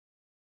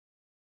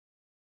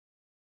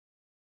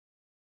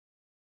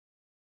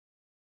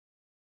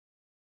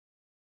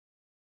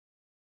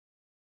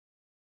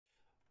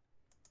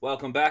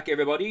Welcome back,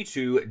 everybody,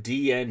 to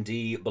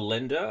D&D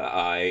Blender.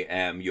 I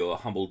am your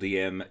humble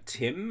DM,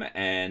 Tim,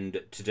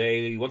 and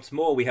today, once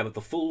more, we have the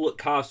full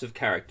cast of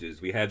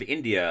characters. We have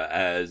India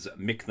as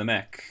Mick the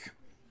Mech.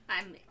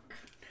 I'm Mick.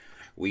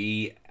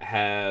 We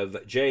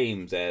have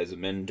James as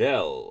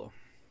Mendel.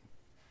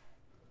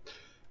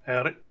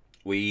 Howdy.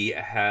 We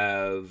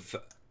have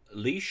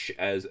Leash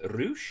as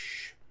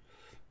Roosh.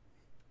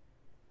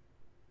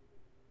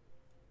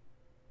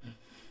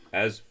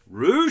 As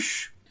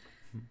Roosh?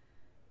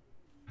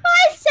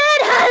 I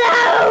said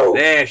hello!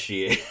 There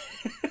she is.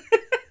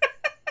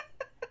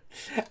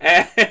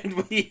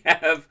 And we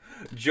have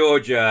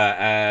Georgia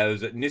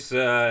as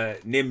Nissa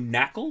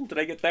Nimnackle. Did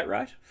I get that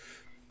right?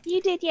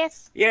 You did,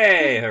 yes.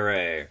 Yay,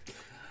 hooray.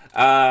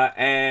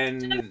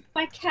 And...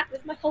 My cat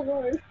with my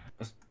hello.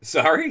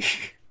 Sorry?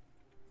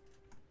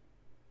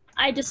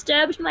 I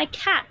disturbed my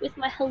cat with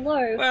my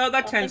hello. Well,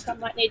 that I tends think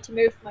to... I might need to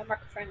move my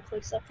microphone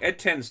closer. It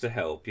tends to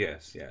help,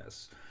 yes,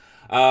 yes.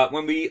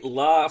 When we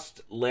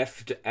last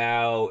left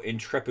our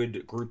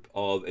intrepid group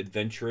of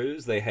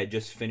adventurers, they had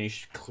just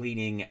finished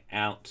cleaning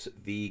out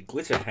the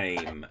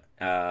Glitterheim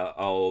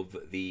of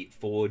the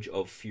Forge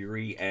of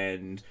Fury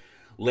and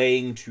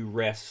laying to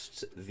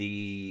rest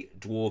the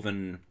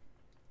dwarven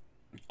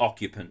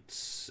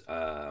occupants,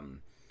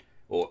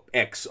 or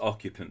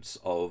ex-occupants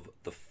of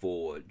the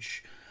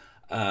Forge.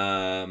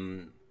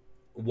 Whilst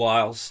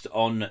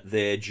on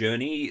their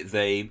journey,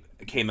 they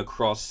came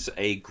across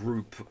a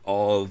group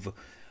of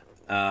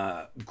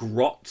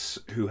grots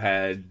who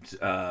had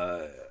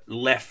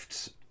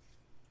left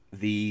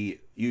the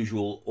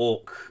usual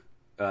orc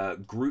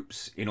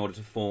groups in order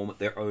to form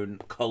their own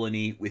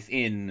colony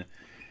within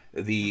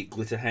the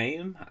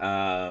Glitterheim,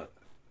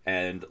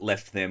 and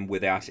left them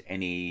without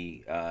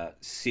any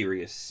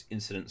serious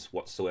incidents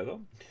whatsoever.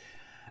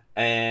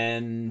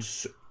 And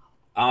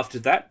after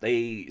that,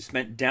 they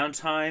spent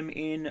downtime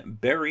in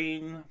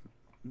burying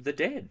the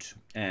dead,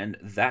 and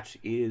that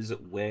is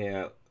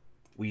where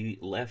we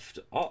left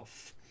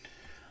off.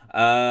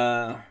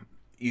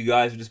 You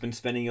guys have just been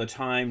spending your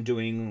time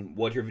doing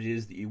whatever it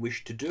is that you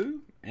wish to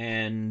do,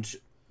 and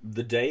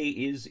the day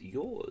is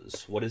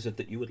yours. What is it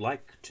that you would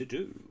like to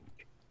do?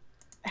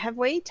 Have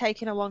we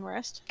taken a long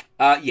rest?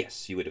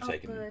 Yes, you would have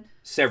taken good.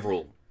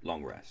 several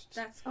long rests.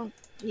 That's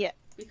Yeah.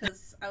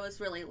 because I was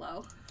really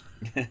low.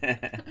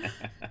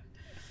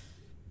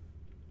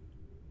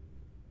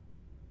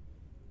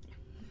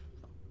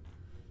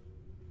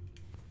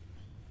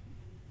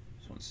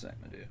 Just one sec,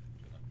 my dear.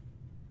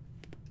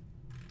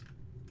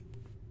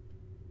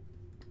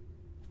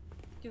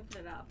 You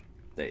open it up.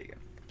 There you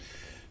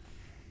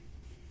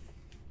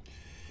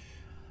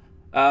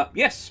go.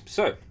 Yes,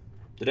 so,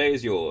 the day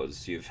is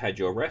yours. You've had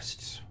your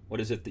rest.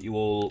 What is it that you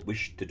all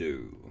wish to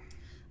do?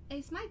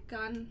 Is my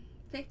gun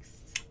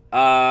fixed?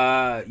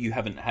 You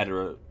haven't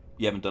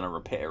done a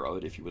repair of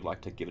it. If you would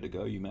like to give it a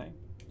go, you may.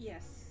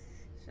 Yes.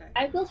 Sure.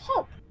 I will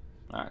help.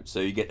 Alright, so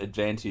you get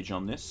advantage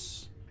on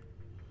this.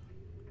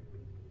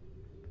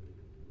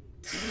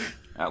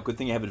 Good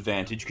thing you have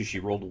advantage because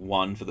you rolled a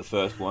 1 for the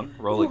first one.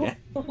 Roll again.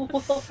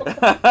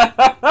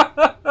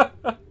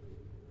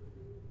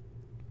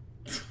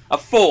 A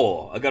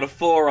 4. I got a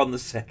 4 on the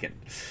second.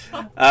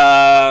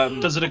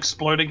 Does it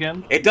explode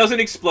again? It doesn't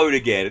explode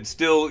again. It's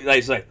still,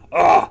 they say,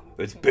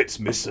 it's bits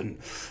missing.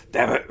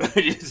 Damn it.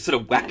 You just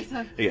sort of whack.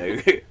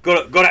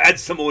 Gotta add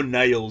some more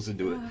nails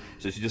into it.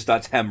 So she just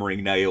starts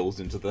hammering nails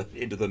into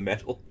the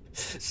metal.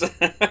 So,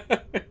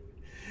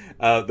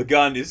 the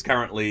gun is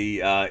currently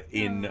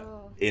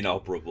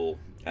inoperable.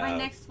 My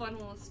next one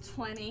was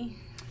 20.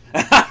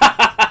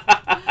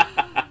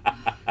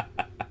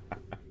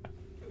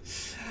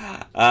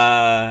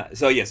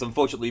 So yes,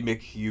 unfortunately,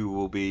 Mick, you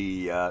will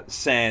be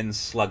Sand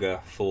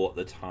Slugger for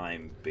the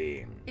time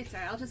being. It's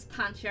alright, I'll just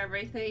punch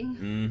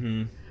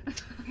everything.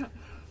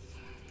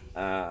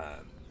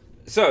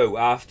 So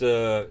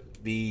after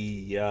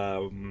the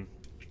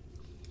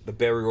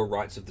burial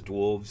rites of the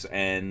dwarves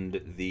and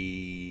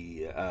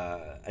the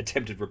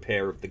attempted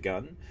repair of the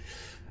gun,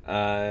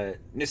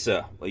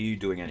 Nissa, are you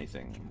doing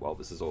anything while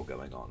this is all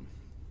going on?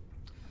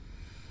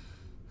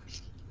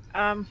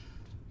 I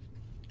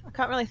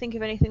can't really think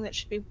of anything that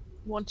should be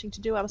wanting to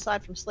do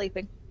aside from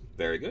sleeping.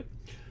 Very good.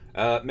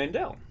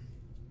 Mendel.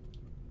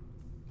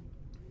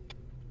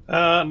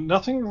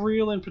 Nothing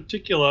real in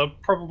particular.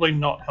 Probably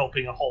not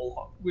helping a whole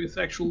lot with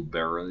actual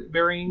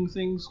burying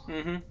things.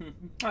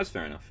 That's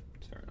fair enough.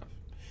 That's fair enough.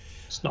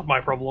 It's not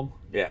my problem.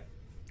 Yeah.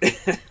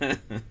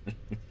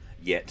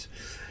 Yet.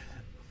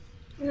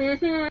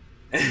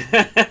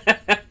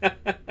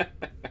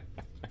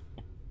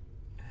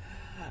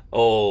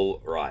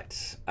 All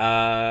right.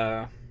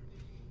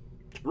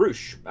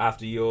 Roosh,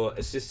 after your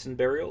assists and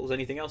burials,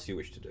 anything else you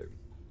wish to do?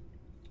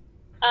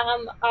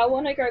 I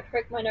want to go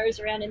prick my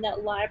nose around in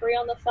that library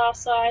on the far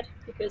side,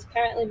 because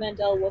apparently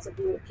Mandel wasn't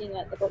looking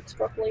at the books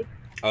properly.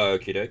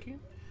 Okie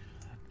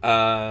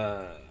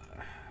dokie.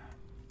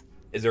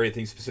 Is there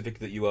anything specific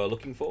that you are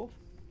looking for?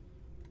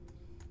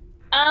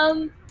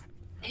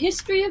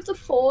 History of the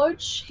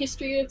Forge,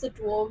 history of the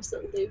dwarves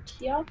that lived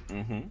here.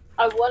 Mm-hmm.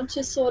 I want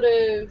to sort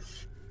of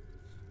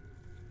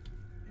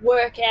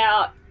work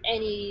out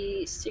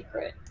any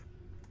secret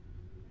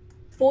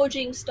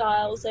forging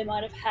styles they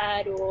might have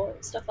had or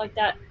stuff like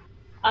that.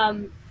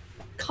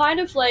 Kind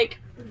of like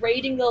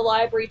raiding the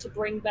library to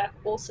bring back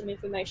awesome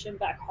information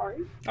back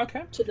home.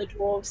 Okay. To the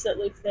dwarves that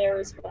live there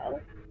as well.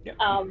 Yep.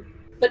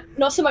 But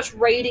not so much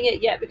raiding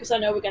it yet because I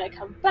know we're going to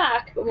come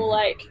back, but more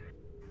like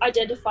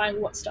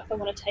identifying what stuff I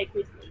want to take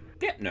with me.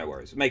 Yeah, no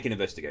worries. Make an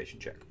investigation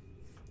check.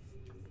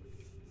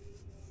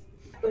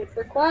 Would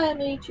require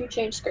me to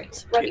change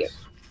screens. Right Yes.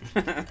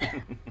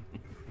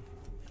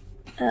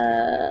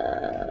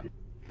 here.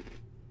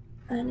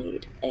 I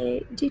need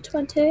a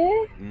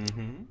d20.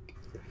 Mm-hmm.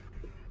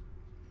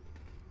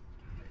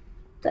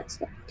 That's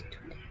not a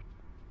d20.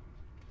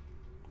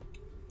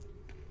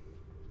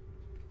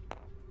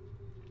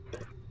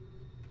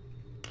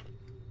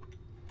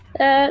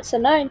 That's a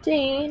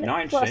 19.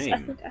 19. Plus, I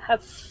think I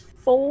have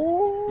 4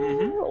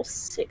 or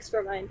 6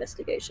 for my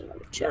investigation. Let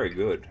me check. Very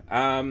good.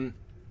 4.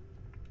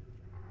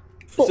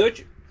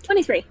 Search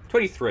 23.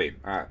 23.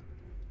 All right.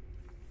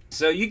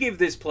 So you give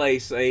this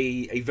place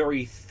a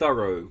very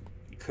thorough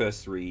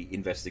cursory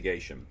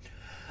investigation.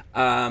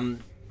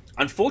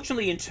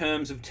 Unfortunately, in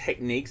terms of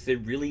techniques, there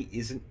really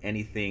isn't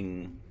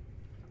anything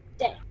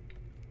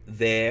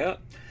there.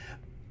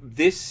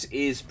 This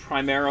is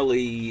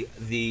primarily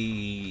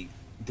the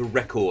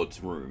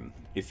records room,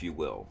 if you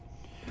will.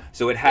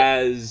 So it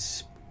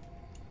has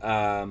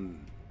updated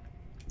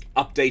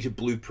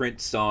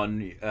blueprints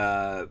on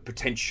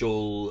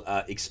potential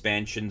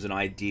expansions and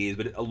ideas,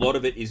 but a lot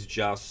of it is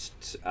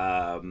just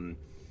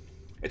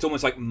it's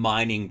almost like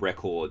mining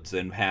records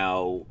and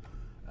how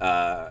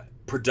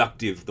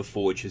productive the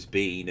forge has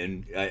been,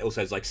 and it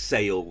also has like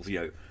sales,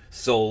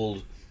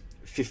 sold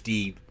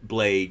 50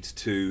 blades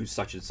to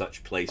such and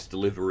such place,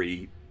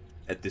 delivery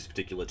at this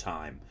particular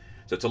time.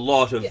 So it's a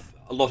lot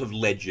of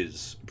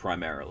ledgers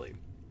primarily.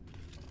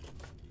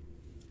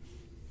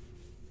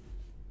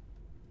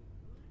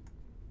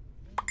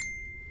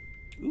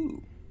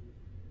 Ooh.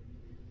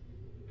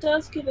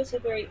 Does give us a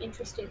very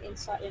interesting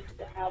insight into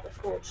how the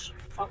forge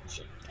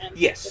functioned and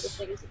Yes. what sort of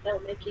things that they were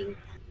making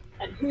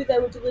and who they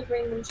were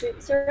delivering them to.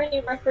 Is there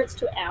any reference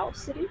to our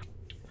city?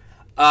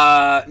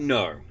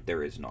 No,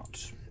 there is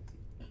not.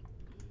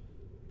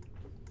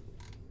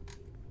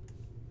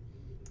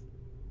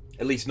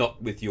 At least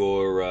not with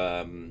your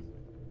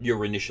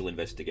initial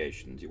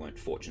investigations. You weren't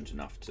fortunate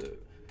enough to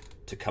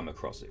come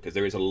across it, because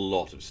there is a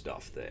lot of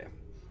stuff there.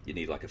 You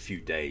need like a few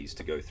days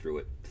to go through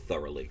it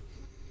thoroughly.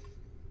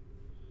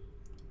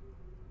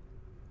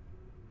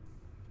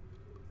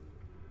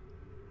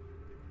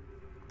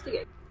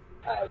 Okay.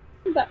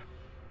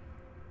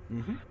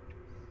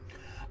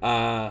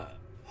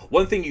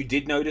 One thing you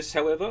did notice,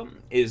 however,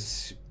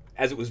 is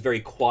as it was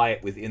very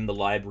quiet within the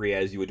library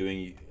as you were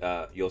doing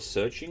your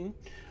searching,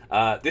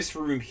 this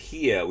room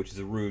here, which is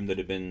a room that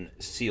had been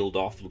sealed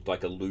off, looked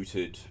like a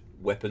looted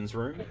weapons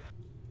room.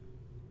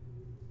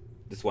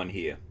 This one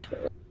here.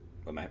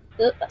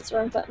 That's the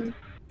wrong button.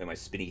 Where my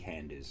spinny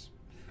hand is.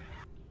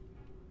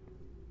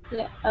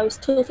 Yeah, I was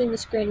tilting the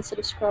screen instead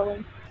of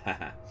scrolling.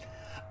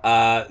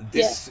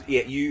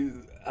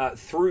 You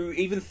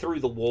through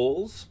the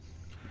walls,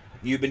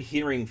 you've been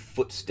hearing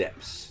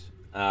footsteps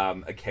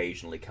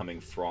occasionally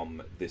coming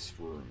from this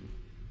room.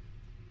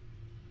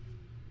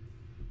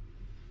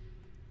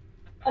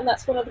 And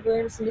that's one of the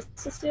rooms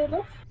Nissa sealed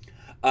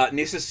off?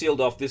 Nissa sealed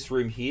off this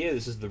room here.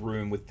 This is the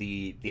room with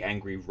the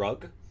angry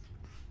rug.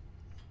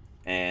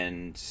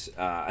 And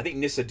I think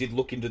Nissa did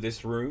look into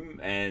this room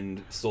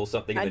and saw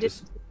something. I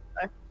didn't.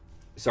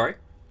 Sorry?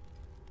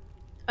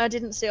 I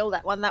didn't seal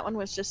that one. That one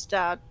was just,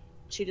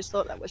 she just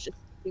thought that was just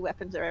the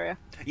weapons area.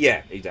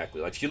 Yeah, exactly.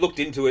 Like, she looked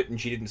into it and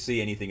she didn't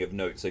see anything of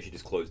note, so she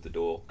just closed the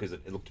door, because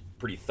it looked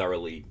pretty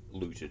thoroughly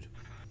looted.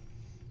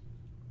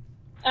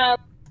 The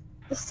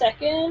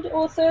second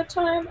or third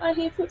time I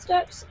hear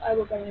footsteps, I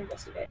will go and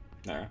investigate.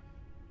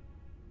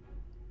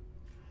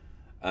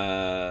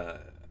 Alright.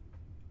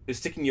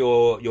 Sticking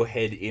your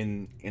head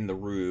in the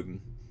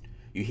room,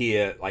 you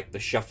hear like the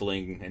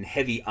shuffling and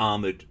heavy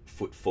armored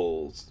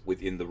footfalls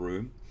within the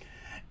room,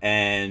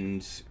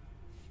 and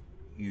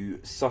you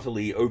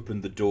subtly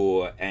open the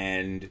door,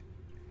 and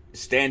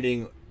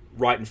standing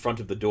right in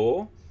front of the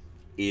door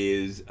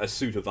is a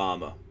suit of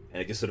armor,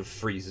 and it just sort of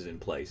freezes in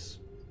place.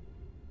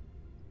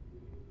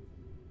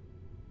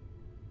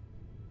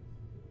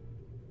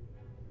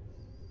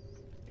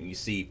 And you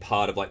see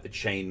part of like the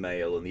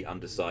chainmail and the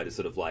underside is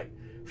sort of like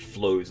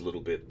flows a little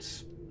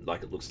bit,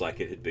 like it looks like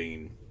it had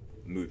been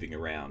moving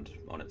around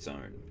on its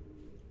own.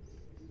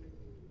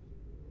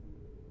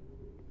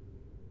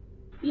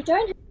 You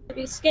don't have to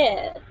be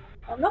scared.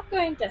 I'm not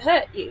going to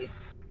hurt you,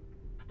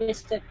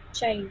 Mr.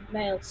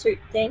 Chainmail Suit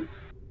Thing.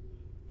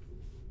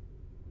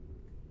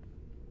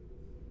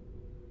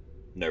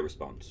 No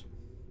response.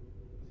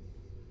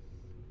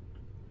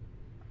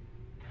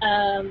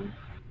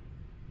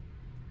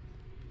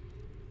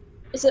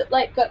 Is it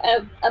like got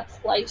a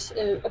plate,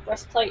 a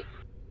breastplate?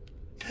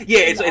 Yeah,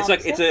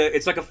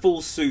 it's like a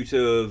full suit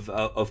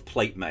of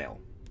plate mail.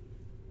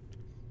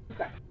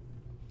 Okay.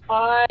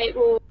 I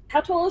will How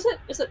tall is it?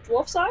 Is it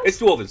dwarf size?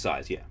 It's dwarven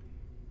size, yeah.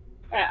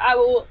 Alright, I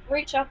will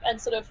reach up and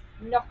sort of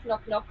knock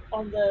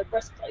on the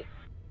breastplate.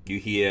 You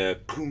hear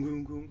boom,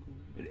 boom, boom, boom.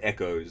 It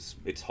echoes.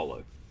 It's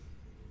hollow.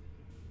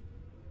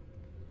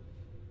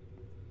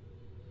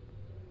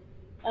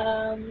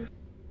 I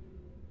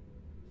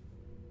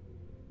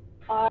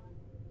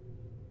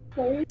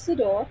close the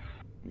door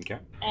Okay.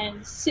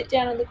 and sit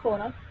down in the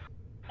corner,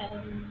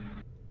 and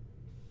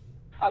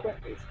I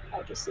won't move.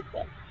 I'll just sit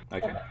there.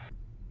 Okay.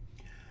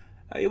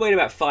 You wait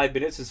about 5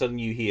 minutes, and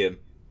suddenly you hear.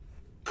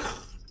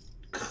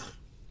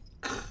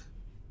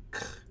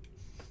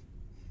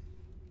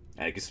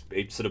 And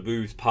it sort of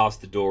moves past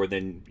the door, and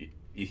then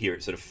you hear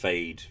it sort of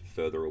fade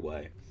further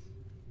away.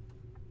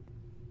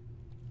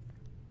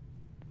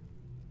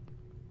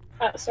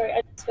 Sorry, I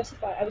didn't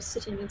specify. I was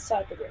sitting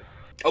inside the room.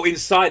 Oh,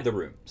 inside the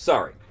room.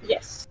 Sorry.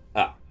 Yes.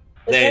 Ah.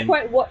 There's Then... no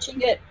point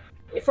watching it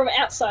from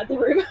outside the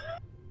room.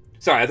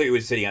 Sorry, I thought you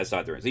were sitting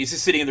outside the room. So you're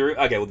just sitting in the room?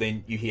 Okay, well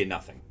then you hear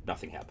nothing.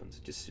 Nothing happens.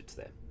 It just sits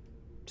there.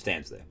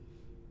 Stands there.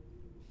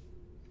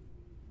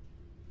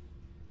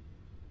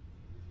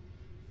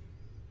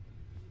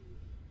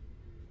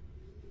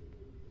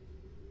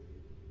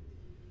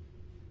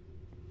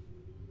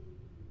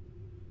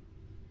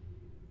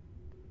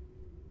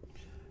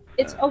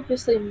 It's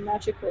obviously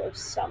magical of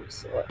some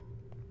sort.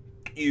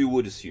 You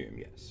would assume,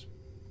 yes.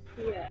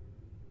 Yeah.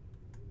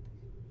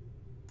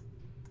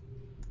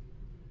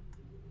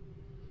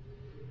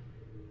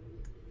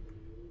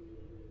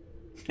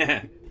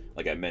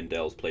 Like how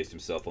Mendel's placed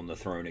himself on the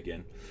throne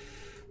again.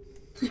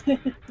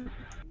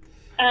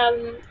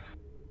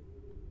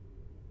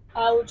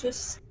 I'll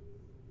just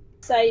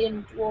say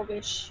in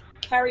Dwarvish,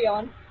 carry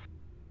on,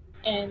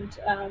 and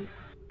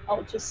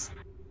I'll just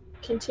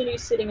continue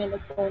sitting in the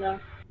corner.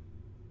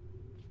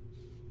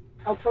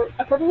 I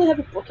probably have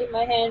a book in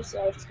my hand,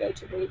 so I'll just go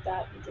to read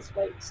that and just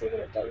wait and see what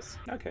it does.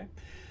 Okay.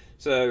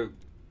 So,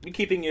 you're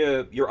keeping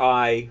your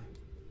eye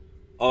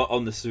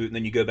on the suit, and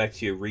then you go back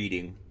to your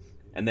reading.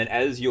 And then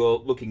as you're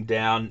looking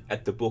down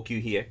at the book, you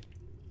hear...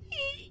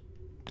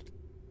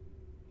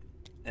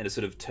 And it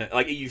sort of turns...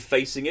 Like, are you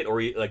facing it, or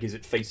like, is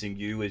it facing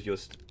you as you're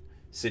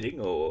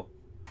sitting, or...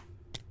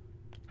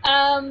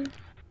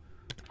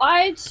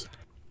 I'd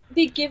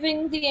be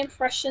giving the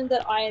impression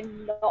that I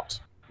am not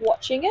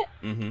watching it.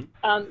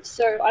 Mm-hmm.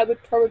 So I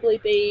would probably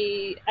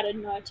be at a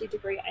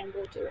 90-degree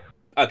angle to it.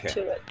 Okay.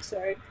 To it. So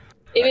if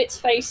it's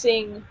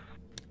facing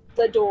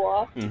the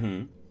door,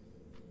 Mm-hmm.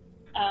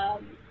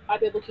 I'd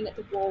be looking at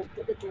the wall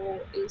that the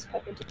door is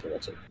perpendicular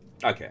to.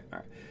 Okay,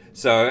 alright.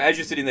 So, as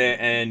you're sitting there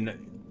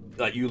and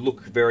like you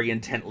look very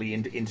intently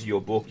into your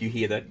book, you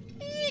hear that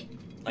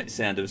like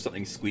sound of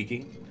something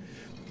squeaking.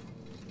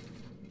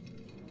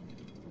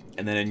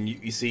 And then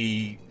you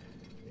see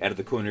out of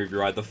the corner of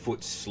your eye the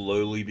foot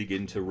slowly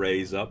begin to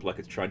raise up like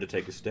it's trying to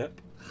take a step.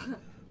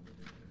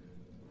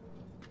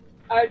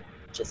 I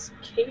just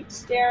keep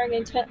staring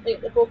intently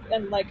at the book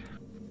and like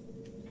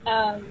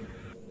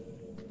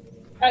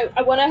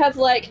I want to have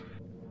like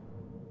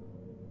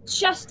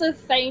just the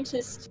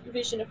faintest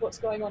vision of what's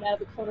going on out of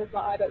the corner of my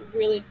eye, but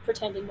really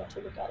pretending not to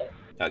look at it.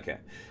 Okay.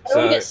 I don't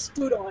want to get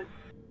stood on,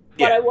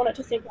 but Yeah. I want it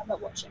to think I'm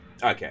not watching.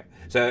 Okay.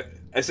 So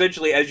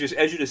essentially, as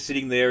you're just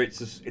sitting there, it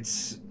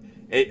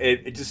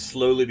just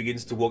slowly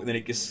begins to walk, and then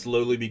it just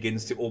slowly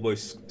begins to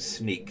almost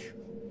sneak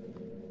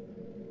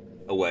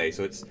away.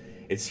 So it's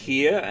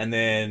here, and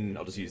then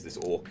I'll just use this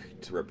orc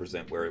to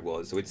represent where it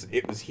was. So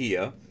it was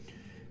here,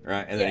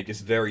 right? And then it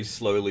just very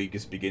slowly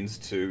just begins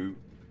to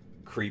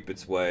creep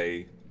its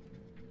way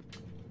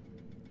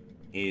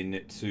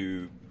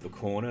into the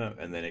corner,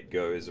 and then it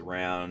goes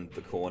around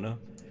the corner,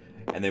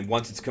 and then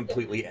once it's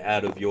completely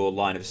out of your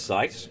line of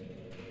sight,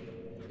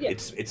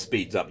 it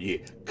speeds up. You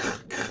hear,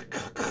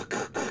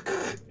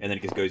 and then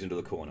it just goes into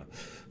the corner.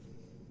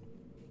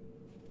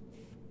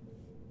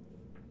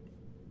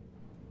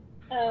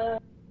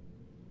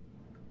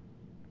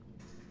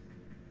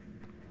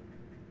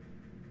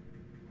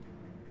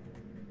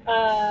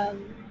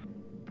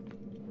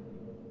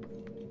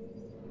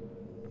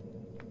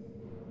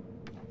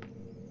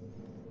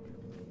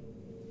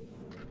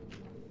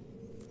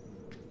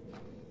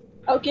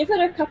 I'll give it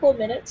a couple of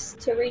minutes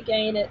to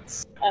regain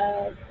its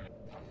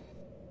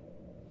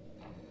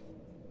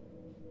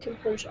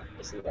composure.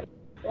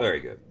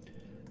 Very good.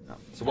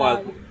 So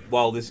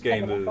while this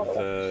game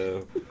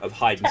of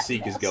hide and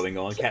seek is going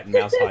on, cat and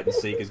mouse hide and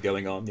seek is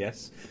going on,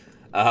 yes.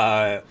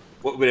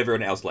 What would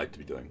everyone else like to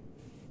be doing?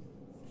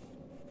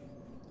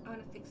 I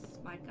want to fix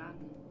my gun.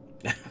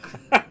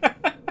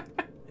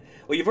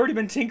 Well, you've already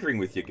been tinkering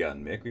with your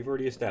gun, Mick. We've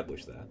already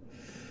established that.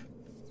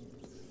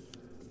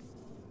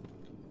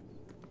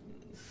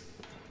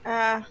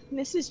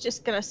 Miss is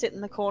just gonna sit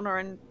in the corner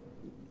and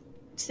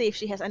see if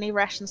she has any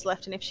rations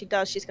left, and if she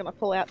does, she's gonna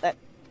pull out that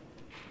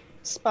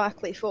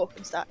sparkly fork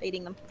and start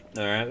eating them.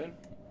 Alright then.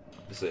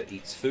 This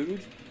eats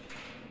food.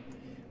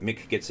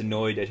 Mick gets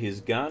annoyed at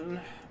his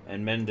gun,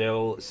 and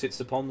Mendel sits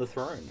upon the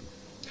throne.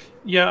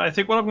 Yeah, I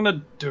think what I'm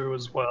gonna do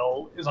as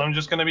well is I'm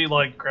just gonna be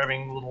like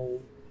grabbing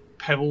little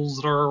pebbles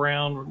that are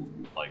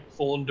around, like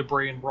fallen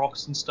debris and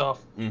rocks and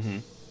stuff,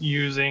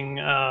 using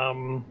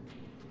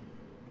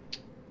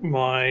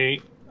my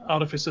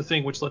artificer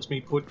thing, which lets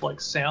me put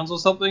like sounds or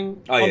something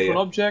onto an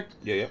object.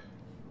 Yeah.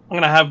 I'm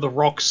gonna have the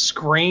rock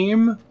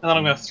scream, and then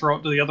I'm gonna throw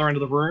it to the other end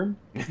of the room,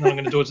 and then I'm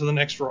gonna do it to the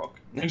next rock,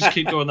 and just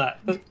keep doing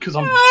that because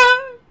I'm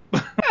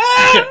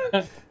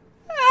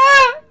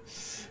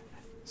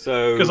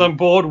because I'm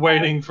bored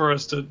waiting for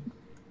us to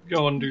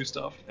go and do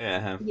stuff.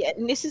 Yeah. Yeah,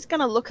 Nis is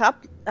gonna look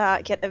up,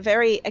 get a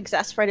very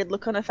exasperated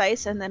look on her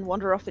face, and then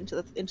wander off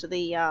into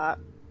the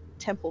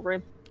temple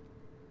room.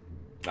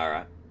 All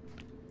right.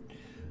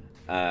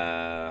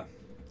 I'll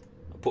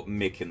put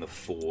Mick in the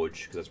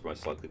forge because that's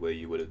most likely where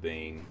you would have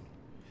been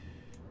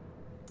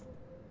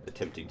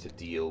attempting to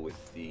deal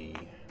with the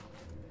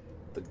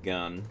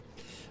gun.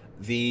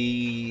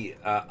 The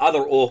other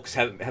orcs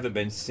haven't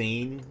been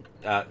seen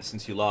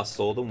since you last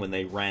saw them when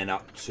they ran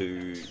up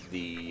to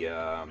the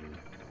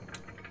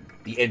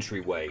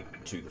entryway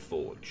to the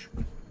forge.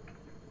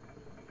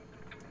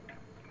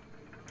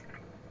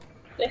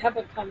 They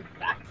haven't come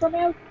back from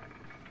out.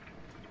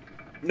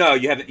 No,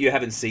 you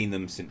haven't seen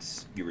them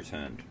since you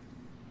returned.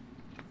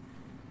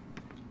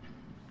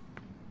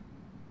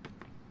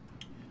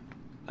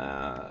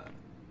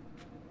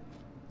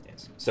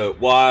 Yes. So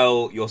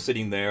while you're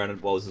sitting there and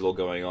while this is all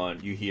going on,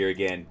 you hear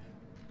again,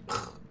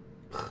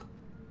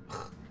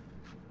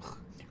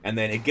 and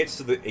then it gets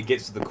to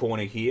the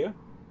corner here,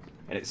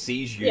 and it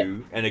sees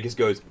you, and it just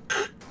goes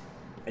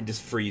and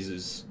just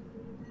freezes.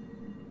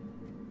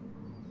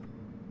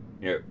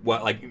 You know,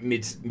 well, like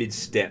mid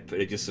step,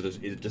 and it just sort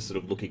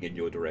of looking in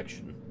your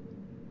direction.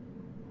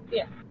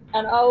 Yeah,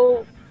 and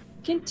I'll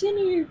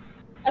continue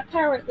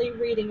apparently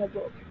reading a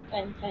book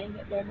and paying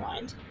it no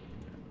mind.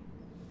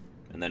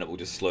 And then it will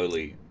just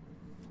slowly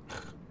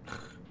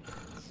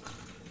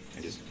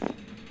and just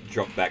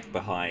drop back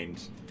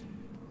behind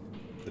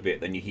the bit.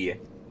 Then you hear,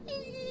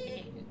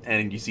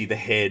 and you see the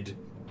head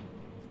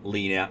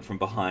lean out from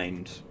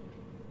behind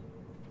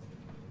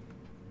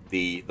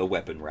the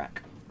weapon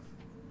rack.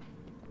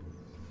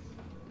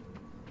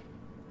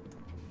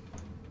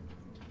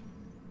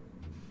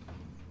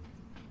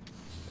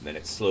 And then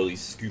it slowly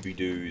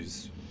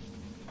Scooby-Doos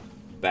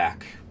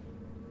back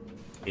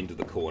into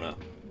the corner.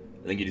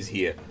 And then you just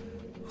hear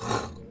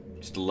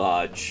just a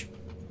large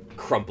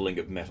crumpling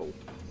of metal.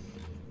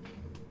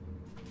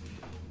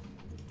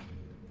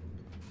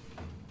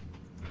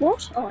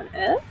 What on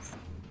earth?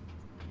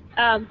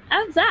 At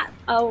that,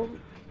 I'll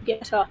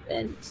get up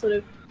and sort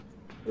of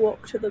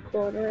walk to the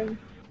corner and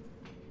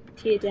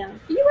peer down.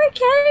 Are you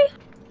okay?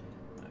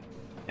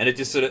 And it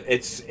just sort of,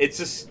 it's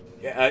just,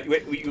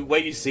 where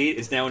you see it,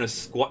 it's now in a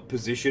squat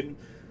position,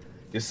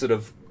 just sort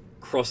of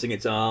crossing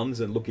its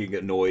arms and looking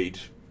annoyed.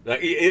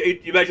 Like,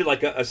 you imagine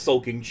like a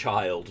sulking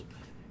child.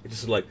 It's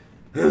just like,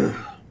 Do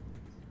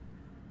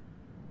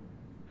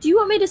you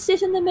want me to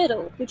sit in the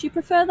middle? Would you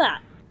prefer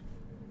that?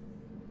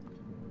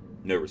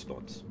 no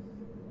response.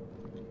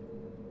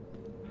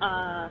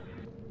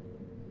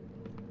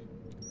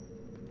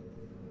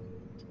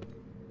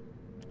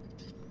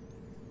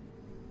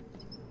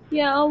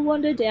 Yeah, I'll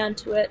wander down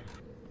to it.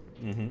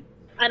 Mm-hmm.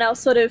 And I'll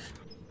sort of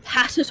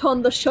pat it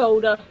on the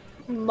shoulder,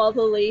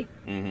 motherly.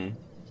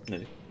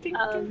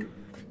 Mm-hmm.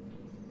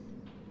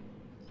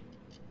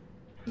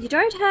 You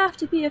don't have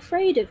to be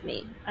afraid of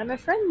me. I'm a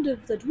friend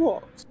of the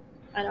dwarves.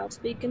 And I'll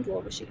speak in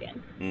Dwarvish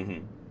again.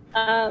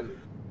 Mm-hmm.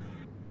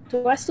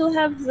 Do I still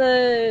have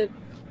the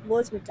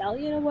Lord's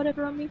Medallion or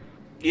whatever on me?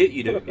 Yeah,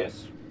 you do,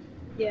 yes.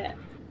 Yeah.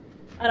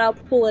 And I'll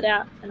pull it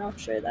out and I'll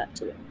show that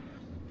to him.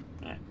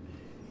 Right.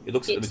 It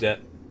looks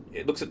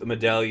at the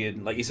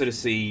medallion, like you sort of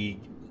see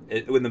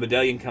when the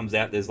medallion comes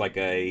out, there's like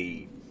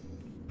the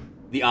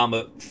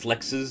armor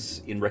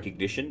flexes in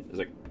recognition. It's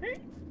like,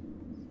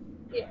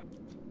 yeah.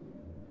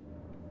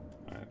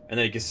 Right. And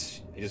then it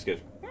just goes,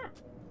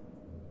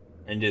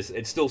 and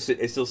it's still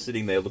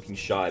sitting there looking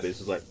shy, but it's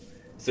just like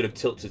sort of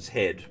tilts its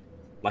head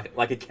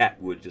like a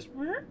cat would, just.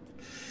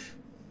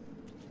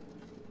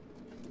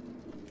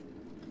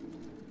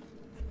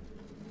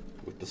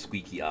 With the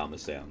squeaky armor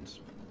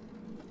sounds.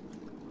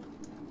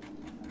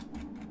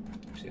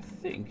 Actually, I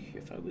think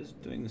if I was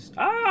doing this...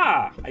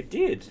 Ah! I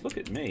did! Look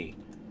at me.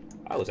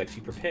 I was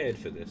actually prepared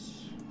for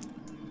this.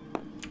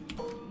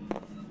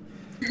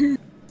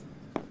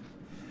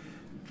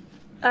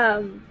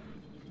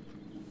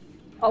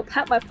 I'll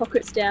pat my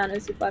pockets down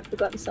as if I've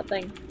forgotten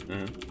something.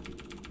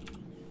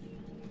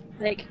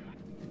 Like,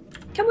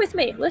 come with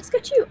me. Let's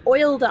get you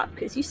oiled up,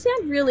 because you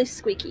sound really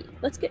squeaky.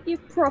 Let's get you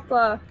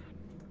proper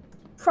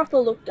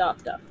looked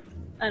after.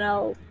 And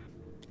I'll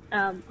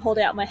hold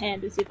out my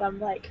hand as if I'm,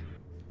 like,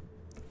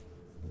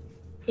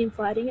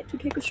 inviting it to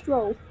take a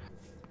stroll.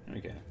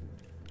 Okay.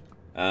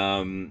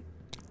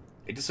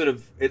 It just sort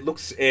of... It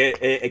looks...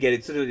 Again,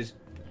 it sort of just...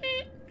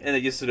 And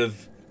it just sort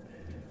of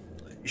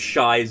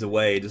shies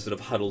away, just sort of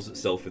huddles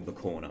itself in the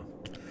corner.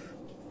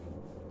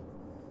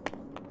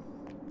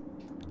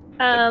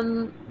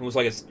 Almost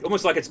like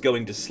it's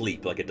going to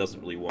sleep, like it doesn't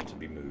really want to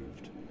be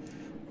moved.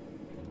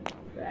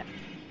 Right.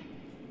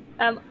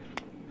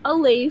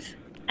 I'll leave,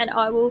 and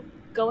I will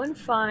go and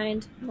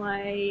find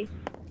my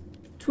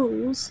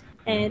tools,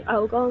 and I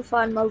will go and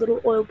find my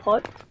little oil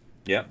pot,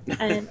 Yep.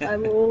 and I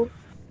will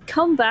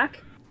come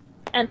back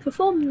and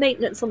perform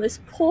maintenance on this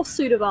poor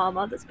suit of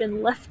armor that's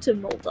been left to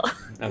molder.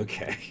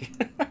 Okay.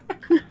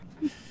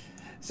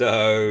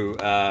 So,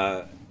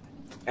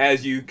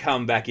 as you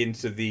come back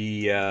into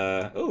the...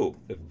 oh,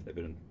 they've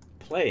been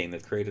playing.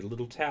 They've created a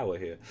little tower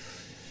here.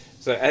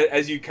 So,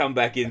 as you come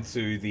back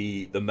into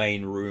the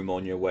main room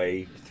on your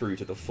way through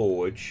to the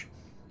forge,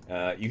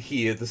 you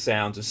hear the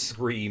sounds of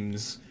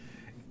screams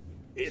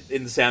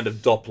in the sound of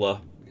Doppler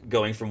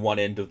going from one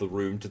end of the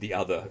room to the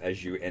other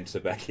as you enter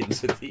back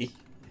into the...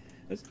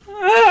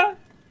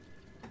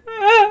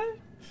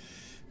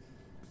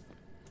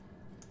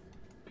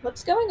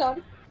 What's going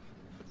on?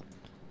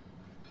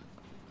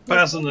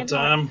 Passing the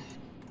time.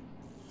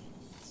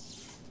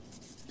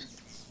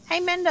 Hey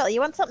Mendel, you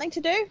want something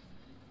to do?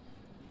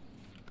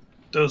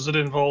 Does it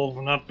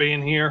involve not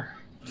being here?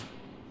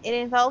 It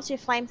involves your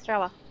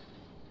flamethrower.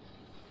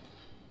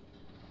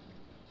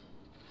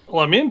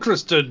 Well, I'm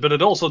interested, but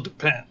it also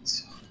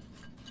depends.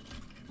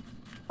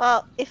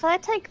 Well, if I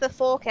take the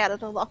fork out of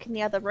the lock in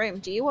the other room,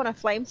 do you want a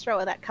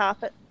flamethrower that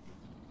carpet?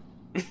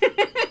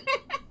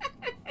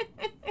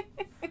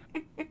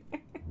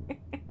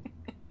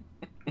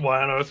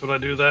 Why on earth would I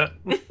do that?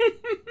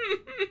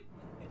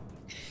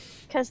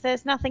 Because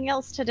there's nothing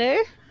else to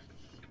do.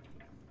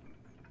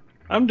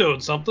 I'm doing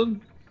something.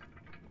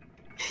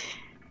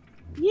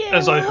 Yeah.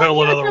 As I well, hurl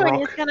what you're another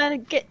doing rock. is gonna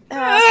get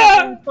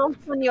something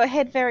bumped on your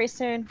head very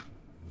soon.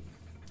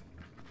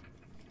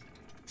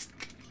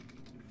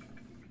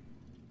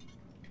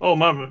 Oh,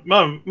 my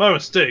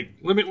mistake.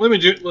 Let me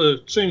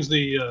change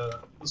the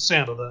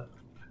sound of that.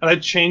 And I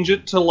change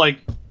it to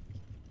like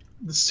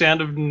the sound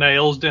of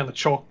nails down the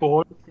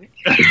chalkboard, and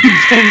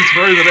then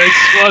throw the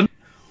next one.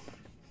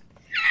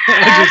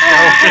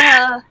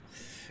 I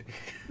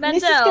This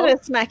is Mendel,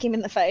 gonna smack him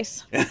in the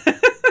face.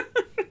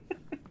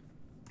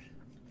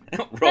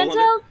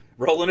 Mendel,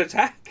 roll an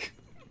attack.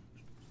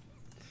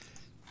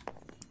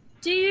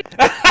 do you...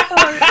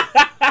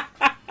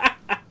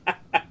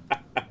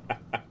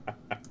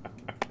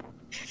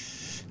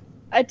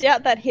 I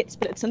doubt that hits,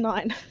 but it's a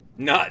 9.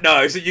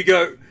 No. So you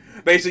go,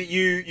 basically,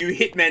 you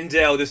hit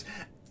Mendel just,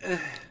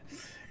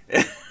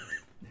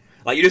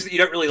 like you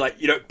don't really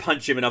you don't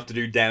punch him enough to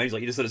do damage.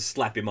 Like you just sort of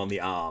slap him on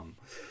the arm.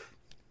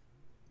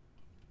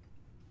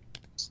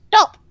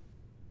 Stop!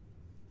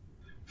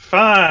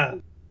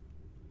 Fine.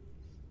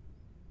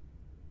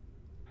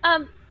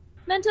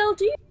 Mendel,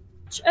 do you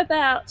know much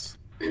about...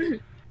 do you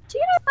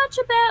know much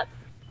about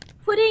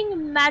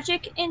putting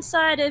magic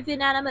inside of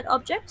inanimate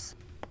objects?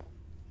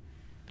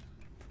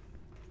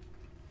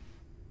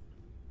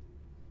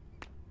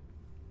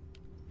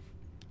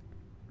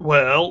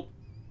 Well,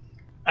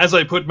 as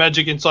I put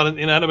magic inside an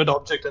inanimate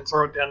object and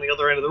throw it down the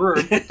other end of the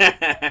room,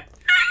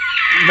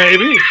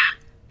 maybe.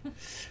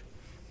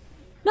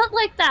 Not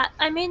like that.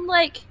 I mean,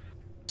 like,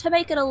 to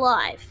make it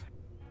alive.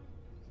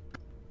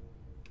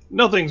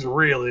 Nothing's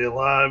really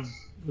alive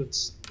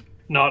that's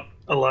not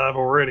alive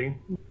already.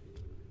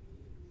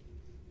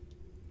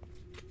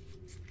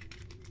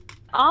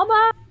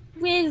 Armor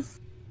with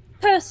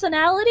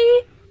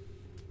personality?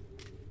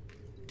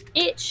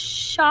 It's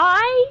shy?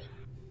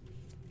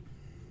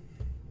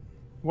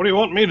 What do you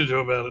want me to do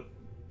about it?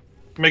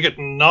 Make it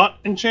not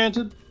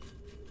enchanted?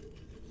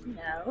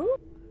 No.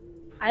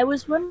 I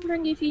was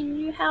wondering if you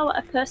knew how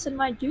a person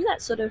might do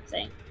that sort of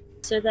thing,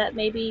 so that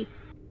maybe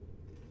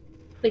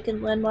we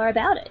can learn more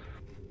about it.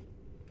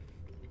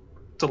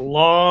 It's a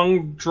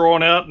long,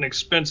 drawn-out, and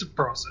expensive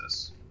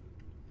process.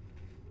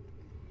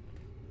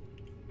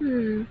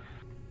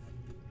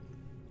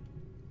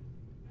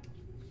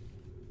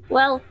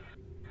 Well,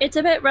 it's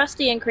a bit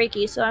rusty and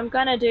creaky, so I'm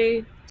gonna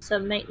do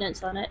some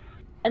maintenance on it.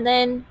 And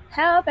then,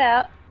 how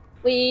about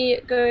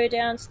we go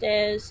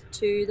downstairs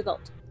to the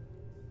vault?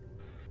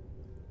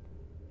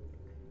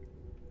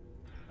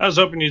 I was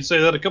hoping you'd say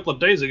that a couple of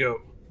days ago.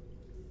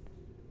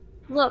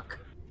 Look,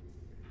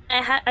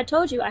 I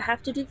told you I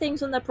have to do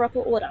things in the proper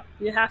order.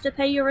 You have to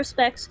pay your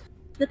respects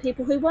to the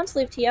people who once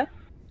lived here.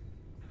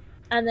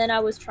 And then I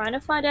was trying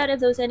to find out if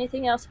there was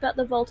anything else about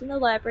the vault in the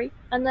library.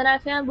 And then I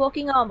found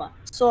walking armor.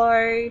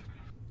 So,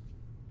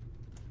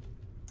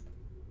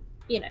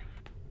 you know,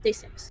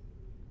 these things.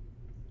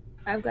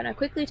 I'm gonna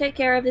quickly take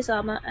care of this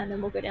armor and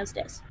then we'll go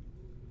downstairs.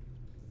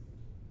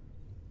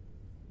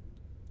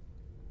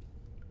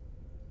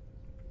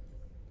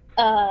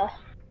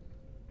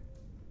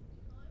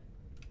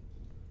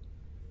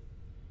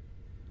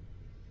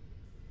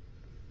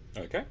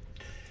 Okay.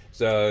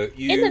 So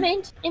you.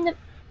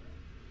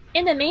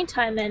 In the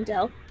meantime,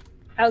 Mendel,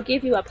 I'll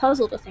give you a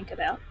puzzle to think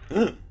about.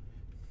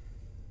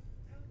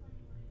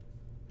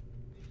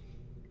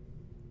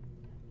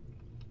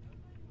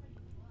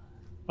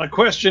 My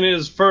question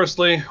is,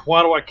 firstly,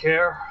 why do I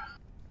care?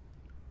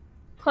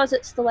 'Cause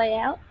it's the way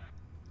out.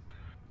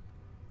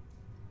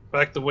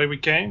 Back the way we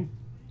came?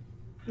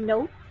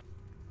 Nope.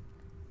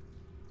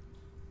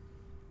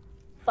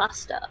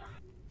 Faster.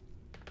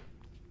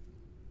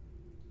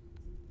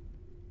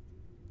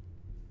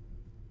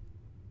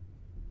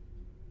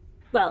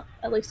 Well,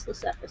 at least to the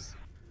surface.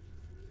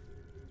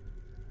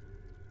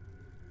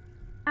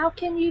 How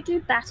can you do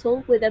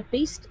battle with a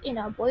beast in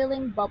a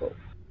boiling bubble?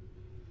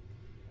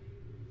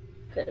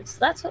 Because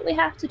that's what we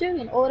have to do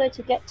in order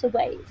to get to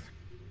Wave.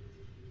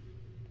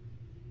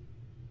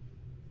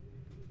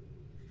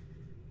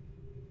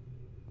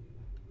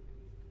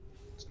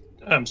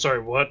 I'm sorry,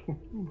 what?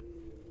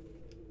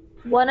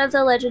 One of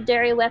the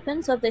legendary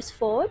weapons of this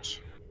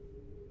forge.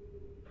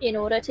 In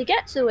order to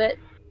get to it,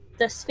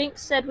 the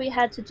Sphinx said we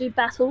had to do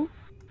battle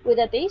with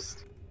a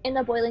beast in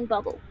the boiling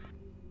bubble.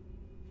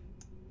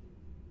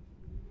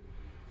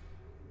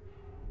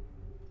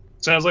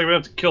 Sounds like we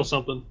have to kill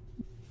something.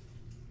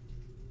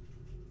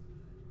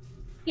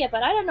 Yeah,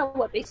 but I don't know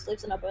what beast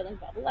lives in a boiling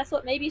bubble. I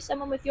thought maybe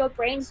someone with your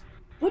brains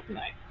would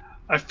know.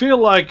 I feel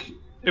like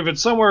if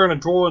it's somewhere in a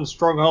drawer in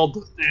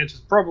Stronghold, the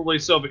answer's probably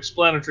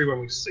self-explanatory when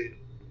we see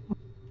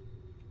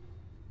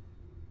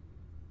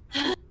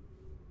it.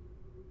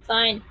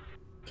 Fine.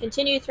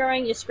 Continue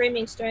throwing your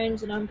screaming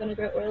stones, and I'm gonna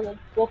go oil a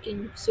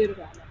walking suit of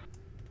armor.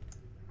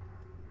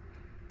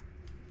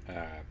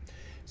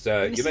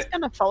 So This is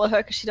going to follow her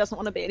because she doesn't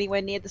want to be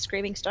anywhere near the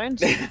screaming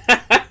stones.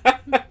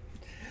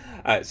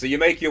 So you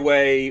make your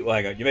way,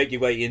 you make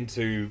your way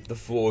into the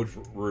forge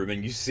room,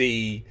 and you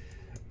see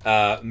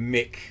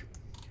Mick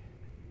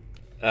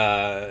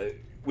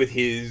with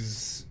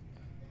his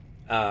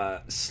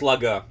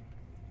slugger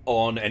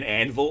on an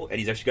anvil, and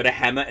he's actually got a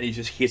hammer, and he's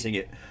just hitting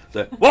it.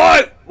 So,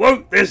 why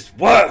won't this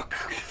work?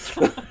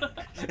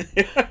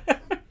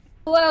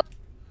 Well,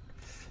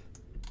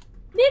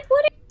 Mick,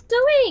 what are you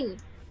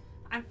doing?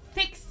 I'm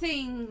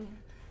fixing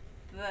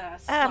the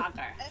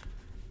slugger.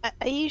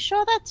 Are you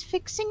sure that's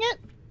fixing it?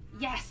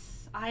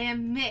 Yes, I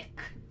am Mick,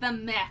 the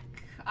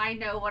mech. I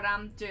know what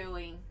I'm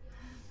doing.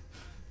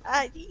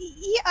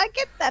 Yeah, I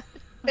get that,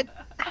 but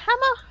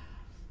hammer?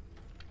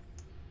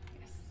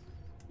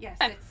 Yes,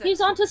 it's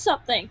He's onto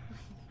something.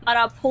 And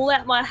I pull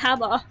out my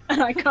hammer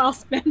and I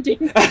cast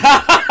bending.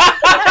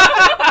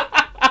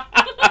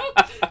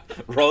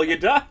 Roll your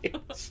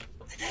dice.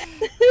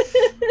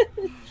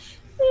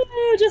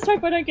 Just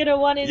hope I don't get a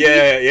 1 in.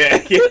 Yeah.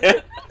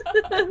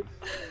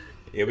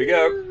 Here we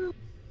go.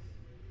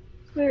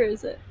 Where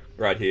is it?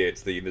 Right here,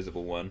 it's the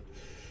invisible one.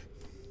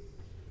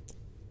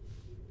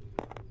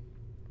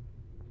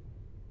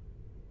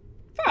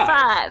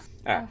 5.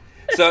 Ah.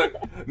 So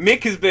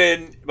Mick has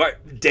been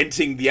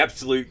denting the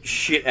absolute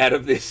shit out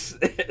of this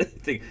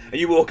thing, and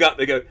you walk up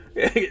and go,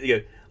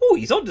 "Oh,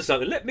 he's onto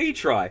something. Let me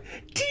try."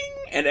 Ding!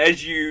 And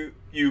as you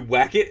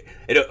whack it,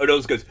 it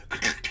also goes.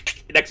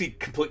 It actually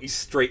completely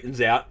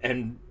straightens out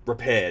and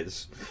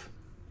repairs.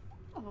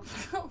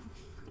 Oh.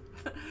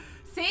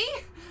 See?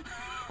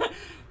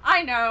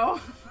 I know.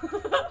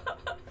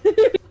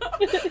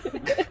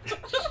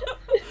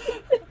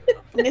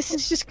 This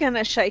is just going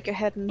to shake her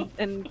head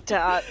and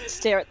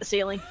stare at the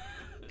ceiling.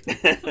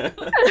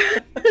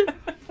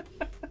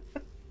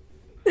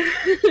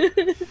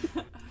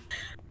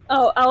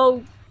 Oh,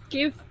 I'll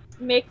give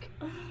Mick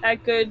a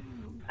good,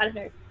 I don't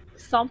know,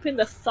 thump in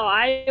the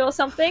thigh or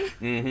something.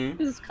 Mm-hmm.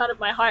 This is kind of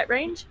my height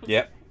range.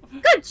 Yep.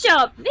 Good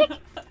job, Mick.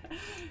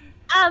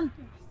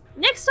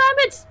 Next time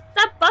it's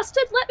that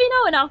busted, let me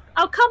know and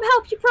I'll come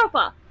help you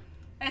proper.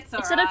 It's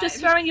Instead of just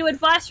throwing you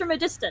advice from a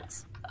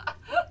distance.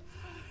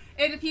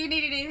 And if you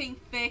need anything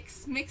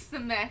fixed, Mix the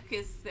Mech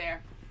is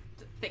there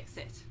to fix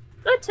it.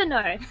 Good to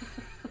know.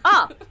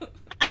 Oh,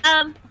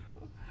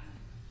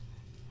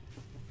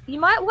 you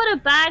might want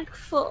a bag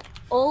for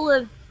all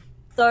of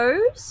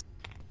those.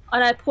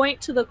 And I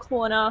point to the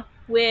corner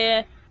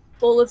where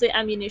all of the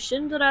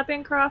ammunition that I've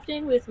been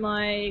crafting with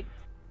my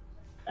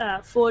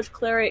Forge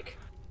Cleric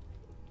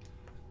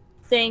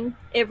thing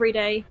every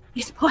day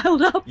is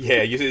piled up.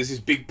 Yeah, there's this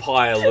big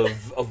pile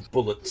of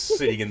bullets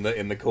sitting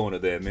in the corner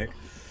there, Mick.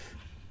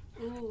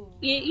 Ooh.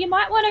 You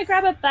might want to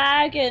grab a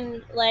bag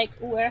and like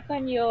work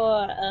on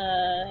your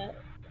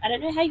I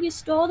don't know how you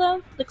store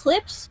them. The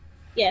clips?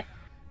 Yeah.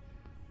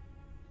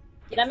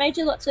 I made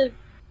you lots of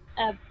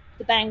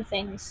the bang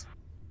things.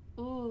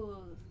 Ooh,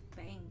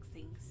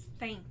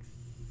 thanks.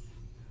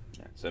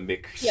 So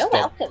Mick You're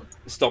welcome.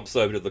 stomps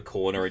over to the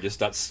corner and just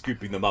starts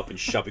scooping them up and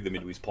shoving them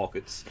into his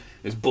pockets.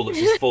 There's bullets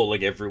just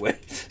falling everywhere.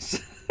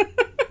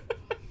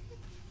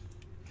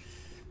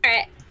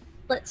 Alright,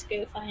 let's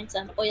go find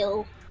some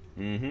oil.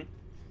 Mm-hmm.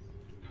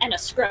 And a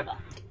scrubber.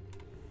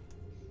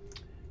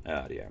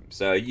 Oh, yeah.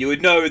 So you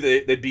would know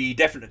that there'd be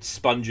definite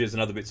sponges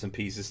and other bits and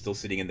pieces still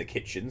sitting in the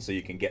kitchen, so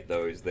you can get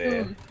those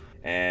there.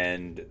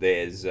 And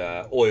there's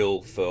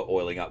oil for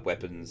oiling up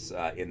weapons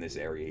in this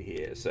area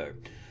here. So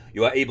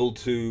you are able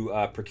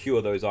to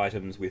procure those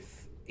items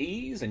with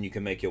ease, and you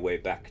can make your way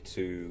back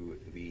to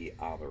the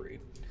armory.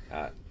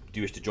 Do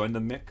you wish to join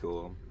them, Mick,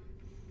 or...?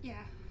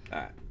 Yeah.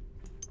 Alright.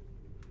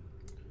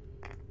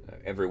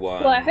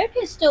 Everyone... Well, I hope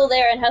he's still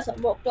there and hasn't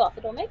walked off.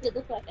 It'll make me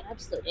look like an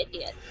absolute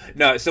idiot.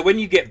 No, so when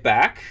you get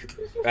back,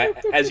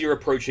 as you're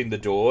approaching the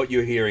door,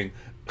 you're hearing...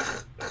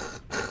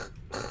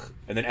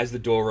 And then as the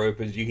door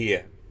opens, you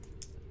hear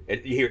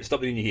it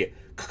stop, and then you hear...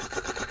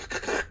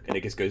 And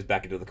it just goes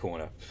back into the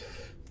corner.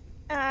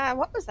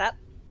 What was that?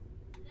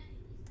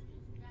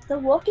 The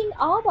walking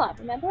armor.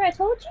 Remember I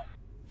told you?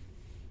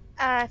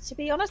 To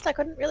be honest, I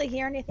couldn't really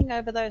hear anything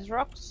over those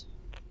rocks.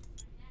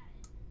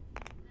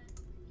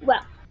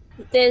 Well,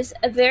 there's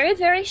a very,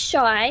 very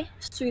shy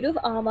suit of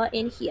armor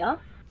in here,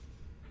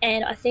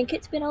 and I think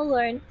it's been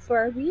alone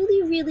for a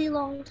really, really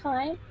long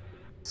time.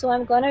 So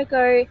I'm gonna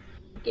go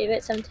give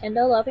it some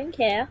tender loving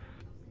care.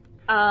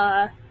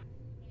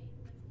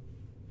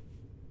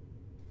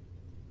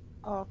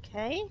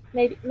 Okay.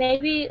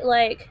 Maybe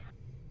like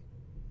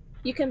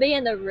you can be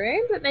in the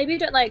room, but maybe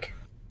don't like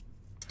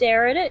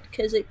stare at it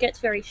because it gets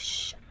very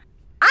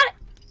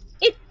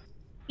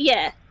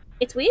yeah,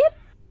 it's weird,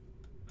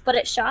 but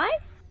it's shy.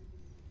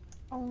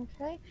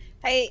 Okay.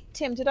 Hey,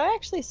 Tim, did I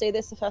actually see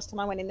this the first time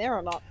I went in there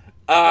or not?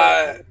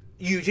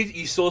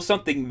 You saw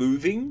something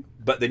moving,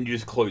 but then you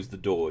just closed the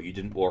door. You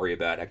didn't worry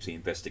about actually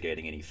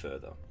investigating any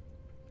further.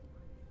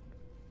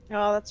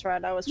 Oh, that's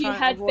right. I was You trying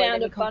had to avoid found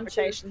any a bunch of-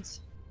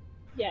 confrontations.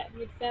 Yeah,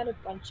 you'd found a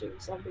bunch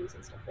of zombies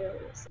and stuff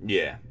earlier. So.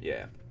 Yeah,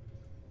 yeah.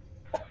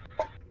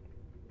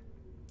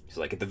 It's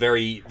like at the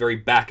very, very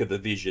back of the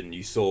vision,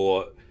 you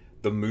saw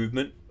the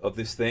movement of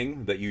this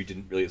thing that you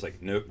didn't really. It's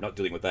like, nope, not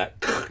dealing with that,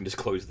 and just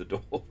close the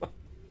door.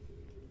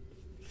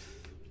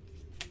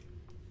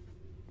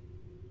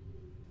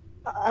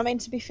 I mean,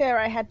 to be fair,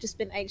 I had just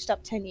been aged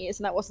up 10 years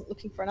and I wasn't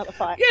looking for another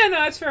fight. Yeah, no,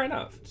 that's fair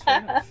enough. It's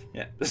fair enough.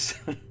 Yeah.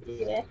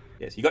 Yeah.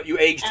 Yes, you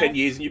aged 10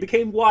 years and you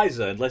became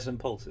wiser and less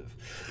impulsive.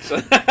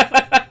 So,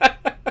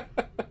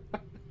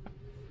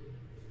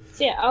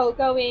 So yeah, I'll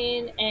go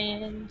in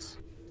and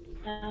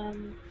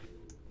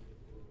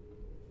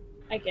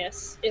I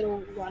guess it'll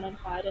run and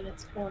hide in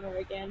its corner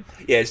again.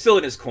 yeah, it's still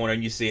in its corner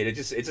and you see it.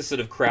 It's just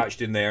sort of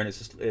crouched in there and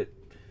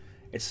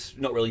it's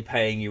not really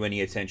paying you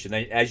any attention.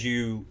 As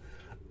you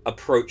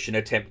approach and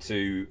attempt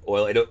to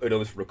oil, it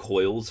almost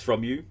recoils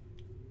from you.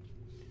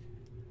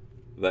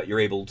 But you're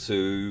able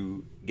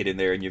to get in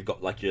there and you've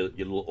got like your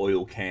little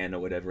oil can or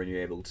whatever, and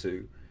you're able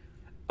to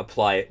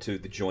apply it to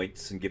the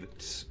joints and give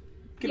it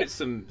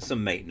some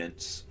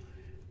maintenance.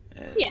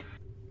 Yeah.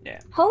 Yeah.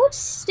 Hold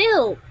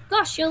still.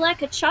 Gosh, you're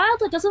like a child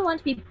that doesn't want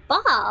to be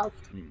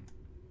bathed.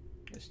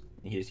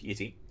 Here's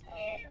he.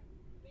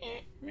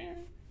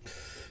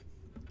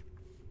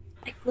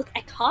 Look,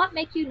 I can't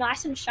make you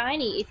nice and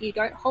shiny if you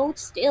don't hold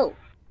still.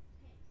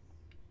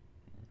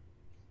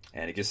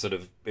 And it just sort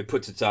of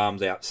puts its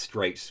arms out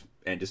straight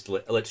and just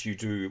lets you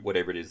do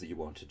whatever it is that you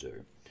want to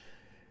do.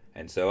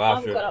 And so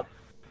after I'm gonna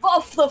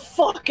buff the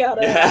fuck out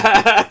of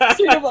it.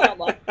 Suit of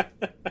armor.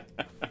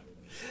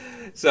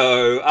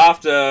 So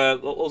after,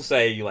 we'll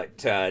say like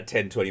 10,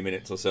 20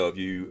 minutes or so of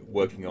you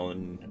working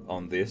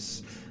on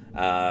this,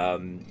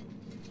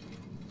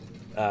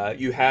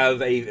 you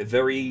have a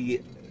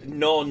very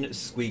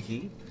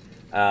non-squeaky,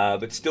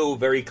 but still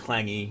very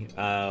clangy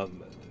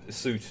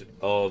suit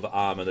of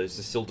armor that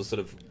is still just sort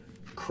of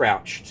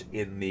crouched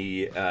in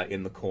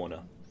the corner.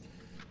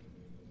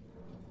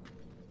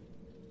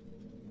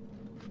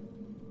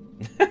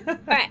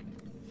 Alright.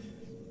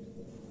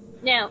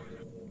 Now,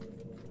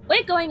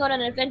 we're going on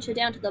an adventure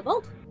down to the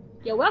vault.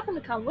 You're welcome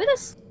to come with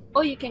us,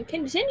 or you can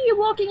continue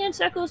walking in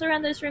circles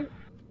around this room.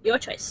 Your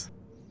choice.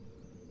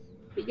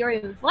 But you're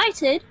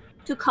invited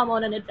to come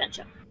on an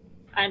adventure.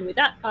 And with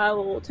that, I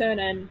will turn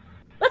and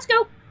let's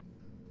go!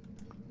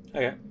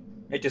 Okay.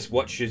 It just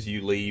watches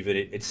you leave, and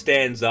it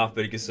stands up,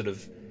 and it just sort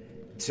of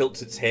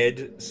tilts its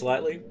head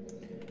slightly,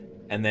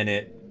 and then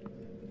it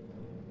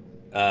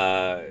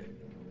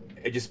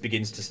just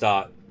begins to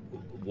start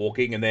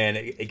walking, and then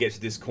it gets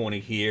to this corner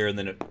here, and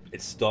then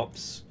it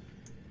stops.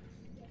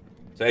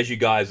 So as you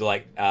guys are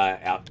like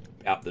out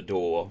the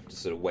door,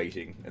 just sort of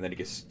waiting, and then it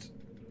just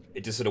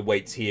sort of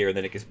waits here, and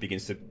then it just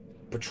begins to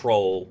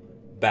patrol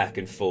back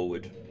and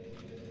forward.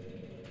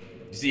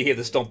 You hear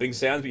the stomping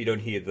sounds, but you don't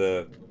hear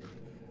the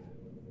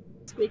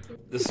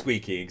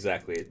squeaking.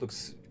 Exactly. It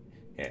looks,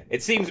 yeah.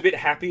 It seems a bit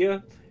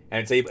happier,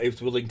 and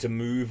it's willing to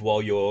move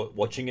while you're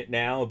watching it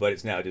now, but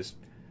it's now just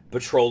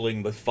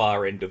patrolling the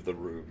far end of the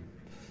room.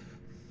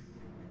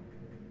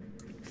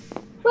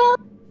 Well,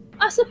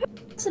 I suppose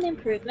it's an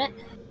improvement.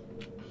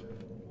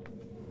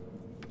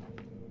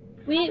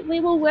 We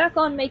will work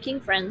on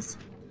making friends.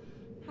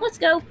 Let's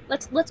go.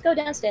 Let's go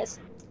downstairs.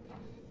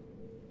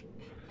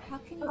 How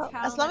can you Well,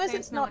 tell as long that as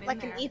there's it's no not one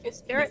like in an there? evil Is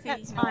spirit,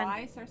 missing that's no fine.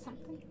 eyes or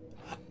something?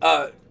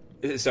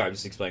 Sorry, I'm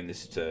just explaining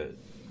this to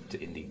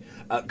Indy.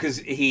 Because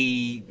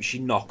she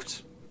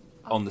knocked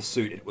on the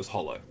suit, it was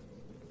hollow.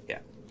 Yeah.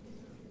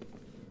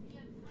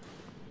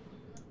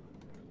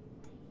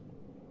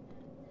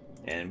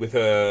 And with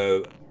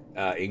her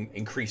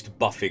increased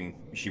buffing,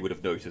 she would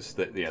have noticed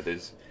that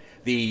there's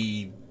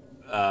the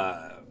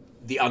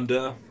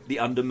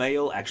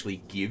undermail actually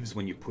gives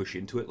when you push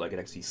into it, like it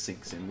actually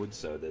sinks inwards.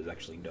 So there's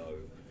actually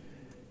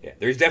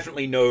there's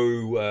definitely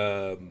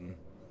no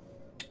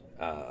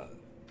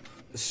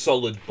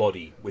solid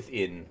body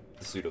within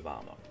the suit of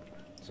armor.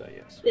 So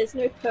yes, There's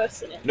no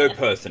person in no there.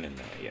 person in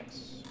there.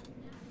 Yes.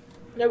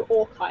 No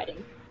orc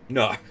hiding.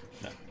 No.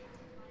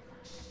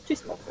 Too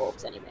small for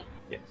orcs anyway.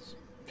 Yes.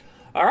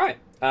 All right.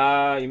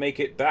 You make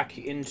it back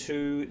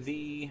into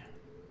the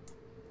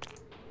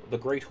the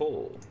Great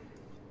Hall.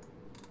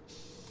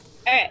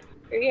 Alright,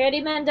 are you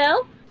ready,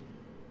 Mandel?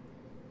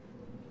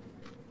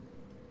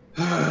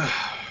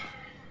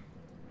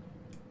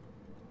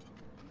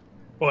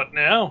 What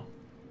now?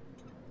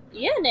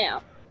 Yeah,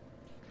 now.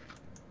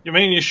 You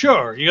mean you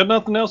sure? You got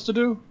nothing else to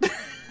do?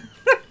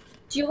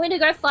 Do you want me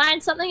to go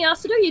find something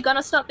else to do? You're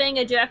gonna stop being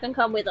a jerk and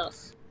come with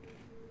us.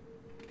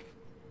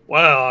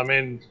 Well, I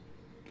mean,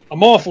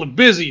 I'm awfully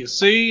busy, you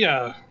see.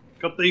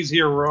 Got these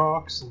here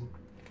rocks. And...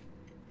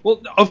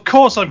 Well, of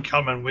course I'm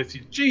coming with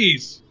you.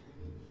 Jeez.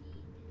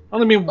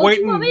 I've only been Well,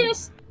 waiting.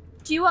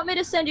 do you want me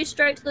to send you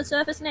straight to the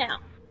surface now?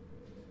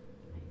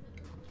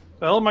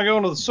 The hell am I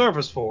going to the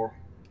surface for?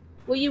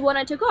 Well, you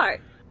wanted to go.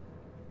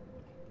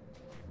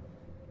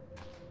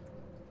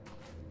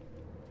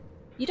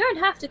 You don't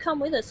have to come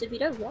with us if you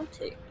don't want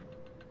to.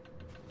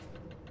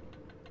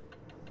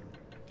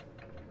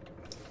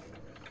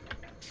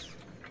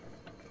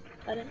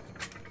 I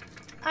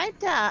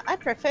don't. I'd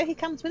prefer he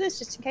comes with us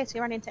just in case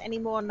we run into any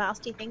more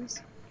nasty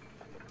things.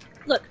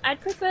 Look, I'd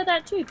prefer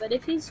that too, but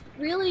if he's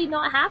really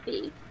not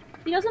happy,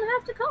 he doesn't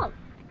have to come.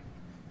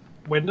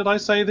 When did I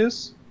say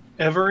this?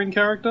 Ever in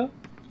character?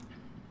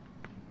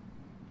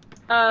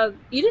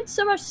 You didn't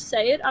so much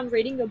say it, I'm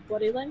reading your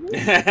body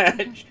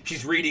language.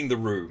 She's reading the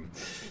room.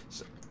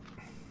 So...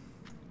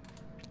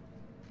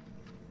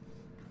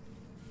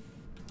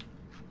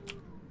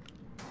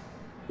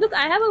 Look,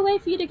 I have a way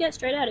for you to get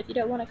straight out if you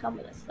don't want to come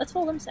with us. That's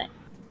all I'm saying.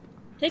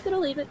 Take it or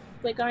leave it.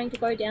 We're going to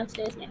go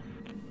downstairs now.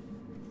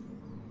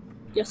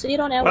 You'll see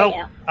it on our way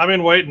out. I've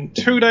been waiting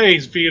 2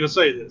 days for you to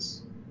say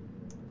this.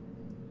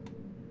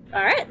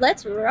 Alright,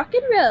 let's rock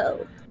and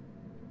roll.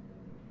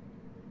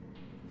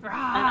 And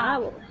I Rah.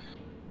 will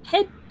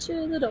head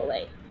to the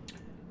doorway.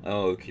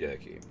 Okie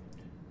dokie.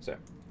 So,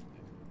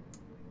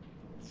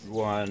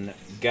 everyone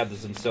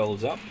gathers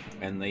themselves up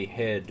and they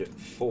head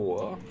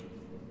for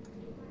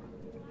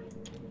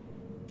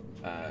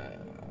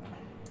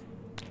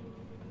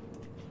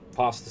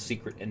past the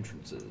secret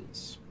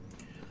entrances.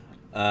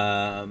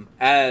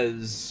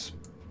 As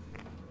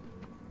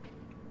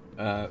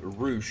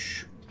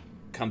Roosh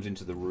comes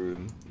into the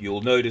room,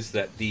 you'll notice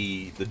that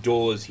the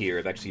doors here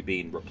have actually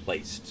been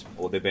replaced,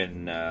 or they've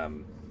been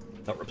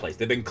not replaced.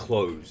 They've been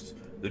closed.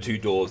 The two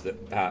doors that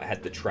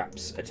had the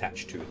traps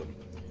attached to them.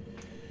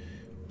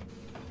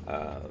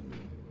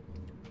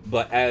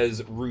 But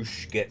as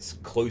Roosh gets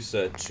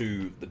closer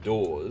to the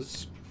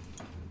doors,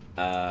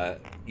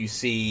 you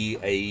see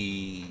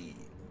a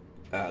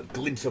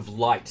glint of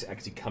light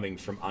actually coming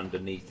from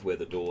underneath where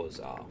the doors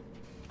are.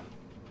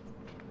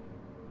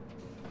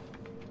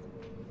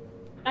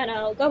 And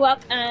I'll go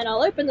up and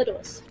I'll open the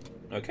doors.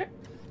 Okay.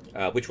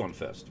 Which one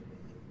first?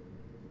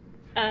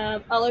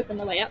 I'll open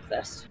the way up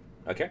first.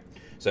 Okay.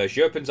 So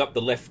she opens up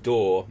the left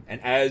door, and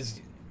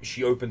as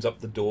she opens up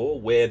the door,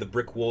 where the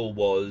brick wall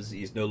was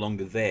is no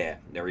longer there.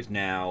 There is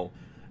now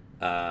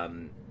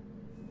an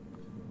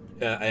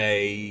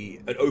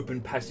open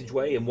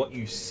passageway, and what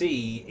you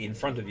see in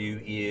front of you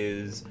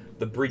is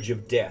the Bridge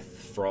of Death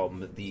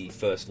from the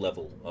first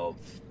level of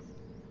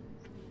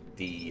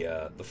the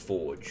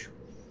forge.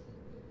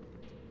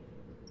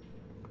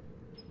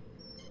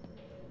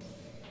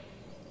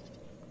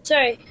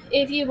 So,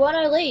 if you want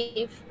to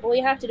leave, all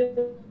you have to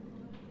do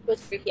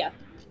is through here.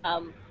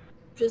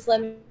 Just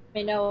let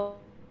me know.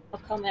 I'll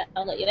come out.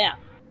 I'll let you out.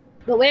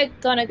 But we're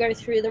gonna go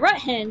through the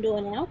right-hand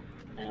door now.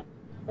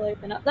 I'll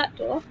open up that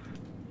door.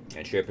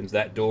 And she opens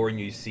that door, and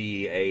you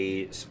see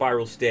a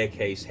spiral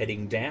staircase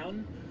heading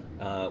down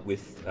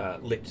with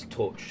lit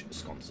torch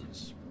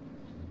sconces.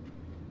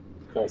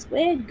 Because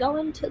we're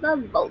going to the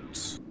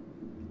vault.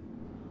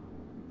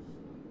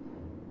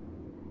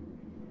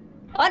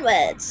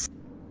 Onwards!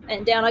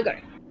 And down I go.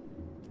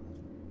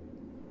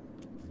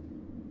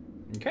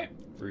 Okay,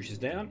 Bruce is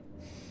down.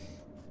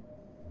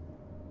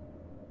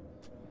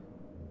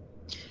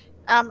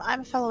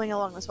 I'm following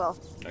along as well.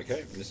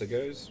 Okay, Nissa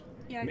goes.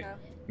 Yeah, go.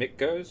 Mick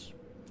goes.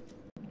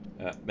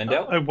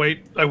 Mendel? I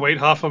wait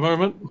half a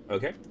moment,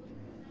 Okay.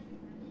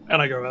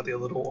 and I go out the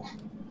other door.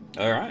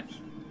 Alright.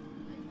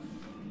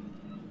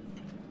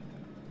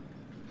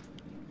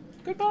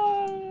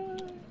 Goodbye!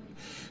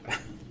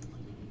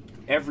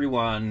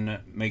 Everyone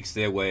makes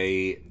their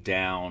way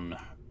down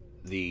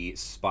the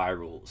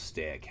spiral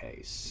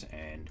staircase,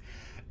 and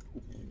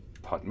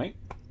pardon me.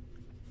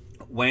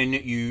 When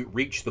you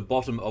reach the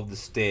bottom of the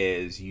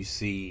stairs, you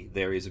see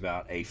there is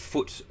about a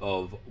foot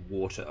of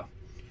water,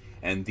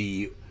 and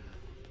the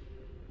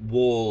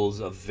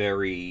walls are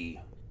very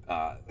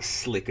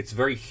slick. It's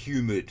very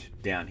humid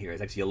down here.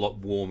 It's actually a lot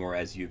warmer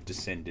as you've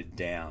descended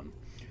down,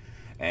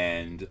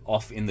 and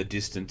off in the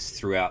distance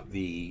throughout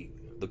the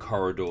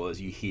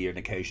corridors, you hear an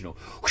occasional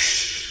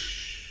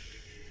whoosh,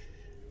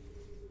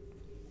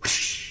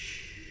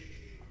 whoosh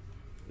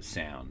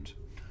sound.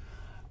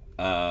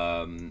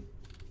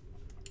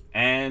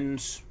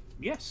 And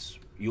yes,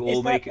 you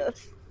all make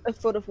it. A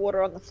foot of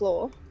water on the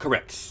floor?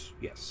 Correct.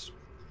 Yes.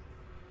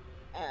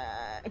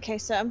 Okay,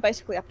 so I'm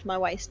basically up to my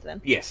waist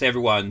then. Yes,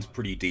 everyone's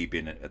pretty deep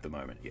in it at the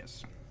moment.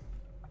 Yes.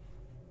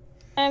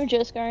 I'm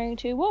just going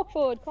to walk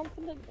forward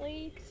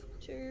confidently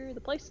to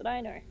the place that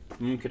I know.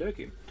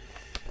 Okie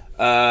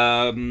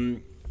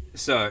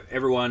so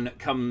everyone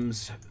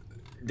comes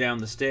down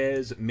the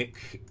stairs.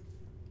 Mick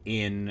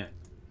in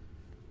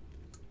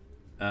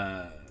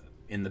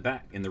the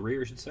back, in the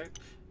rear, I should say,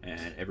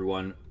 and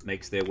everyone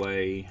makes their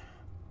way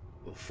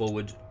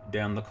forward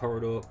down the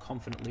corridor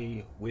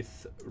confidently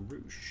with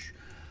Roosh.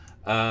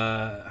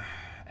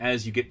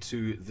 As you get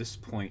to this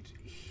point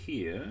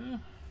here,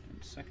 1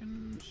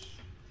 second.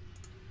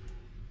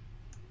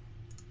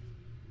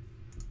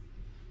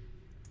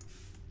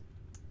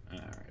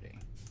 Alrighty.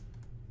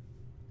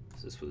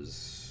 So this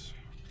was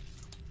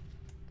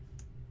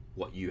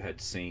what you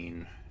had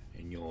seen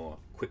in your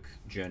quick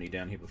journey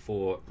down here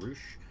before,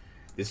 Roosh.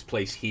 This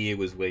place here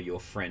was where your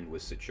friend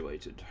was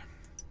situated.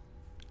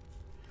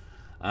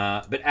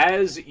 But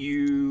as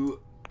you...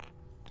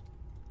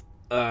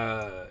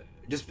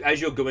 just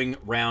as you're going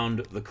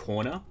round the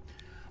corner,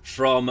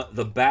 from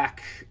the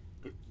back,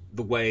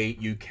 the way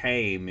you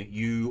came,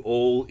 you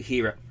all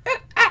hear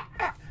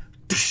a...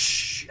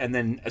 and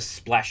then a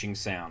splashing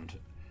sound.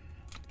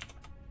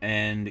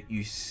 And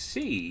you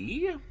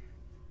see...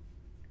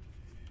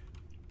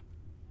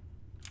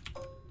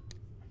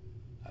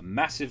 a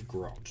massive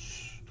grot.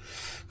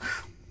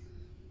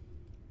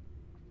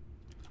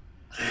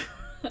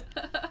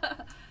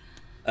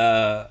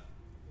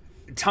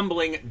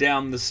 Tumbling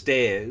down the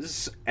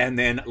stairs and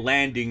then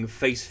landing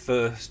face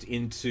first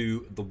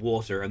into the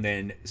water and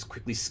then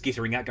quickly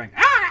skittering out going,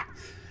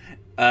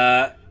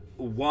 ah!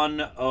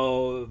 One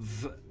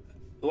of...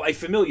 well, a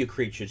familiar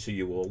creature to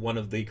you all, one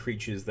of the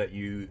creatures that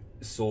you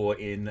saw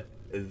in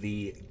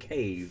the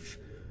cave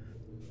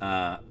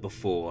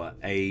before,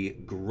 a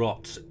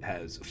grot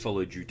has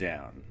followed you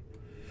down.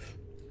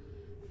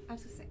 I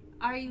was gonna say,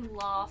 are you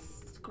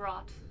lost,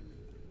 Grot?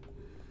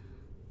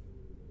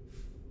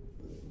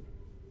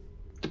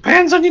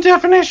 Depends on your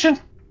definition.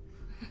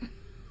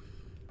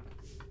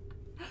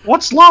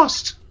 What's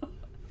lost?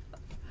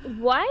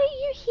 Why are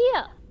you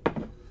here?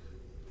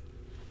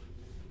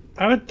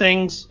 I heard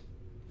things.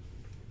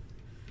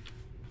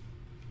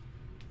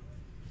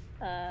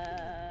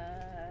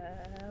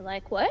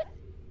 Like what?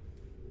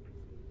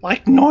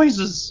 Like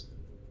noises.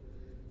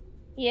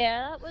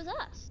 Yeah, that was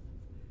us.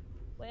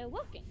 We're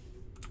walking.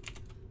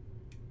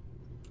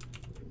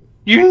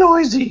 You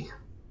noisy.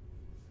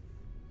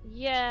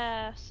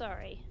 Yeah,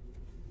 sorry.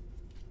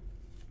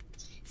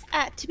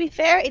 To be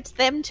fair, it's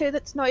them two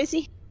that's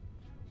noisy.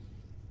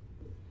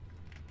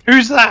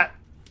 Who's that?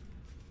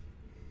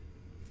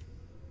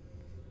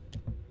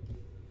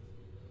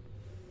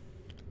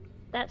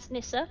 That's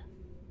Nissa.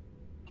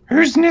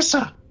 Who's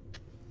Nissa?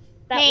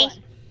 That Me.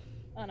 one.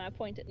 And I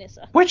point at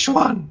Nissa. Which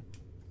one?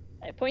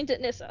 I point at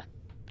Nissa.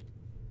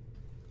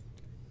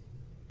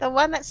 The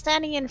one that's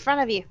standing in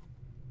front of you.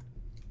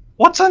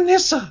 What's a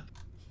Nissa?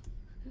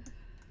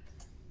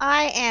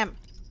 I am.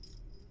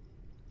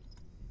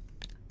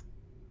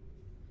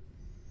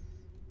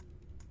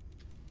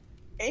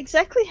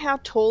 Exactly how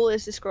tall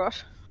is this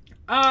grot?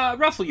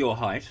 Roughly your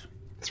height.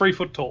 3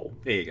 foot tall.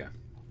 There you go.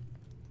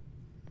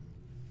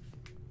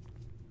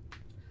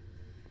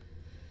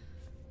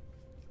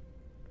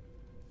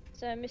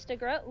 So, Mr.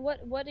 Grot,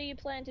 what do you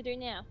plan to do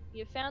now?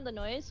 You found the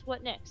noise.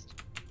 What next?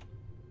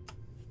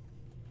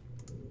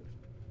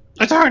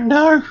 I don't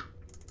know.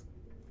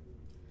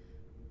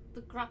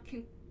 The Grot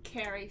can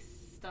carry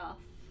stuff.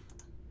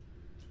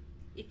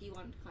 If you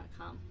want to kind of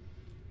come.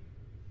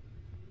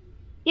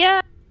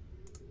 Yeah.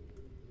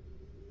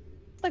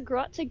 The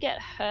grot to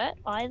get hurt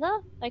either.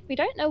 Like, we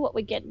don't know what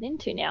we're getting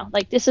into now.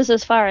 Like, this is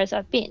as far as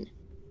I've been.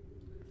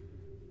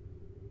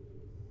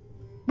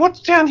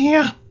 What's down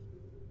here?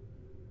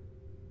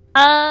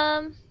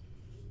 Don't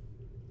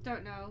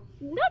know.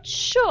 Not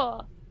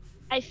sure.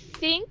 I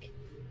think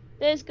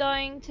there's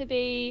going to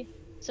be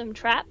some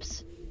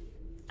traps,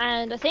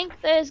 and I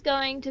think there's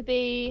going to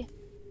be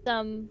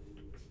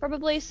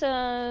probably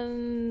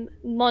some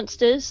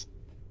monsters,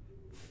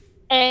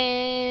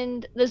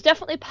 and there's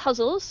definitely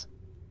puzzles,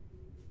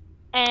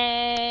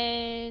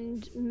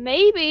 and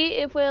maybe,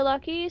 if we're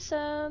lucky,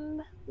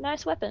 some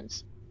nice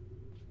weapons.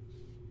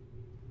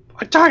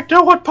 I don't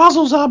know what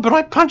puzzles are, but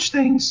I punch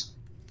things.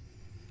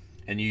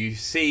 And you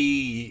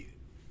see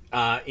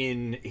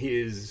in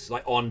his,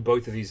 like, on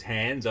both of his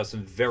hands are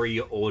some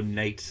very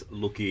ornate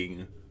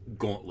looking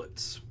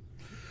gauntlets.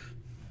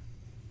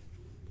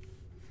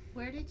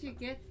 Where did you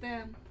get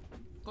them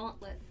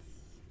gauntlets?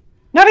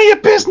 None of your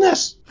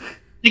business.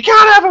 You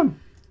can't have them.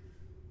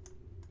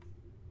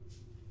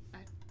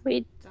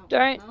 We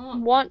don't know.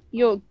 want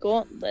your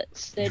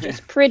gauntlets. They're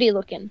just pretty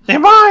looking. They're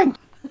mine.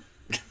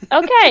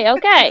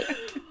 Okay.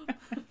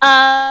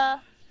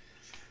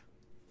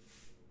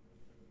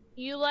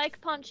 You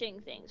like punching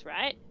things,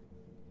 right?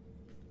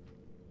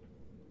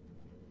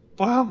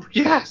 Well,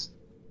 yes.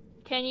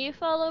 Can you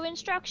follow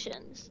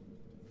instructions?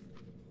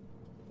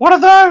 What are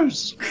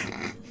those?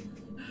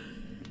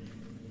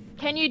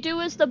 Can you do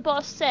as the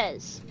boss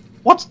says?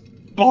 What's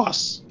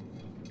boss?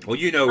 Well,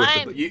 you know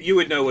what you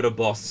would know what a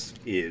boss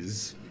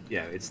is.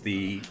 Yeah, it's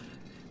the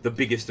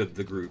biggest of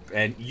the group,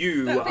 and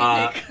you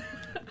are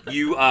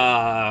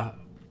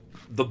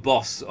the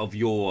boss of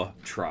your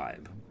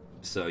tribe,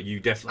 so you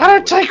definitely. I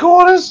don't take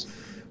orders.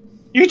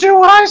 You do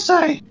what I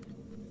say.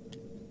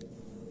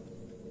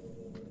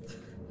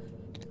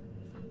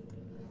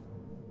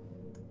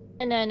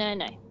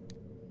 No.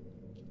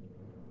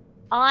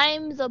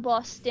 I'm the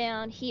boss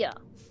down here.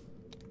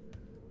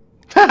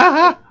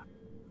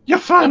 You're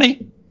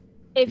funny.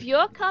 If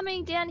you're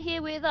coming down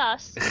here with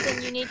us,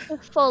 then you need to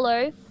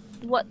follow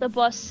what the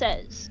boss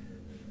says.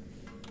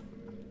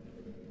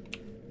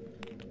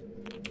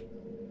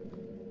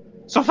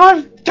 So if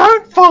I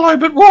don't follow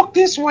but walk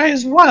this way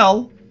as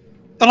well,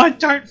 then I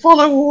don't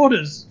follow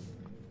orders.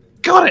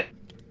 Got it.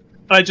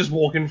 I just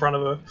walk in front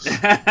of her.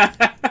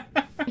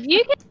 If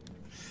you get...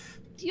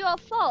 It's your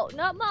fault,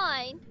 not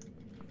mine.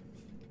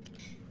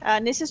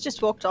 Nis has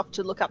just walked off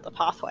to look up the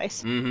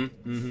pathways.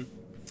 We'll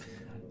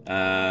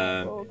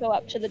go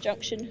up to the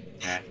junction.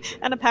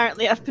 And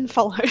apparently I've been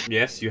followed.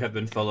 Yes, you have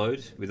been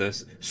followed with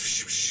us.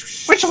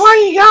 Which way are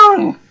you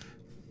going?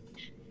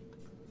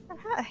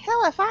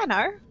 Hell if I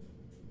know.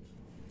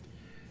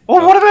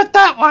 Well, what about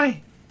that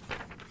way?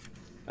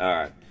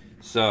 Alright,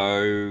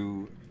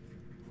 so...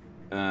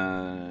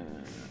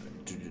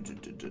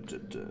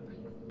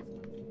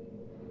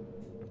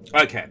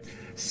 Okay,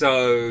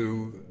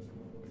 so...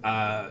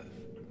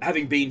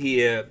 having been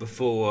here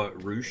before,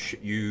 Roosh,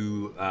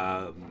 you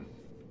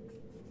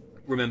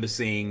remember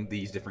seeing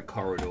these different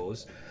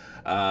corridors.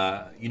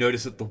 You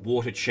notice that the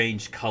water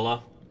changed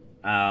colour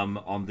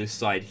on this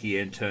side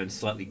here and turned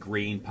slightly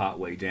green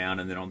partway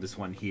down, and then on this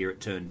one here it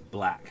turned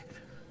black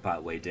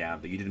partway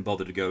down, but you didn't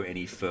bother to go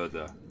any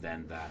further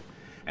than that.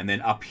 And then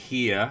up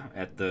here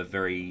at the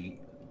very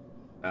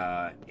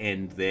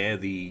end there,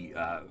 the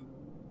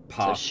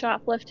path... It's a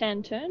sharp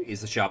left-hand turn?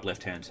 Is the sharp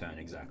left-hand turn,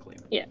 exactly.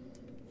 Yeah.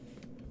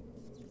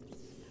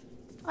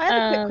 I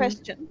have a quick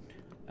question.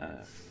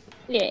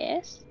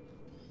 Yes.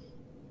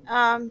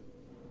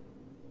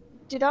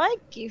 Did I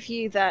give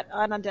you that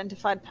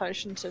unidentified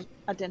potion to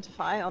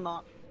identify or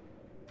not?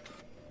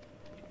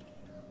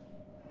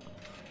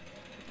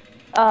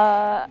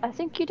 I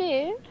think you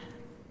did.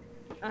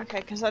 Okay,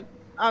 because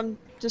I'm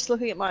just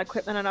looking at my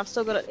equipment and I've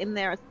still got it in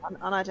there as an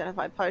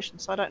unidentified potion,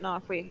 so I don't know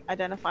if we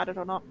identified it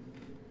or not.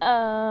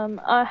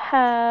 I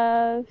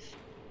have...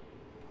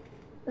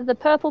 The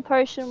purple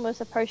potion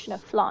was a potion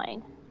of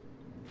flying.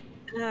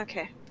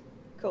 Okay.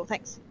 Cool,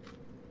 thanks.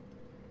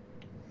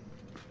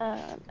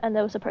 And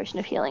there was a potion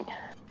of healing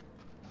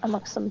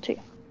amongst them too.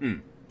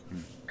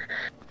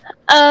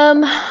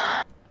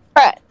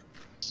 Right.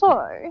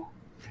 So...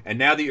 And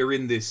now that you're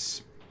in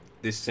this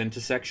center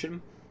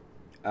section,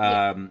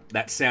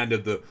 that sound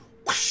of the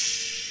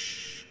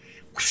whoosh,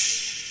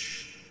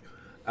 whoosh,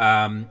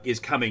 is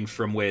coming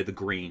from where the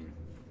green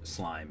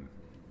slime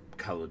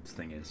colored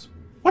thing is.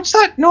 What's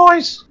that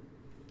noise?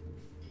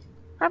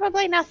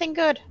 Probably nothing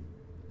good.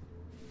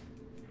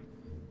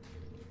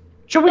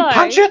 Should we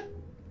punch it?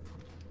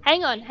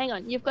 Hang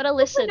on. You've got to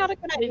listen. Not a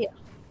good idea.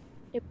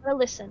 You've got to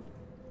listen.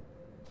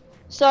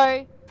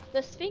 So,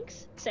 the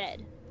Sphinx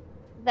said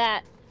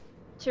that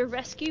to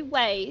rescue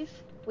Wave,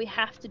 we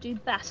have to do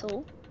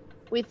battle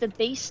with the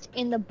beast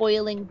in the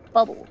boiling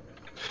bubble.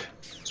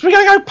 So we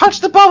gotta go punch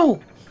the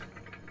bubble!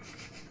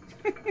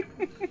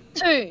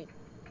 Soon.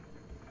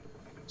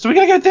 So we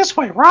gotta go this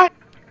way, right?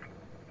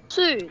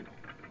 Soon.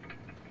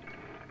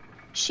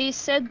 She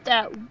said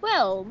that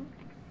Whelm,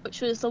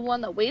 which was the one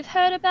that we've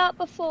heard about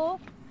before,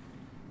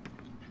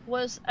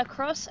 was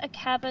across a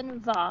cavern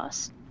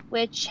vast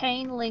where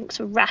chain links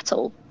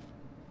rattle,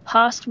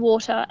 past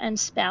water and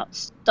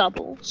spouts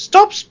double.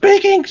 Stop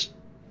speaking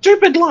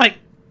stupid like!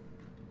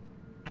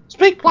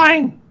 Speak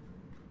plain!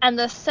 And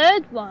the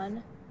third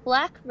one,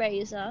 Black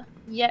Razor,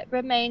 yet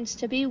remains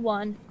to be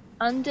won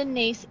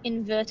underneath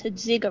inverted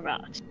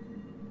ziggurat.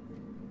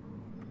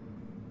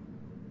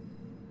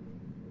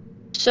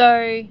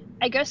 So,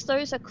 I guess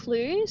those are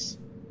clues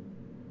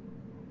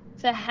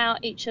for how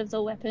each of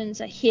the weapons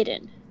are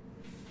hidden.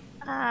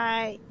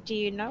 Do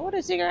you know what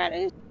a ziggurat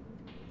is?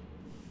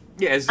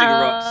 Yeah,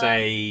 ziggurats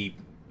say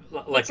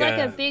It's like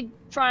a big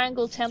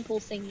triangle temple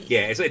thingy.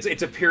 Yeah,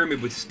 it's a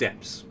pyramid with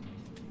steps.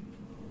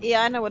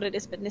 Yeah, I know what it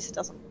is, but Nissa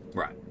doesn't.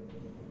 Right.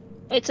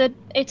 It's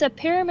a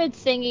pyramid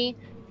thingy.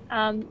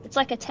 It's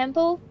like a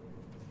temple.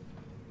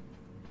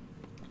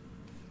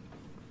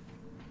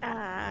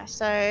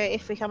 So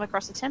if we come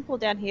across a temple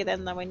down here,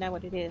 then we know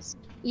what it is.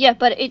 Yeah,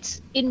 but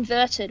it's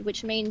inverted,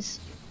 which means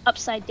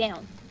upside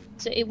down.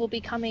 So it will be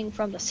coming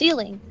from the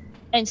ceiling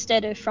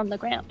instead of from the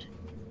ground.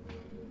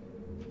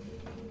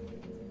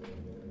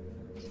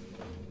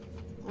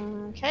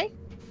 Okay.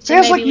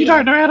 Sounds like you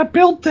don't know how to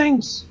build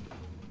things.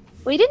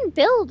 We didn't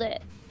build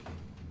it.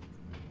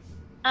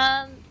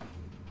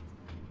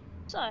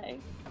 So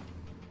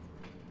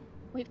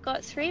we've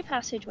got 3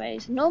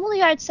 passageways.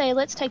 Normally I'd say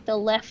let's take the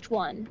left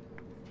one.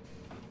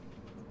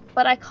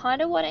 But I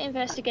kind of want to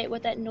investigate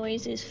what that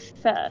noise is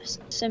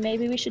first. So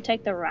maybe we should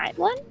take the right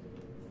one?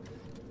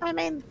 I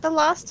mean, the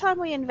last time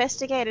we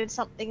investigated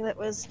something that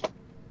was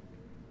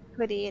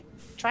pretty, it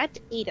tried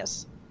to eat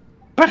us.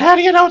 But how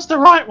do you know it's the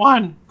right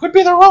one? Could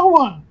be the wrong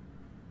one.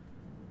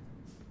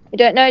 You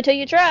don't know till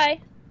you try.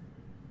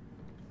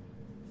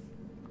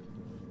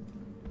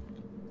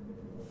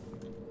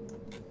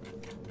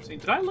 See,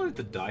 did I load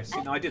the dice?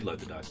 No, I did load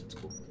the dice. It's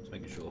cool. Just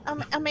making sure.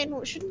 I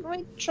mean, shouldn't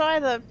we try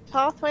the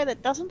pathway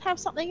that doesn't have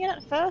something in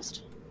it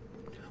first?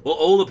 Well,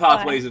 all the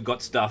pathways have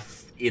got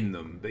stuff in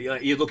them, but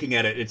you're looking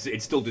at it.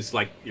 It's still just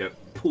like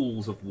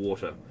pools of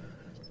water.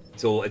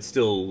 It's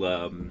still.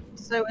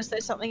 So is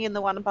there something in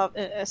the one above,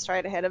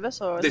 straight ahead of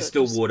us, or is There's it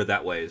still just... water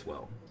that way as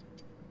well.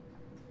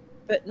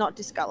 but not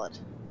discolored?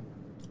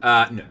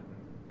 No.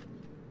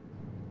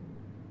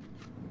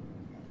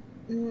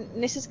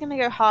 Nis is going to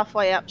go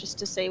halfway up just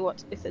to see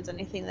if there's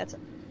anything that's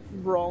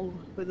wrong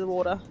with the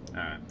water. All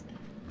right.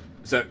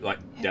 So, like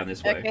down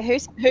this way. Okay,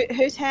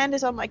 whose hand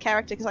is on my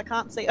character because I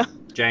can't see her.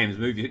 James,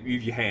 move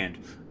your hand.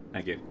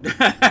 Thank you.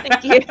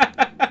 Thank you.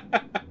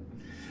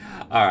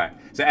 All right.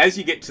 So as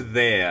you get to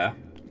there,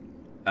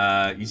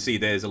 you see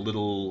there's a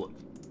little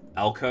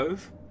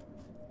alcove,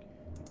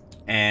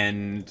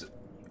 and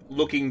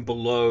looking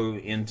below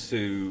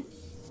into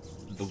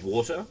the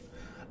water,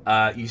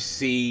 you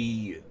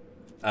see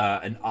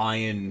an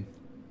iron,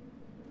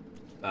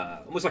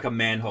 almost like a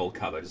manhole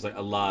cover. It's like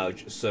a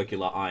large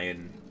circular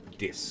iron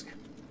disc.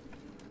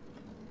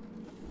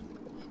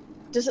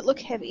 Does it look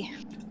heavy?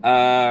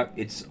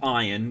 It's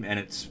iron, and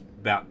it's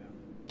about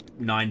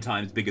 9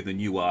 times bigger than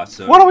you are.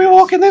 So What are we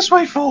walking this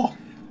way for?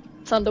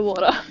 It's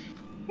underwater.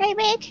 Hey,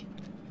 Mick.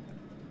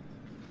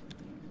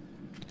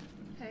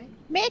 Hey.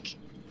 Mick,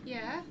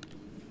 Yeah.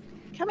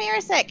 come here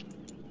a sec.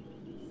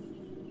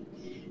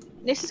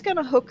 Nis is going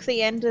to hook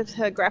the end of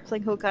her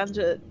grappling hook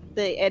under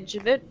the edge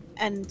of it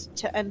and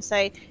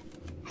say,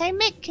 "Hey,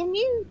 Mick, can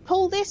you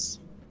pull this?"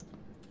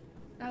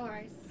 No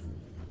worries.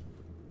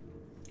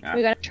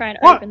 We're gonna try and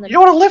What? open the. You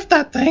want to lift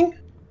that thing?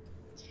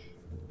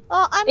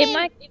 Oh, I mean,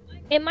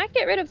 It might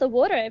get rid of the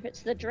water if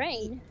it's the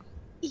drain.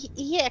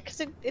 Yeah,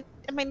 because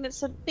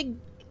it's a big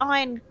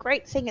iron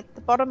grate thing at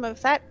the bottom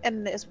of that,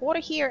 and there's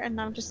water here,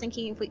 and I'm just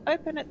thinking if we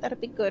open it,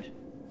 that'd be good.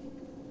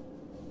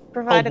 I'll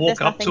Provided there's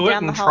walk up nothing to it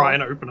down and the try hole.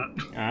 and open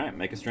it. all right,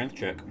 make a strength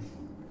check.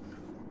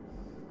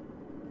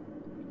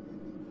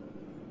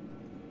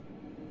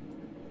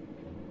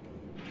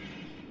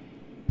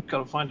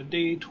 Gotta find a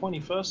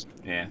D20 first.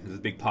 Yeah, there's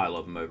a big pile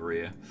of them over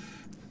here.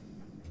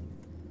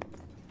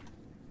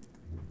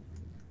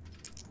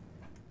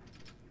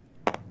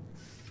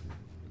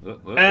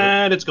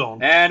 And it's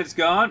gone. And it's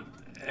gone.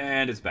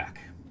 And it's back.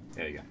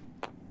 There you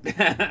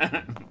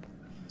go.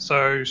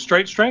 So,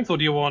 straight strength, or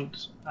do you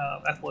want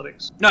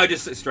athletics? No,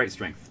 just straight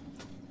strength.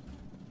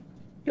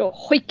 You're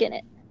hoiking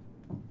it.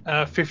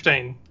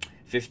 15.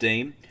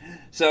 15.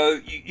 So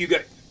you go,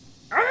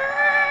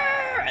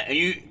 "Ah!"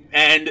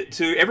 and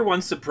to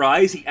everyone's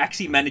surprise, he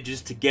actually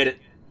manages to get it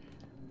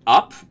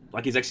up.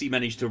 Like he's actually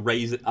managed to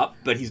raise it up,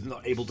 but he's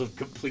not able to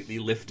completely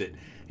lift it.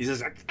 He's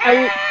just like, I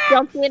will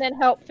jump in and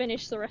help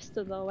finish the rest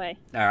of the way.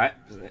 all right.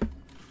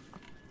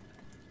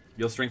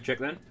 Your strength check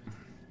then.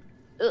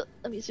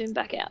 Let me zoom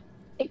back out.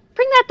 Hey,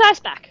 bring that dice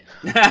back.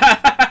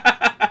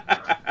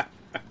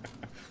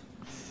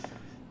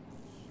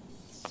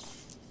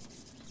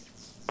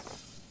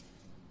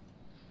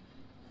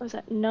 What was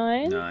that?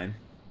 9? 9.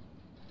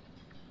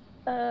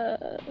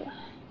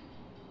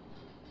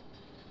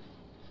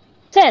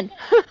 10.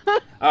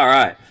 All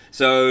right.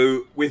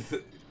 So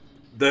with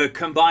the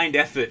combined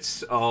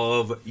efforts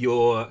of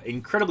your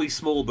incredibly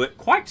small but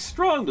quite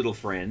strong little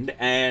friend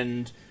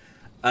and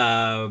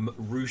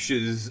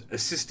Rush's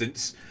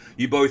assistance,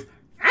 you both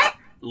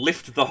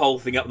lift the whole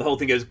thing up. The whole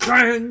thing goes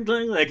clang,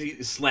 clang, like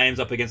it slams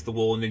up against the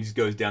wall and then just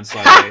goes down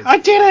sideways. I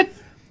did it!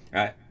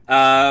 All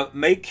right.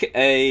 Make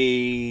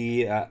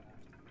a.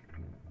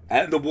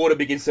 And the water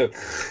begins to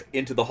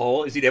into the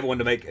hole. Is it everyone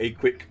to make a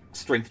quick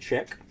strength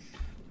check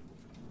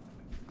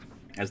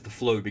as the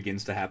flow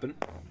begins to happen?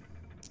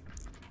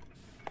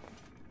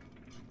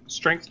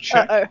 Strength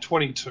check, Uh-oh.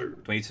 22.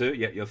 22.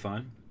 Yeah, you're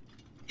fine.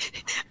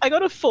 I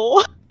got a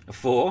 4. A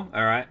 4.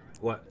 All right.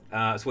 What?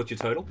 So what's your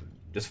total?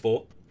 Just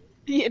 4.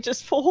 Yeah,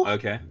 just 4.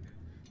 Okay.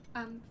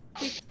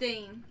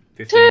 15.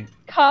 15.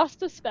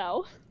 Cast a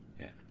spell.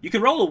 Yeah. You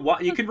can roll a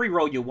one. You can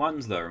re-roll your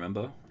ones though.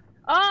 Remember?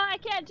 Oh, I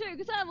can't do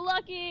because I'm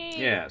lucky.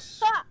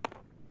 Yes. Ah!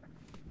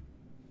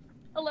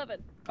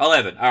 11.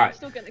 11. All I'm right.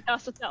 still gonna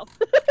cast a spell.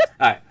 All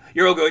right.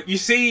 You're all good. You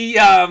see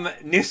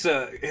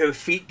Nissa, her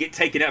feet get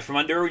taken out from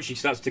under her, and she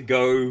starts to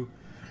go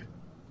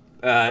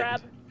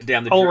Grab.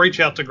 down the. I'll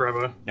reach out to grab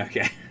her.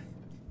 Okay.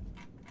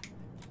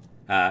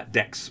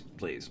 Dex,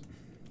 please.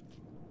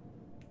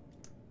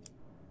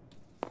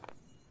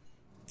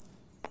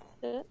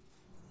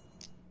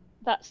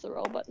 That's the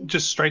roll button.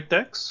 Just straight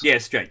dex? Yeah,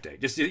 straight deck.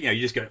 Just you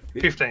just go.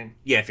 15.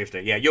 Yeah,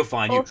 15. Yeah, you're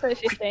fine. Also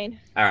 15.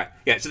 All right.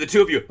 Yeah. So the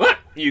two of you,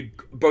 you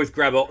both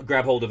grab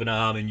hold of an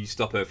arm and you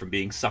stop her from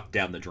being sucked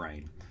down the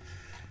drain.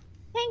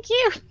 Thank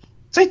you.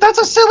 See, that's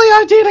a silly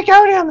idea to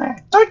go down there.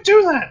 Don't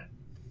do that.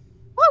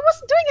 Well, I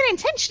wasn't doing it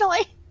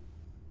intentionally.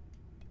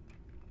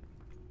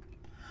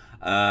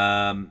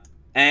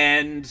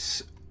 And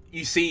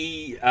you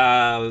see,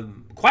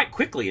 quite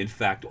quickly, in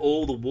fact,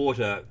 all the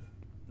water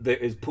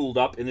that is pooled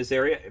up in this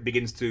area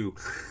begins to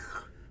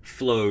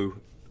flow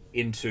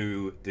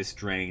into this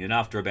drain, and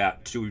after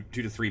about 2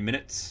 to 3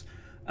 minutes,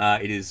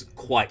 it is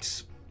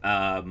quite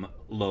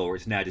lower.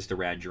 It's now just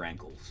around your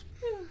ankles.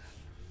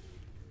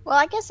 Well,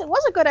 I guess it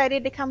was a good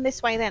idea to come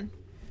this way then.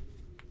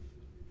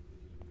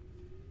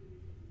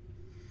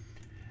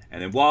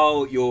 And then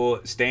while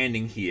you're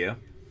standing here,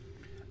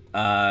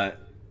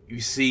 you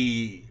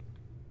see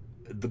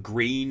the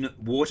green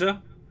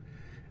water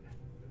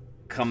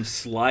come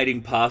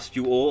sliding past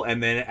you all,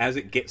 and then as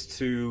it gets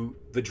to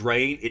the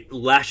drain, it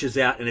lashes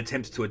out and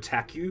attempts to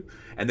attack you,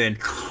 and then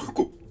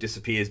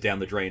disappears down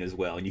the drain as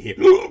well, and you hear...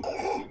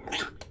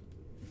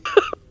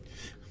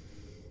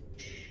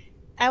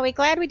 Are we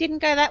glad we didn't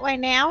go that way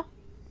now?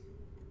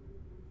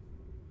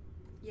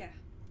 Yeah.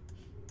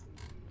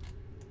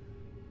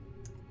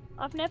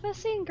 I've never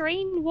seen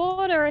green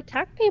water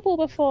attack people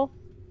before.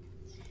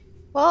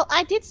 Well,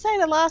 I did say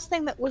the last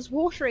thing that was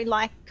watery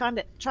like kind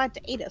of tried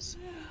to eat us.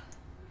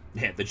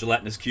 Yeah, the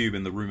gelatinous cube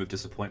in the room of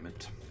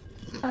disappointment.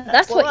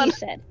 That's the what one. you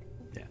said.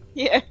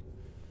 Yeah.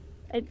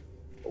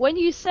 When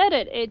you said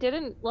it, it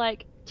didn't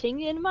like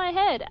ting in my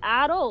head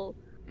at all.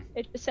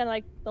 It just sounded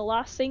like the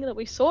last thing that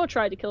we saw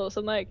tried to kill us.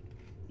 I'm like,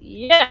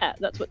 yeah,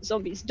 that's what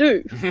zombies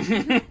do.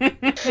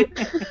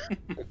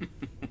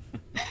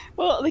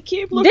 Well, the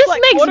cube looked This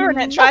like makes water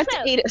and it no tried to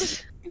sense. eat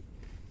us.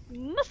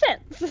 No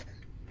sense.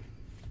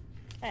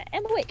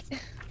 I'm awake.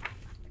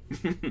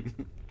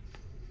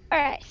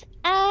 Alright.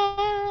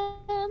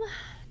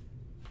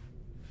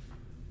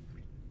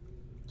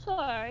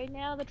 So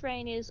now the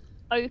drain is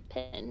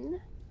open.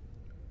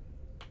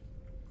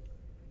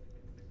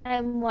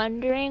 I'm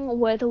wondering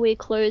whether we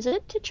close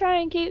it to try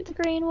and keep the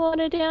green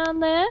water down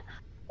there,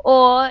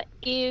 or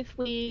if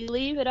we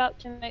leave it up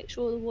to make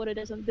sure the water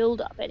doesn't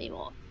build up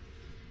anymore.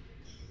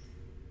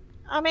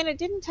 I mean, it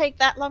didn't take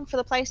that long for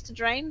the place to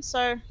drain,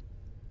 so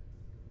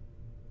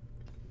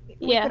we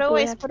could but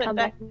always have to put it come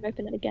back. and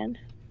open it again.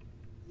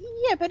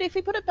 Yeah, but if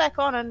we put it back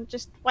on and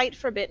just wait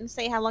for a bit and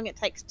see how long it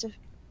takes to,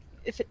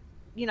 if it,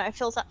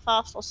 fills up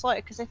fast or slow.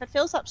 Because if it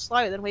fills up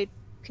slow, then we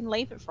can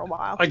leave it for a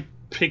while. I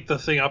pick the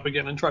thing up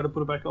again and try to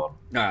put it back on.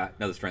 Alright,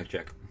 another strength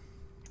check.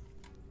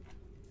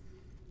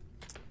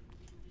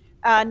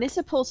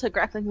 Nissa pulls her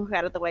grappling hook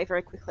out of the way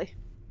very quickly.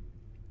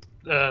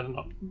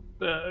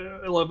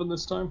 11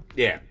 this time.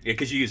 Yeah,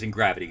 because you're using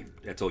gravity.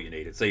 That's all you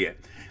needed. So yeah,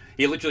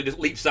 he literally just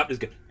leaps up, just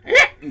goes,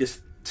 and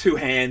just 2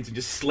 hands and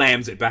just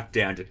slams it back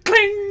down to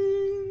cling.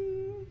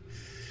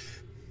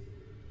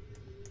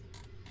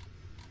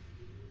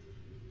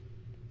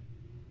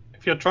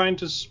 If you're trying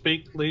to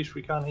speak, Leash,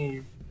 we can't hear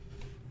you.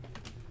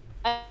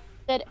 I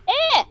said,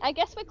 I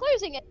guess we're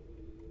closing it.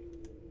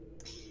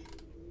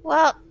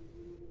 Well,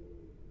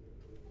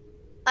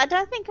 I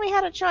don't think we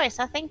had a choice.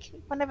 I think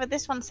whenever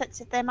this one sets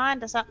it their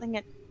mind to something,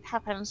 it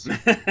happens.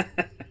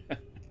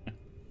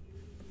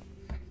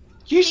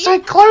 You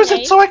said close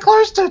it, so I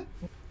closed it!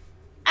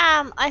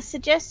 I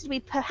suggested we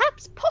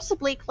perhaps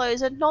possibly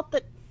close it, not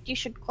that you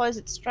should close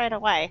it straight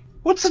away.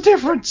 What's the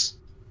difference?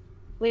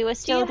 We were Do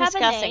still you have a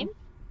discussing. name?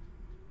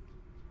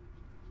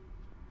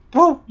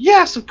 Well,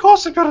 yes, of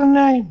course I've got a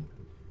name.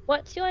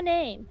 What's your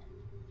name?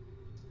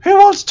 Who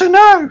wants to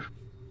know?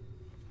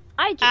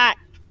 I do.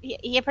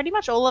 Yeah, pretty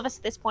much all of us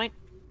at this point.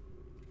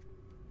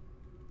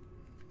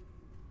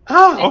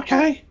 Ah,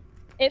 okay.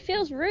 It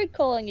feels rude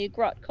calling you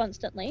Grot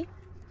constantly.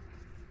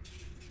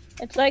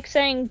 It's like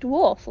saying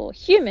dwarf or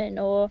human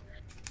or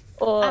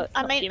I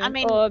not mean- human, I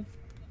mean- or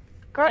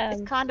Grot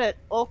is kind of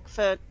orc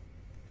for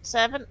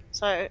servant,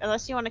 so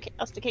unless you want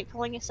us to keep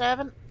calling you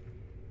servant.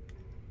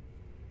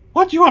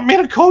 What, do you want me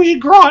to call you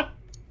Grot?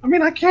 I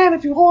mean, I can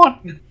if you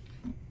want.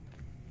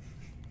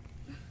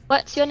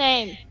 what's your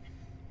name?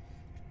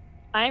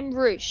 I'm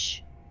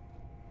Roosh.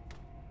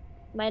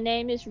 My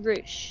name is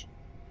Roosh.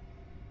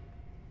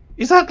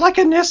 Is that like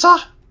a Nissa?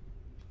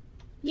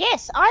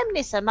 Yes, I'm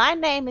Nissa. My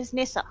name is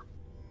Nissa.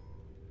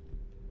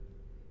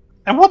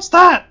 And what's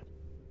that?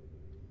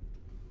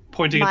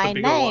 Pointing at My the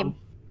bigger name. one.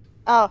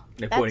 Oh,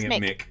 They're that's pointing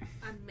at Mick. Mick.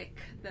 I'm Mick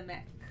the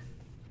Mech.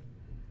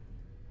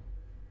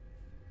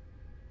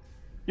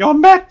 You're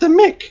Mac the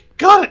Mick.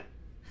 Got it.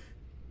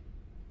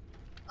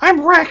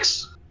 I'm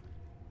Rex.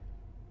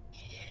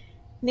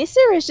 Nissa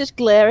is just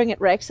glaring at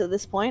Rex at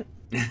this point.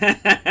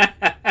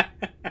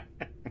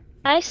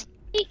 Nice to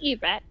meet you,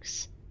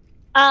 Rex.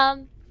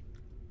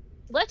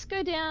 Let's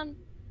go down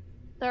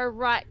the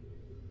right,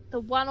 the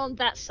one on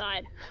that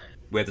side.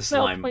 Where the I'll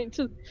slime, point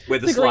to where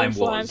the the slime green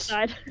slime was.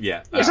 side.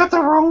 Yeah. Is that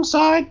the wrong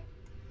side?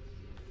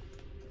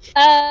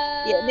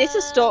 Yeah,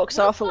 Nissa stalks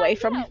we'll off away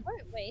find from- out,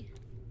 won't we?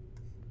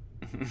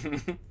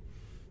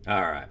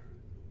 All right.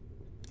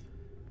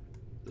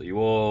 So you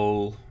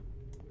all.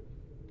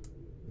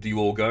 Do you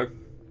all go?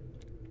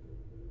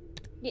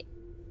 Yeah.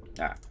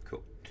 Ah,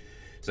 cool.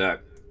 So,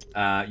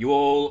 you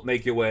all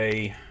make your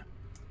way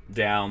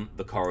down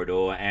the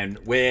corridor, and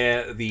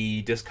where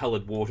the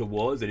discolored water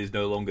was, it is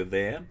no longer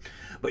there.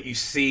 But you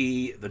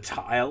see the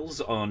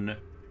tiles on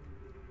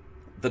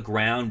the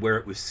ground where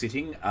it was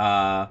sitting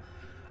are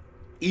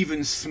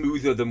even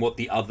smoother than what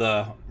the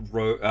other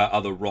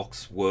other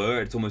rocks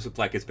were. It's almost looked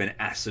like it's been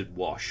acid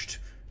washed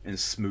and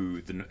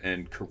smooth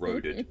and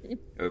corroded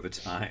over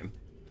time.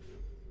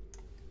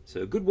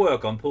 So good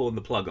work on pulling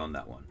the plug on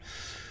that one.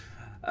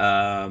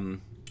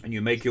 And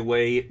you make your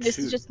way This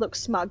to... just looks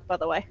smug, by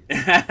the way.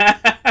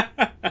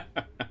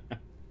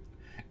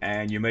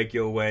 And you make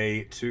your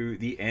way to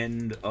the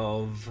end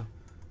of...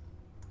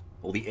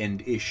 or the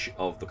end-ish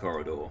of the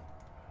corridor.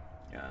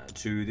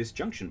 To this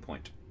junction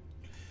point.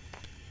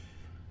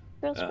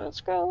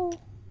 Scroll.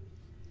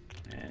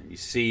 And you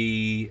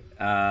see,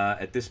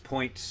 at this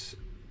point,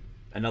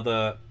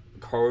 another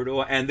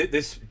corridor. And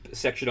this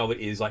section of it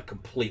is, like,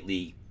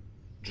 completely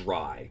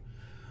dry.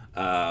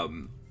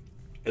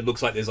 It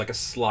looks like there's, like, a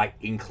slight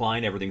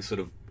incline. Everything sort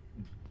of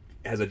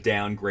has a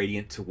down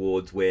gradient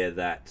towards where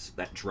that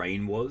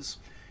drain was.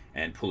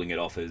 And pulling it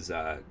off has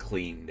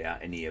cleaned out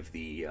any of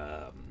the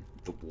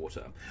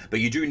water. But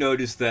you do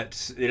notice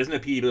that there doesn't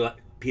appear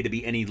to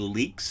be any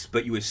leaks,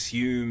 but you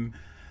assume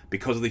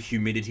because of the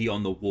humidity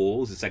on the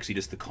walls, it's actually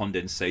just the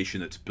condensation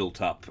that's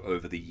built up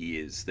over the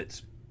years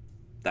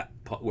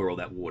where all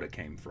that water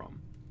came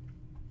from.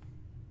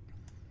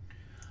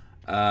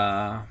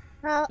 Well,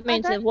 It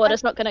means the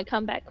water's not going to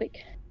come back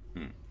quick.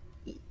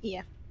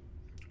 Yeah.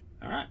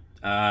 Alright.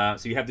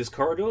 So you have this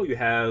corridor, you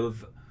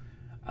have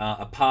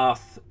a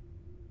path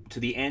to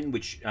the end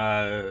which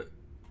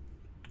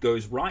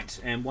goes right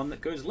and one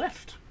that goes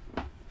left.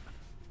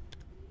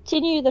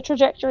 Continue the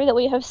trajectory that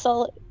we have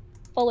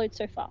followed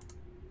so far.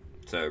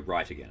 So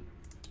right again.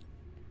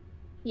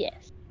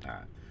 Yes.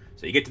 Alright.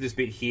 So you get to this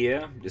bit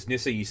here. Just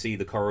Nissa, you see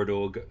the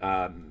corridor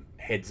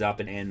heads up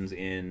and ends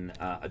in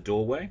a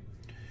doorway.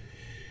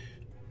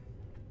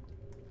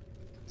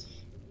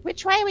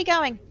 Which way are we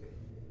going?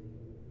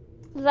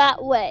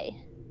 That way.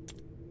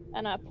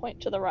 And I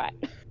point to the right.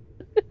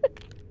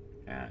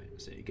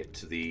 So you get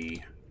to the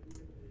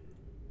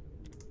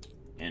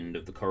end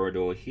of the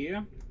corridor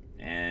here,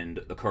 and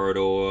the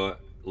corridor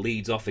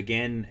leads off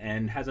again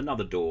and has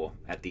another door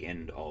at the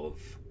end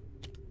of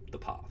the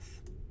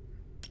path.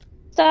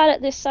 Start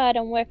at this side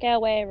and work our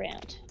way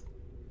around.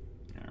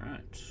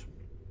 Alright.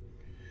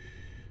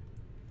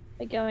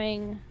 We're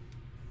going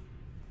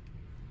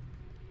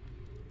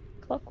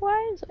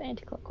clockwise or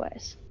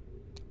anti-clockwise?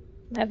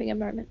 I'm having a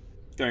moment.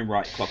 Going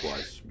right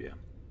clockwise, yeah.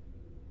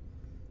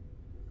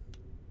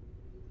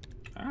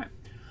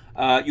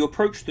 Alright. You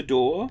approach the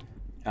door.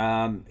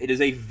 It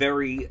is a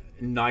very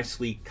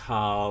nicely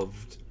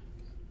carved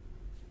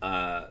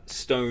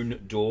stone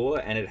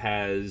door, and it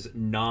has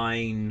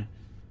 9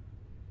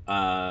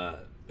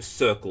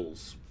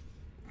 circles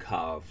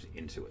carved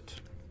into it.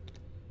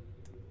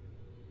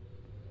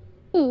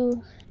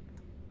 Ooh.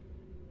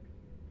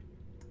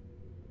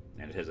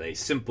 And it has a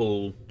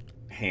simple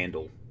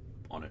handle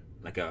on it,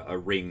 like a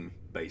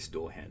ring-based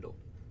door handle.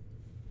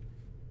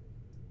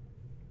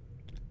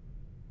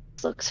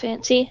 Looks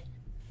fancy.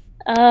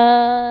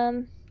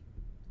 I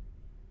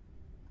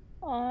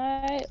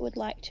would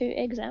like to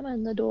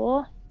examine the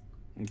door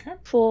Okay.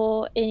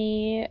 for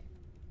any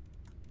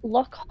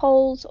lock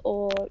holes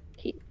or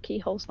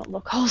keyholes, not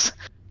lock holes.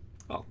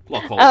 Oh,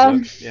 lock holes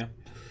work, yeah.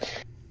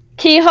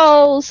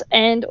 Keyholes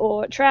and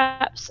or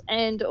traps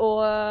and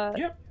or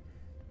Yep.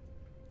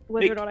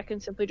 whether or not I can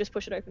simply just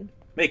push it open.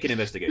 Make an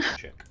investigation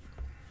check.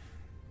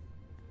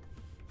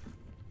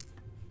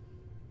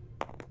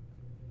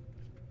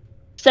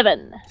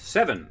 7.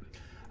 7.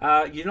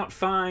 You do not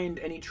find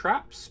any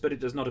traps, but it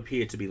does not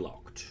appear to be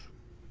locked.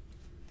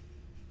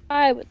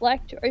 I would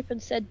like to open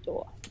said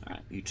door.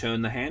 Alright, you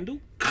turn the handle,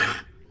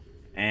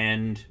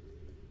 and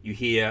you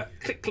hear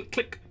click, click,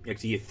 click. You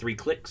actually hear 3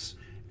 clicks,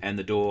 and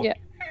the door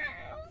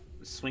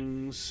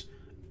swings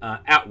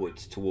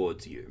outwards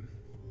towards you.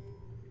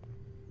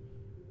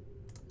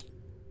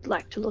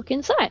 Like to look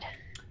inside.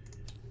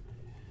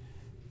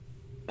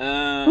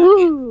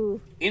 Ooh.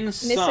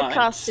 Inside. Nissa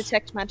casts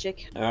detect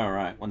magic.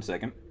 Alright, 1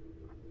 second.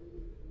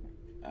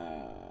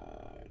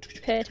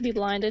 Prepare to be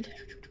blinded.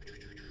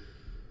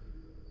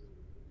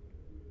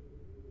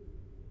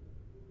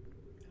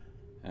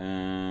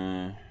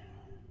 Alright.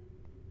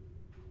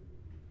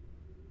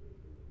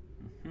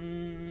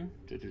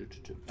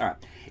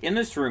 In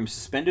this room,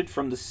 suspended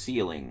from the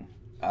ceiling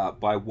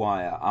by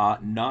wire, are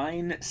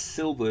 9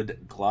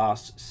 silvered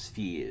glass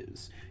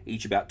spheres,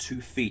 each about 2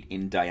 feet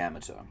in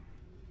diameter.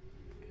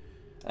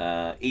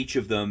 Each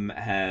of them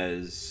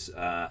has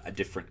a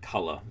different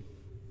color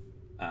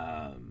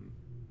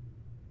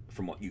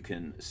from what you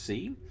can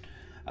see.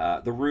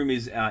 The room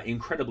is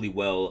incredibly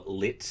well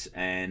lit,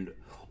 and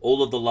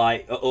all of the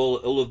light,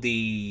 all of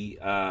the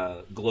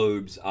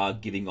globes are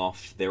giving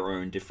off their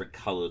own different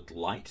colored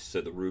light.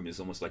 So the room is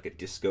almost like a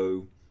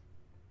disco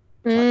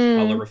type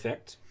color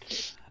effect.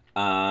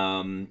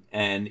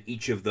 And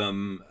each of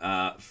them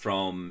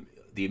from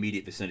the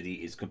immediate vicinity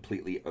is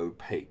completely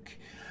opaque.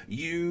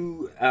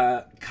 You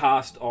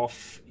cast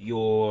off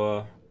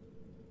your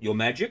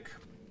magic.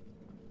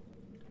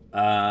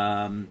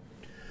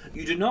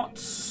 You do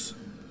not.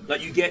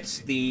 Like, you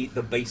get the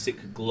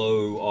basic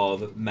glow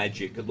of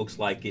magic. It looks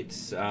like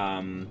it's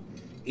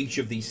each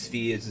of these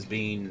spheres has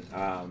been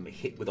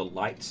hit with a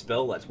light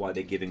spell. That's why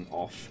they're giving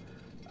off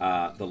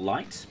the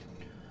light.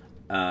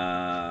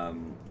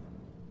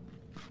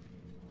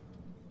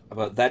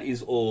 But that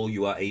is all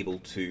you are able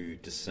to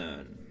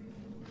discern.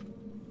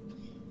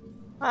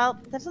 Well,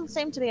 there doesn't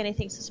seem to be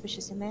anything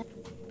suspicious in there.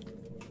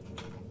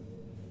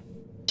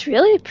 It's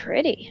really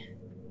pretty.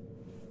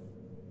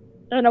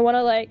 And I want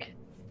to, like,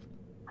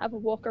 have a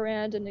walk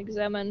around and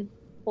examine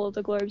all of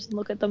the globes and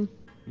look at them.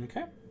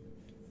 Okay.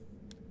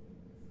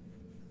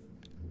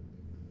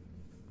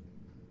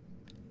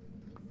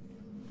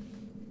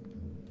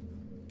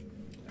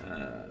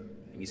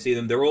 You see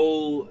them. They're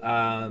all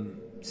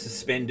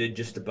suspended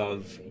just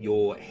above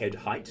your head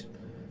height.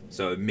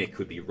 So Mick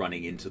would be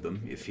running into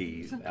them if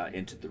he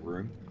entered the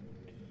room.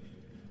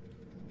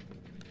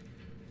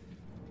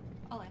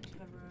 I'll enter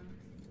the room.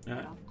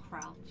 Alright. I'll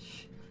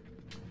crouch.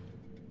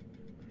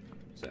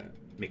 So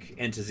Mick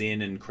enters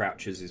in and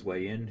crouches his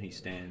way in. He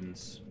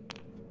stands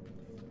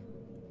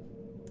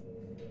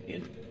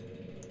in.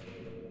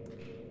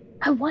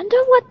 I wonder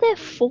what they're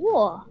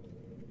for.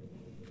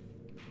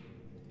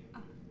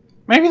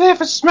 Maybe they're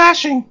for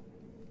smashing.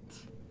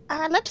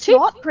 Let's Too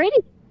not. pretty.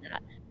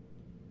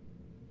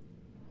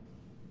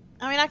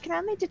 I mean, I can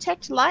only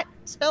detect light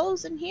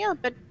spells in here,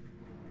 but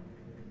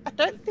I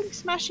don't think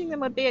smashing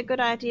them would be a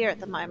good idea at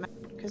the moment,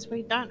 because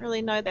we don't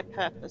really know their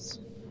purpose.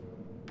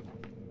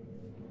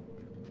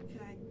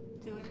 Should I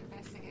do an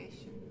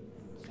investigation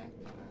check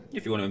or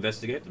If you want to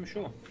investigate them,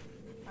 sure.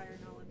 fire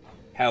knowledge?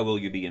 How will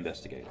you be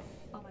investigating?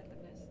 Oh my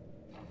goodness.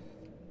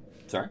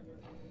 Sorry?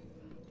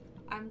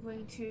 I'm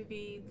going to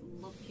be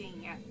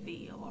looking at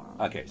the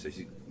aura. Okay, so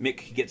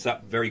Mick gets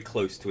up very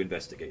close to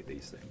investigate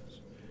these things.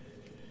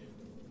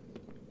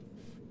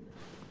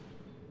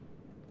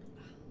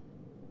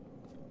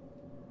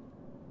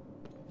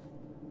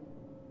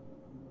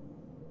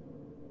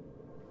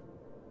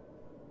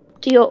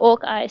 Do your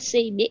orc eyes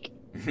see Mick?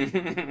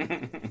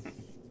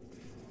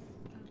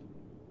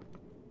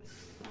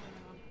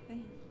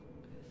 Thing.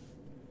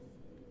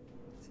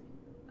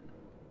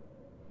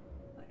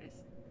 What is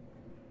it?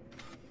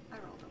 I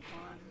rolled a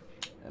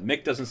 1.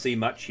 Mick doesn't see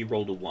much. He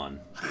rolled a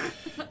 1.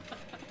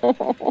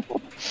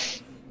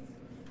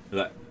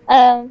 Like,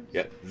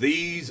 yeah,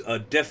 these are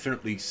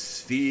definitely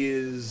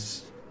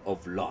spheres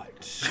of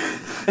light.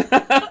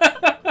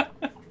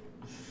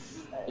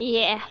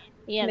 Yeah,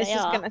 yeah, This they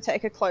is are. going to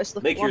take a close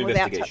look Make at your one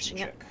without investigation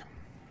touching it. check.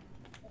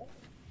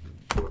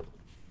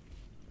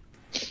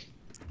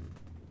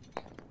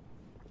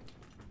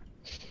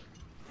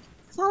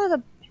 Son of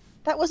a...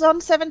 That was on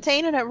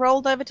 17 and it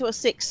rolled over to a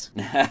 6.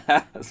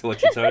 So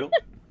what's your total?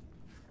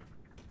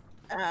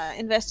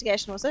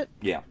 Investigation, was it?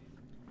 Yeah.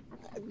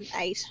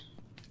 8.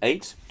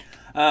 8.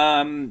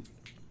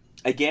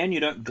 Again, you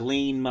don't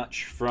glean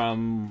much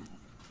from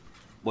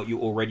what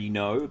you already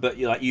know, but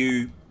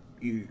you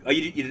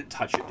didn't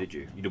touch it, did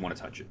you? You didn't want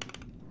to touch it.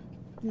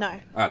 No.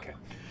 Okay,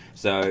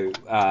 so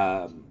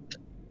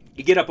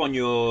you get up on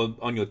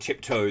your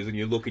tiptoes and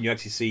you look and you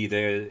actually see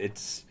there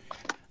it's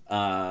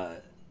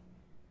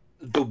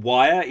the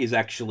wire is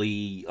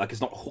actually like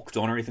it's not hooked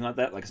on or anything like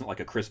that. Like it's not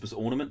like a Christmas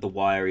ornament. The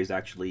wire is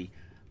actually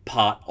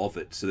part of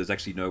it, so there's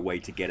actually no way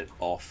to get it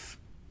off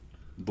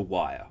the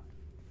wire.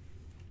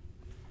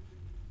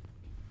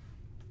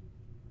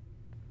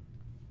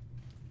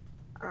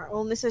 Alright,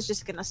 well, Nissa's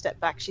just going to step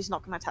back. She's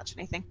not going to touch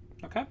anything.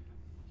 Okay.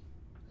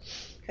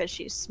 Because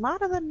she's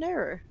smarter than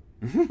Nuru.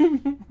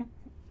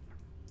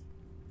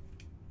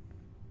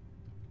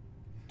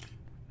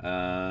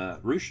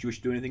 Roosh, do you wish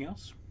to do anything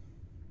else?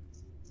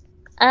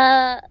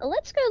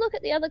 Let's go look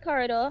at the other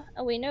corridor,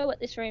 and we know what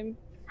this room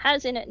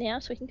has in it now,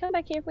 so we can come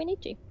back here if we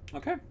need to.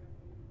 Okay.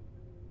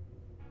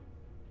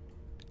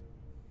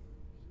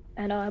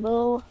 And I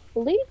will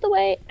lead the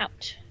way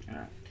out.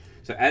 Alright.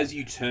 So as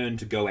you turn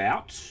to go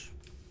out,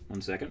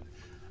 1 second,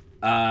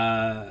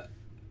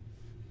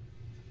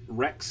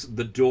 Rex,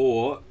 the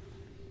door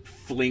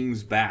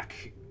flings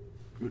back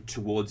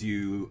towards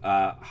you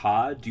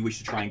hard. Do you wish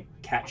to try and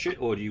catch it,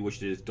 or do you wish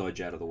to just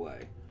dodge out of the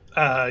way?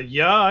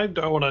 Yeah, I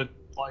don't want to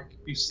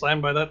be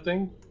slammed by that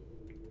thing.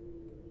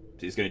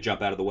 So he's going to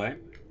jump out of the way?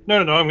 No,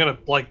 I'm gonna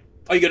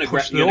Oh, you're going to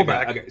push grab the door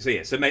back. Okay, so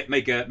yeah, so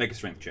make a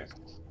strength check.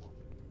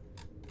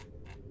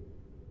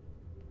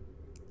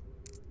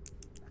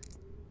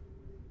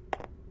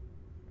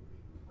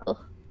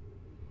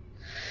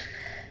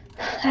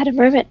 I had a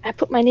moment. I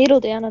put my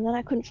needle down, and then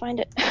I couldn't find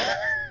it.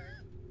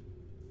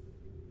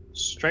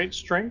 Straight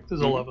strength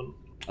is 11.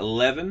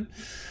 11.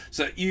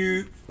 So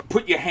you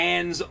put your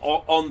hands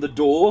on the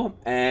door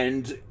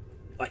and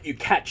like you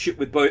catch it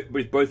with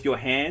both your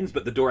hands,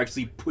 but the door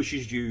actually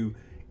pushes you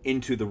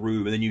into the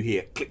room, and then you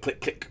hear click, click,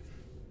 click,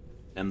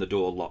 and the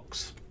door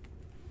locks.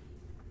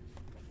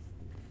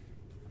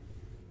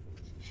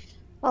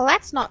 Well,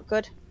 that's not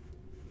good.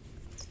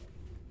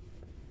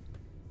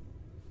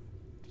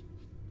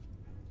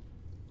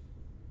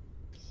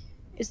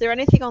 Is there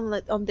anything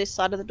on this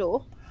side of the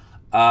door?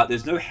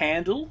 There's no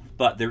handle,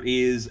 but there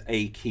is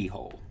a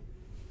keyhole.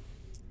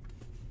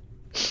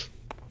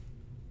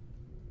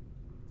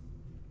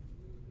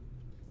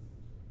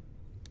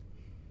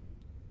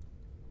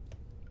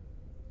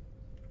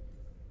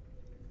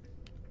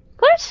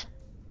 What?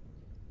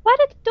 Why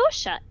did door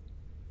shut?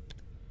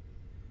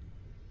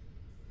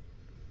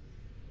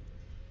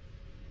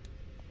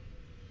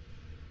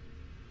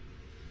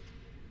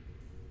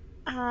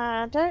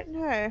 I don't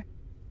know.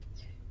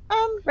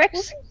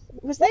 Rex,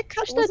 Was there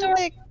push the door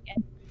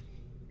again.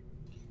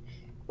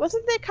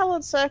 wasn't there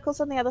coloured circles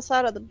on the other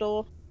side of the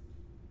door?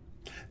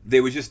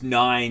 There was just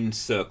 9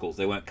 circles.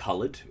 They weren't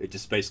coloured. It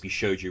just basically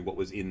showed you what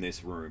was in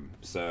this room.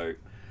 So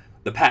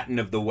the pattern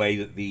of the way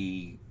that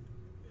the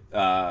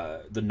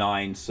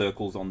 9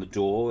 circles on the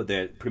door,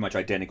 they're pretty much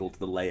identical to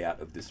the layout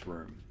of this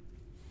room.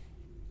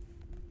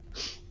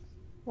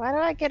 Why do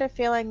I get a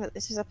feeling that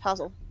this is a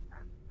puzzle?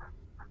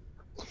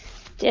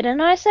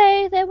 Didn't I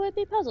say there would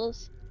be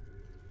puzzles?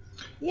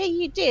 Yeah,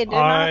 you did, and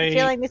I have a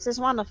feeling this is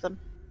one of them.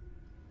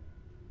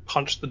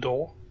 Punch the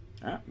door.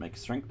 Alright, make a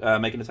strength.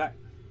 Make an attack.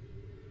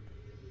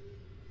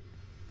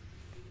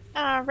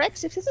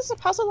 Rex, if this is a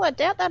puzzle, I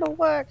doubt that'll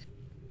work.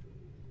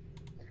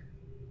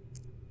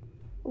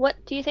 What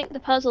do you think the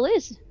puzzle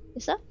is?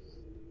 Is that?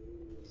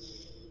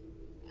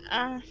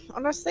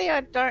 Honestly,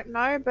 I don't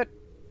know, but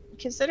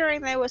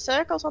considering there were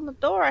circles on the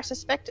door, I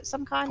suspect it's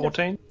some kind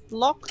 14. of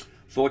lock.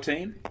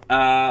 14.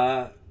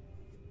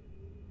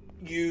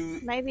 You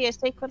Maybe a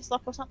sequence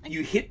lock or something?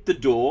 you hit the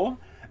door,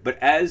 but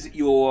as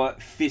your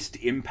fist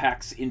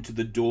impacts into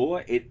the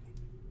door, it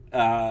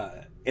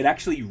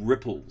actually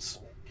ripples.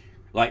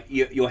 Like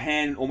your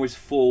hand almost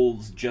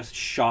falls just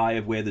shy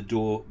of where the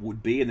door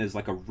would be, and there's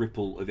like a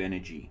ripple of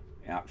energy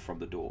out from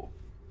the door.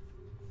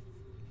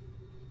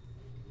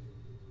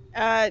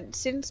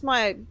 Since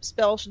my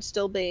spell should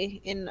still be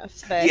in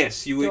effect,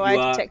 Yes, do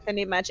I detect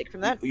any magic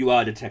from that? You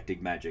are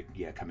detecting magic,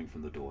 yeah, coming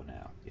from the door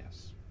now.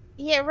 Yes.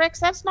 Yeah, Rex,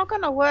 that's not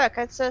going to work.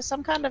 It's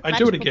some kind of I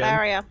do it magical again.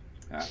 barrier.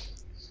 Alright.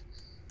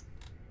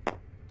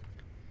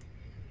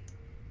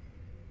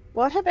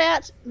 What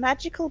about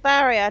magical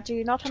barrier? Do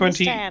you not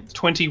 20, understand?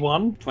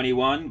 21.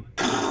 21.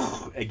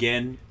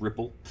 Again,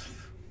 ripple.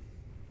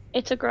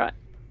 It's a grot.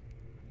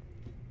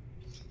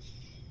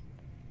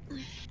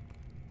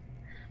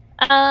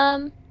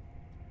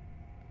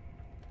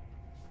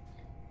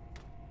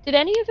 Did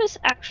any of us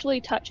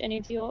actually touch any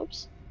of the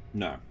orbs?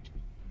 No.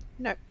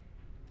 No.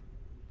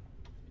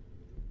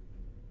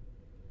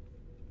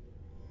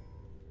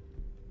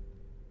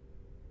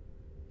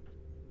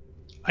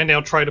 I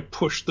now try to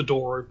push the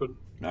door open.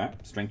 No.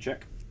 Strength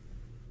check.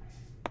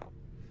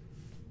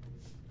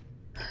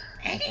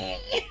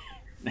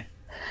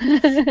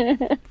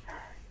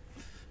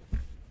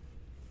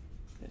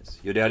 Yes.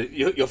 You're down.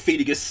 Your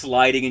feet are just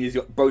sliding, and you've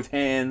got both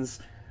hands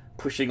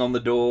pushing on the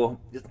door.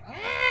 Just,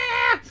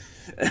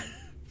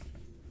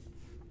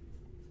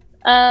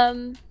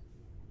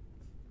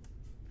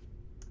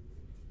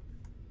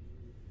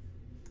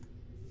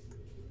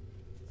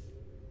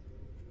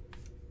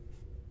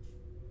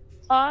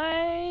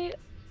 I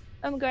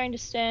am going to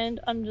stand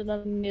under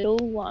the middle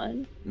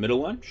one,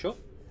 Middle one, sure.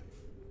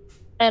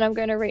 and I'm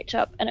going to reach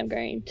up and I'm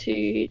going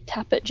to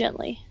tap it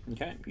gently.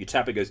 Okay. You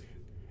tap it, goes.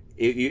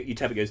 You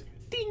tap it, goes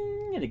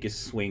ding, and it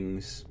just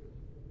swings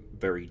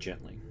very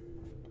gently.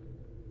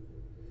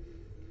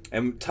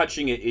 And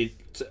touching it,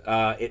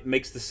 it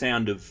makes the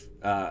sound of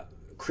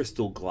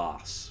crystal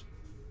glass.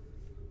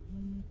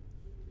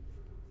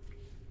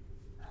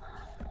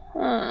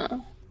 Huh.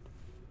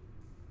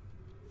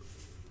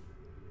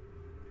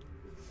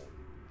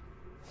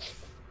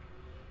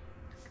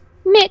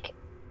 Mick,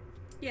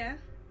 Yeah.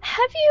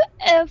 have you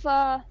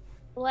ever,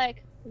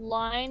 like,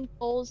 lined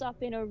balls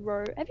up in a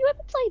row? Have you ever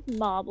played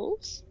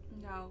marbles?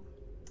 No.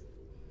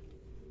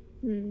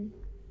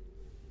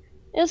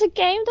 It was a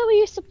game that we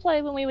used to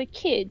play when we were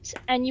kids,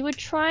 and you would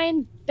try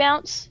and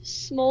bounce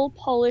small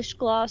polished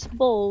glass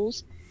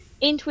balls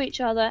into each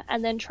other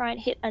and then try and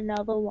hit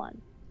another one.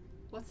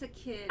 What's a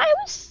kid? I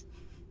was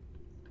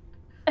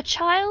a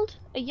child,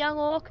 a young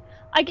orc.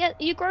 I get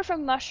you grow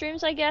from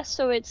mushrooms, I guess,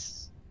 so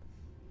it's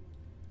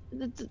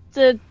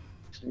the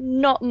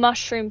not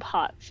mushroom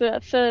part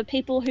for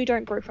people who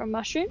don't grow from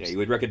mushrooms. Yeah, you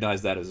would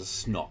recognize that as a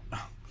snot.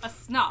 A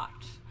snot.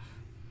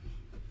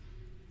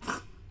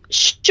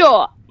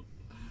 Sure.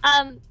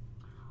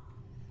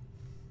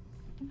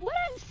 What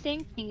I'm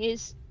thinking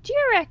is, do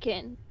you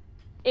reckon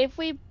if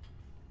we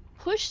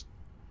push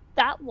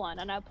that one,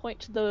 and I point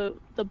to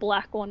the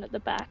black one at the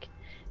back,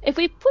 if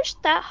we push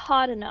that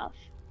hard enough,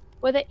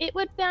 whether it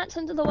would bounce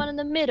into the one in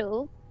the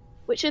middle,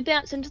 which would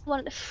bounce into the one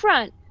at the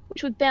front,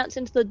 which would bounce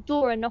into the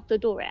door and knock the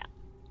door out?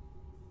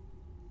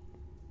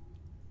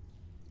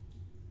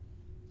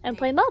 And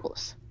play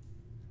marbles.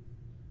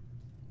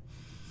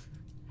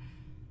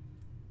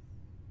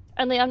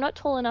 Only I'm not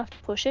tall enough to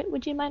push it.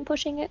 Would you mind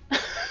pushing it?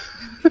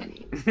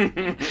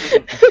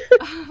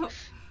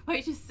 Why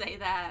don't you say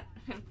that?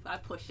 I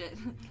push it.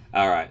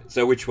 Alright,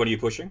 so which one are you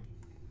pushing?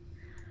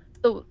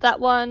 That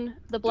one,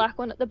 the black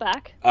one at the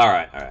back,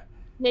 Alright.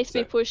 needs to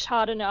be So- pushed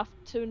hard enough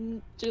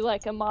to do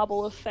like a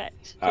marble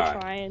effect to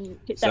Alright. try and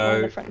hit that one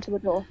in the So- front of the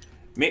door.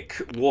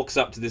 Mick walks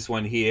up to this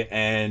one here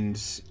and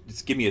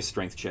just give me a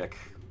strength check,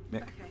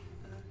 Mick. Okay.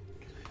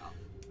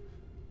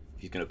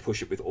 He's going to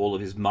push it with all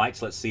of his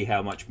might. Let's see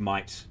how much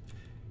might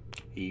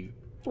he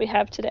we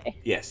have today.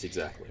 Yes,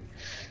 exactly.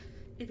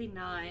 It'd be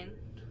 9.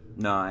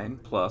 9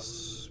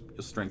 plus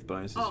your strength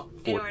bonus is Oh,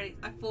 4.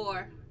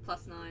 4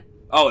 plus 9.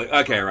 Oh,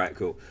 okay, right,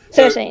 cool.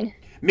 So 13.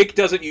 Mick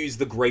doesn't use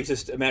the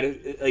greatest amount of...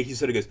 he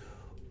sort of goes...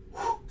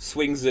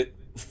 swings it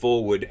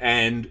forward,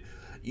 and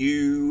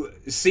you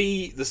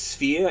see the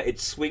sphere. It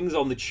swings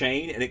on the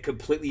chain, and it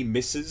completely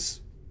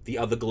misses the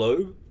other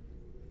globe.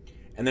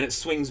 And then it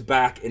swings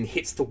back and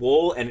hits the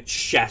wall, and it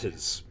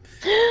shatters.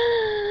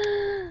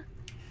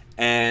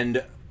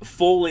 And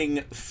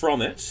falling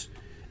from it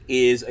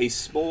is a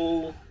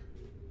small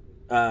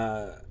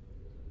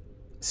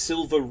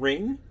silver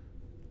ring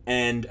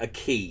and a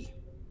key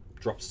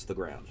drops to the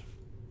ground.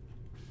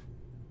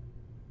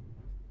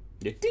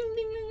 Yeah, ding,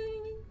 ding, ding,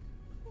 ding, ding.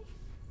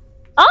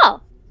 Oh!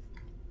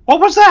 What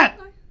was that?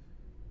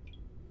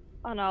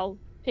 And I'll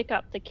pick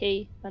up the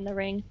key and the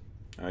ring,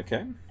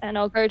 Okay. and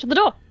I'll go to the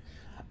door.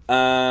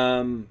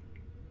 Alright,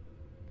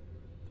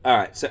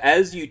 so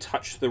as you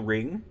touch the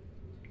ring,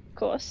 Of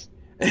course.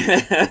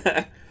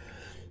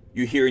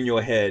 you hear in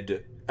your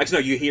head...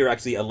 Actually, no, you hear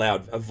actually a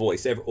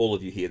voice. All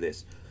of you hear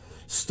this.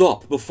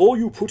 Stop, before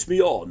you put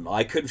me on,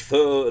 I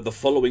confer the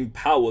following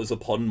powers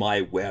upon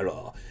my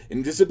wearer.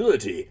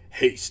 Invisibility,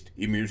 haste,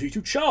 immunity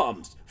to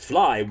charms,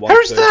 fly once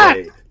Who's per that?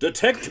 day,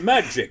 detect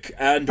magic,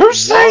 and Who's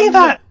saying one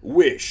that?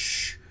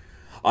 wish.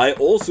 I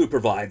also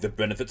provide the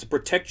benefits of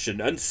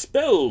protection and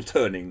spell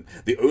turning.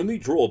 The only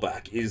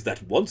drawback is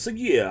that once a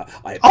year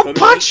I'll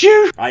punch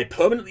you! I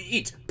permanently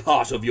eat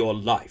part of your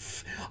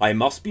life. I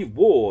must be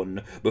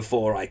warned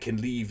before I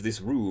can leave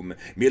this room.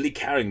 Merely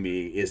carrying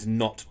me is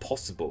not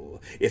possible.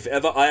 If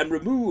ever I am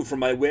removed from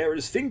my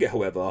wearer's finger,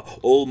 however,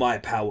 all my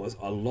powers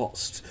are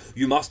lost.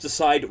 You must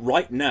decide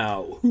right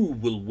now who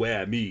will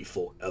wear me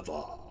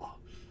forever.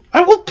 I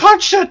will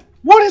punch it!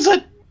 What is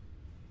it?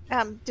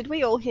 Did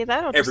we all hear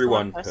that? Or just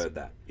Everyone the one person? heard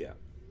that,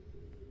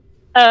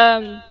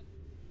 yeah.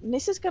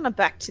 Nis is gonna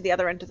back to the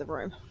other end of the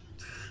room.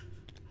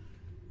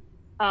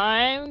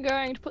 I'm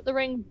going to put the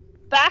ring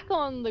back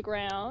on the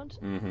ground.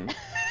 Mm-hmm. Go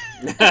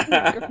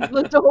to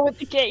the door with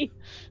the key.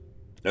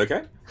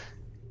 Okay.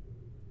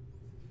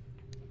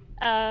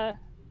 And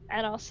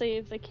I'll see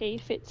if the key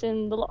fits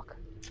in the lock.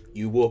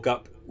 You walk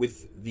up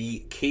with the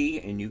key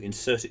and you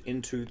insert it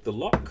into the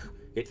lock.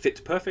 It fits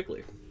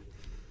perfectly.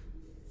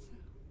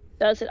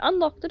 Does it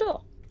unlock the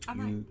door?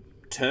 You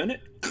turn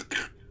it,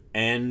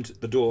 and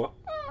the door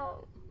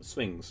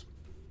swings.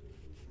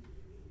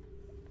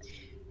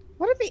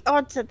 What are the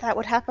odds that that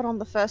would happen on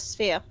the first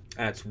sphere?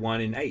 That's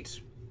 1 in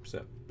 8.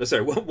 So,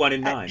 sorry, 1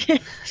 in 9.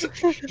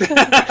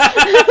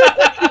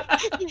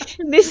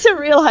 Nissa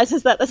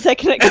realizes that the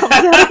second it comes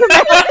out of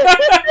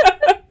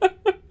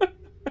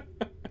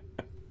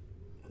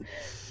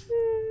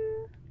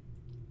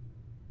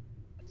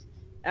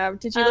her mouth.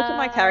 Did you look at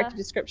my character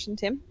description,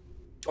 Tim?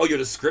 Oh, your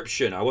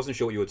description. I wasn't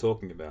sure what you were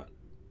talking about.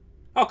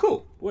 Oh,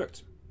 cool.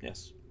 Worked.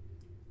 Yes.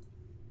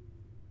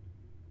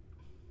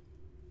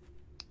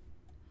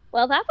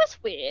 Well, that was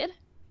weird.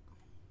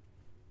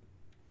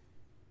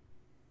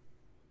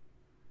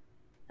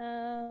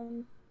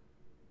 Kind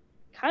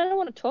of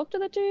want to talk to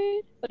the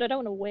dude, but I don't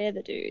want to wear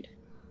the dude.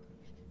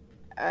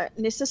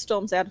 Nissa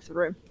storms out of the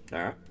room.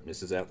 Alright,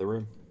 this is out the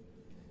room.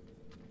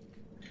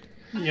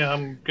 Yeah,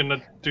 I'm gonna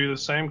do the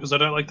same because I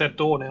don't like that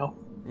door now.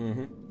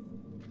 Mm-hmm.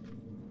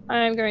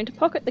 I'm going to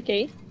pocket the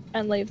key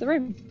and leave the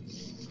room.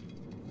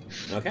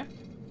 Okay.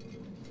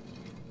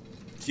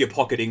 So you're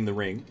pocketing the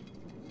ring.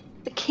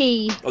 The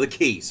key. Oh, the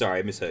key. Sorry,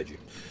 I misheard you.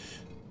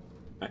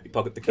 Right, you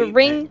pocket the key. The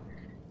ring.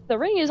 The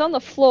ring is on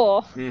the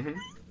floor, Mm-hmm.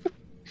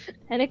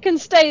 and it can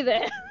stay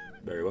there.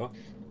 Very well.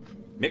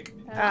 Mick?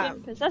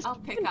 Because I'll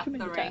pick up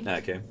the ring.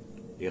 Okay.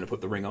 You're gonna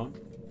put the ring on?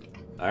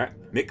 Alright.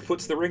 Mick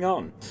puts the ring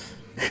on.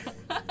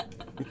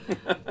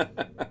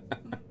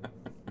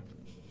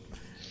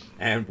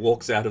 And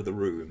walks out of the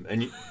room.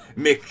 And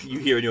Mick, you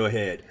hear in your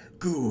head,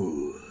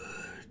 good.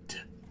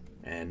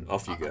 And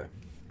off you go.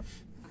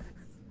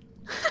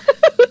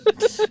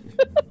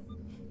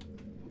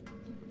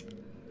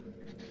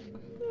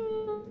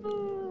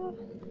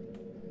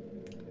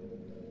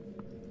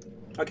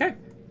 Okay.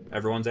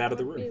 Everyone's out of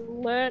the We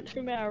room. learnt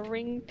from our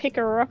ring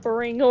picker up a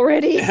ring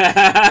already.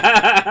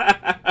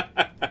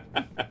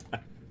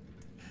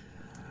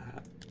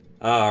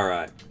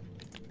 Alright.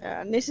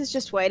 Nissa's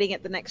just waiting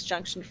at the next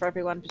junction for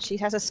everyone, but she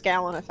has a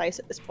scowl on her face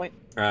at this point.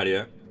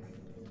 Rightio.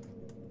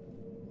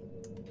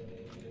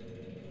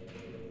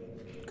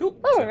 Cool.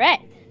 So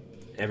Alright.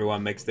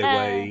 everyone makes their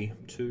way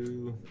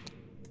to...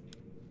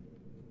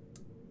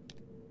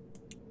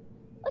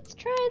 Let's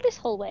try this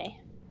hallway.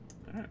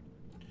 Alright.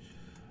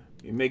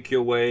 You make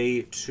your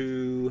way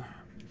to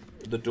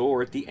the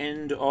door at the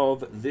end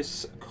of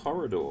this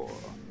corridor.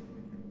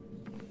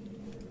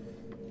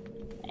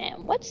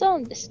 And what's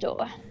on this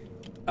door?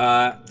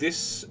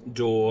 This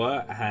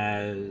door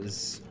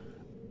has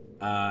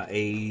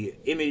a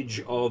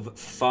image of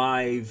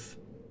 5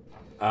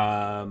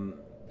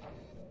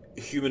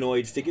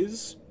 humanoid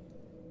figures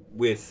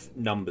with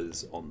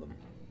numbers on them.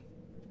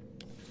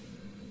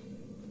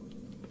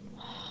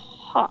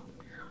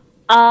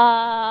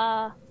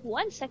 Huh.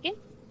 1 second.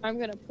 I'm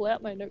gonna pull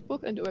out my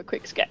notebook and do a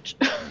quick sketch.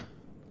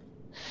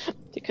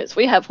 Because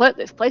we have learnt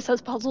this place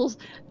has puzzles,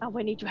 and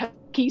we need to have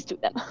keys to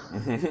them.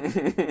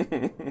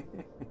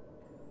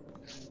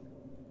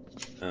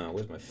 Oh,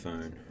 where's my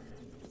phone?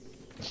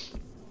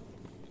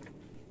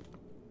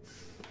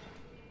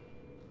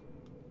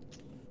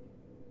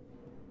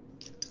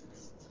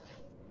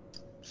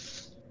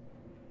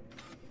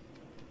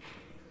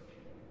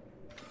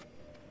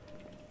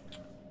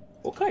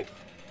 Okay.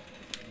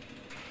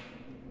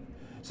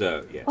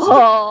 So, yes.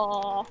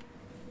 Oh,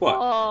 What?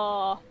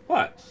 oh,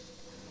 What?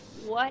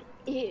 what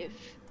if,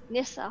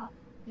 Nissa,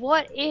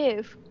 what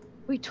if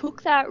we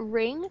took that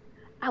ring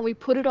and we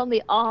put it on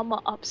the armor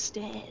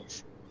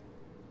upstairs?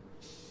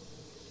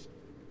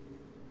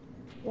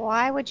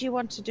 Why would you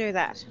want to do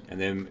that? And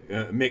then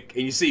Mick,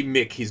 and you see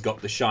Mick, he's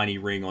got the shiny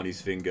ring on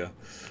his finger.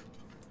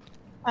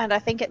 And I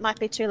think it might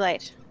be too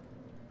late.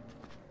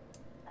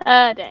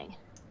 Dang.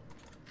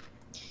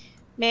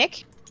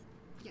 Nick,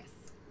 Yes.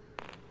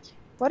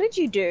 what did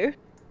you do?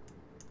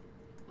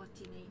 What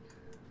do you mean?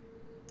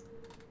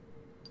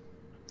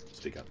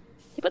 Speak up.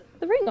 He put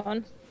the ring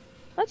on.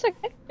 That's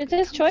okay. It's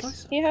his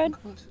choice. You heard.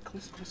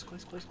 Close.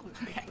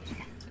 Okay.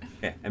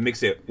 Yeah, and Mick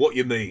said, "What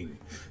you mean?"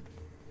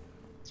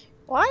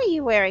 Why are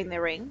you wearing the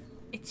ring?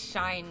 It's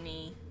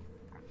shiny.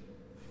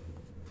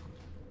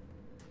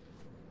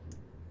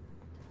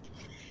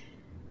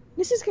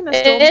 This is gonna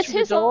storm It's through the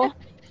his door.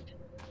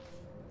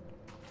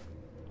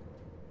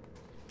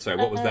 Sorry,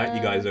 what was that?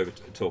 You guys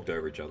talked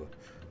over each other.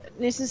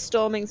 This is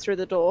storming through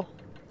the door.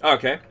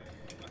 Okay.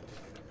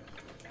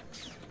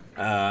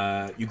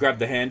 You grab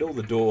the handle,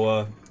 the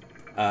door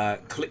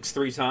clicks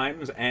 3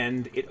 times,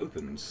 and it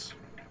opens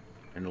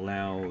and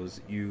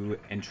allows you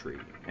entry.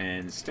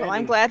 And standing... Well,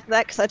 I'm glad for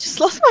that because I just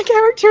lost my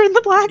character in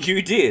the black.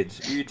 You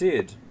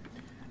did.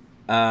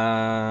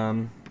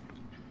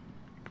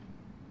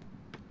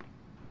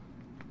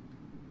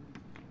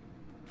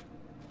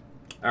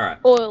 Alright.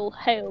 Oil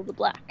hail the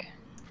black.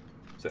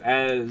 So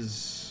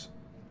as...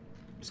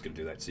 I'm just going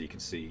to do that so you can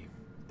see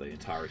the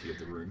entirety of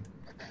the room.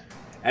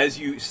 As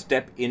you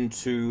step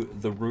into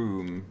the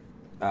room,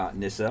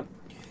 Nissa,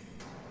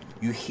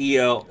 you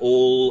hear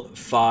all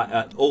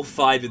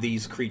five of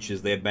these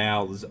creatures, their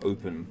mouths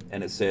open,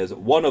 and it says,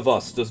 "One of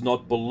us does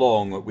not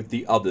belong with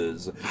the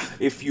others.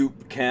 If you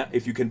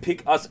can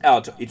pick us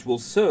out, it will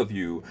serve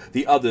you.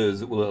 The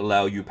others will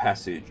allow you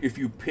passage. If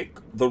you pick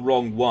the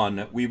wrong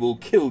one, we will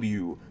kill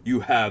you.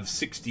 You have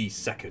 60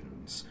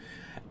 seconds."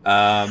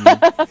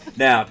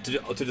 Now,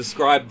 to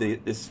describe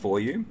this for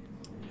you,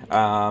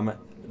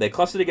 they're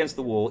clustered against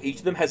the wall. Each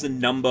of them has a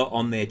number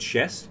on their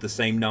chest, the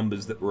same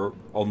numbers that were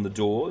on the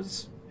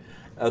doors.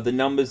 The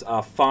numbers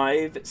are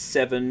 5,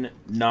 7,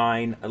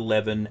 9,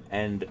 11,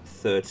 and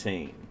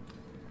 13.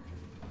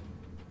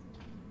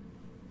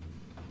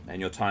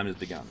 And your time has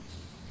begun.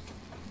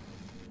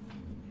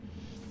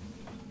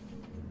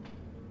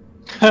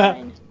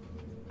 9.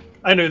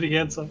 I know the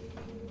answer.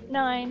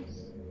 9.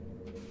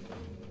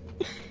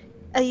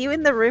 Are you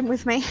in the room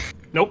with me?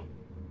 Nope.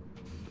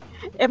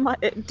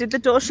 Did the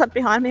door shut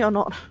behind me or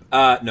not?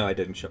 No, I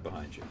didn't shut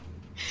behind you.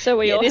 So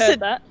we Yeah, all this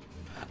heard is-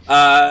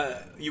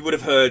 that. You would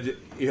have heard,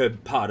 you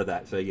heard part of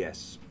that, so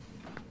yes.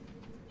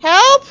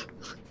 Help!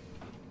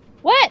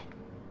 What?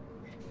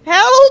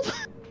 Help!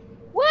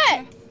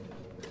 What?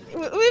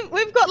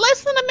 We've got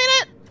less than a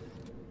minute.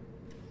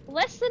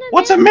 Less than a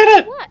What's a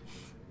minute? minute? What?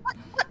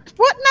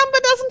 What number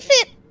doesn't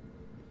fit?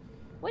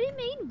 What do you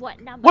mean, what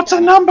number? What's a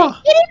doesn't number?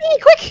 fit? Get in here,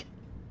 quick!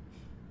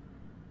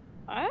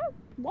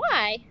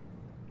 Why?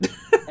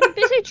 I'm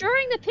busy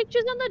drawing the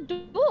pictures on the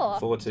door.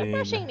 14, Stop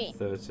rushing me.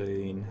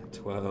 13,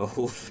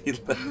 12,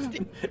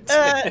 11,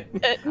 10,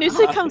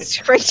 Nissa comes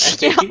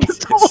screeching out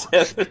the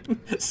door.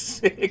 7,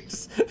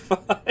 6,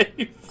 5,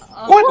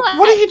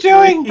 What are you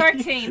doing?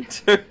 13.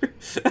 2.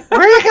 Where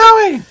are you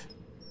going?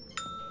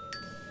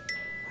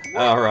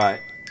 Alright.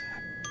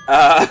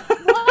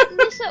 What,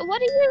 Nissa?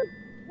 What are you?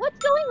 What's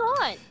going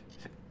on?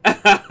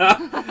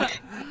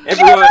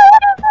 Everyone,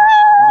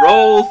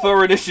 roll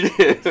for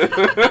initiative.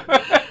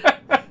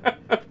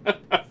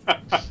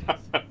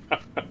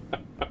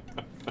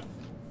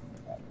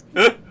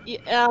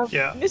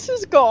 Yeah.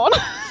 Nissa's gone.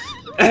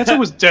 The answer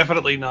was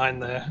definitely 9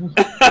 there.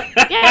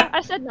 Yeah,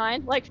 I said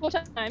 9 like 4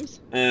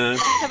 times. Uh,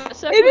 Have a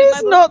circle It in my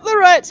is book. not the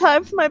right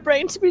time for my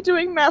brain to be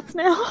doing math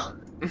now.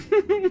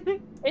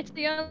 It's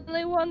the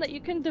only one that you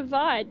can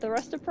divide. The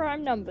rest are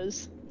prime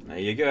numbers. there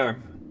you go.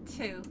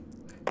 2.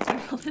 I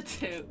rolled a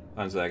 2.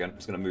 1 second. I'm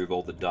just going to move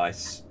all the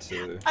dice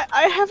to...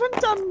 I haven't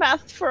done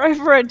math for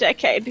over a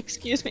decade.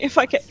 Excuse me if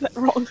I get that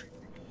wrong.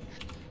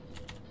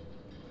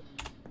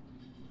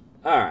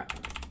 Alright.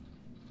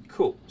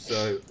 Cool.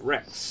 So,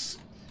 Rex,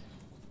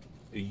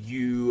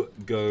 you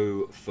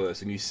go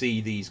first, and you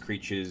see these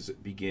creatures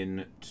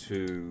begin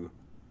to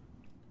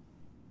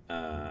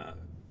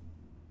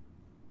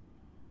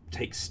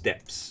take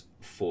steps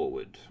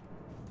forward.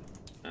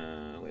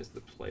 Where's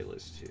the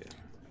playlist here?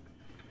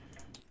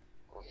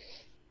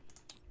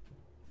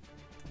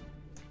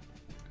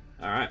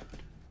 Alright.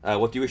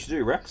 What do you wish to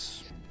do,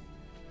 Rex?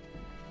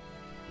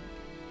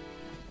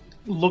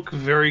 look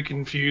very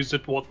confused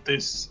at what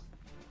this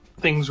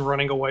thing's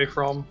running away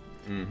from.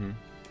 Mm-hmm.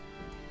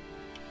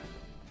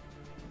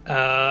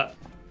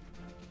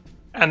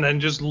 And then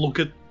just look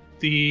at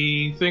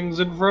the things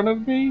in front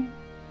of me.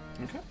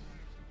 Okay.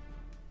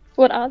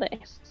 What are they?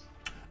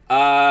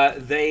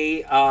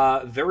 They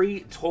are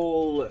very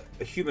tall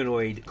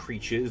humanoid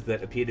creatures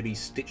that appear to be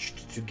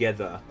stitched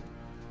together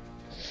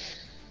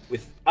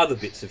with other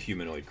bits of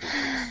humanoid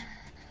creatures.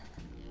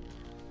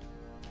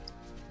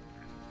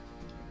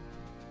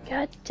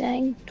 God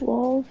dang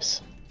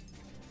dwarves.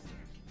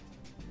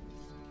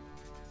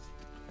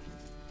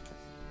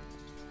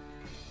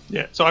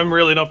 Yeah, so I'm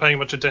really not paying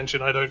much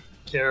attention. I don't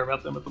care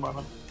about them at the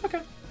moment.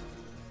 Okay.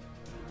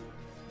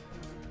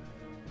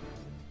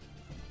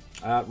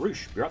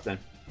 Roosh, you're up then.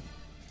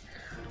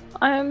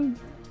 I'm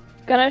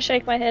gonna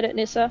shake my head at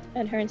Nissa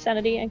and her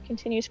insanity and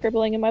continue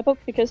scribbling in my book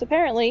because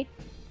apparently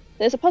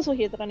there's a puzzle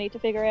here that I need to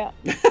figure out.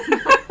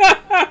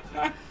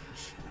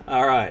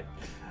 Alright.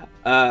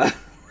 I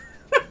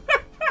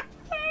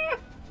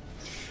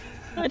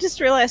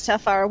just realised how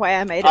far away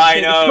I made it. I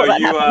to know, before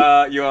that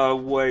happened. you are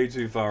way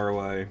too far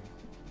away.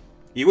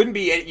 You wouldn't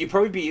be, you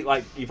probably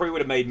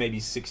would have made maybe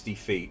 60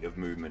 feet of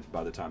movement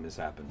by the time this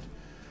happened.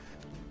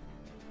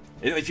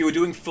 If you were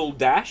doing full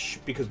dash,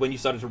 because when you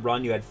started to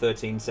run you had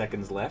 13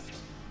 seconds left,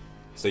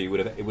 so it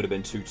would have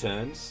been 2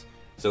 turns.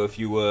 So if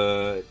you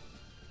were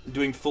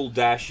doing full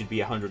dash, you'd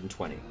be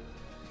 120.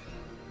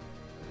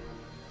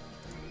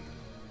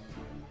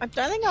 I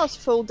don't think I was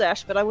full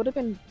dash, but I would have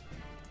been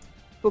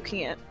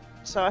booking it.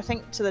 So I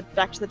think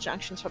back to the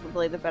junction's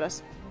probably the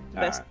best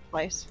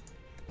place.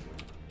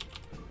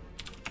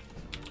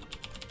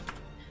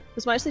 It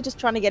was mostly just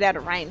trying to get out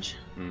of range.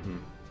 Mm-hmm.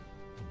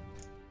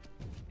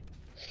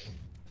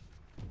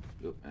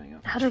 Oh, hang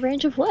on. Out of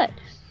range of what?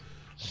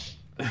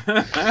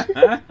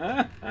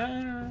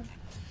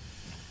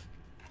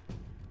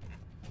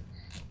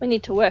 We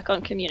need to work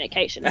on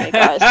communication here,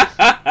 guys.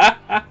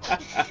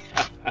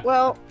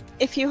 Well,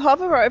 if you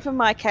hover over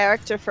my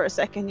character for a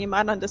second, you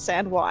might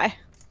understand why.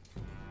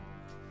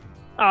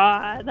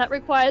 That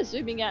requires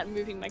zooming out and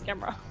moving my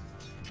camera.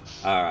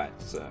 Alright,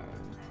 so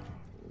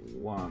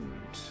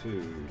 1,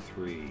 2,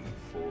 3,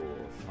 4,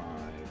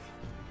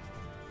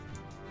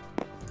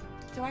 5.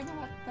 Do I know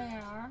what they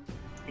are?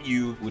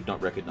 You would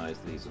not recognize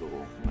these at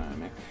all. No,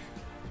 Mick.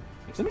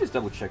 Let me just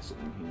double check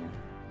something here.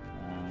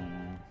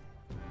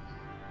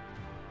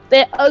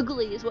 They're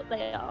ugly is what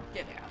they are.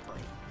 Yeah, they're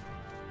ugly.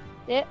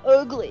 They're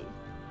ugly.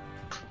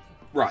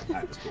 Right,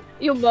 that's cool.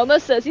 Your mama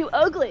says you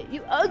ugly.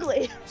 You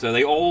ugly. So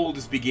they all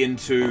just begin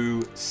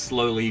to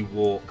slowly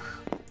walk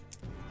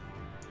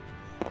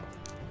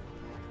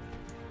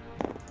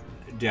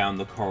down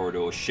the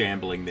corridor,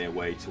 shambling their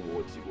way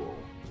towards you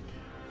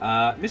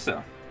all.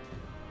 Nissa.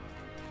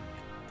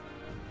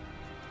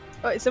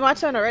 Oh, it's my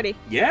turn already.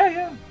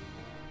 Yeah.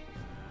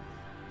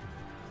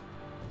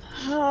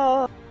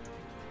 Oh.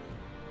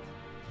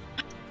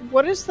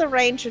 What is the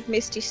range of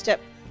Misty Step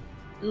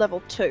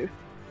level 2?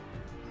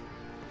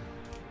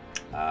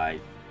 I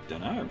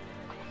don't know.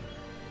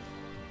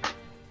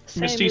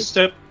 Same Misty as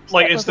Step,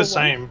 like, step it's the level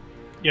one. same.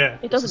 Yeah, It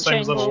it's doesn't the same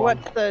change. as level Well, 1.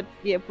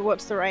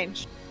 what's the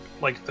range?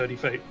 Like 30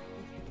 feet.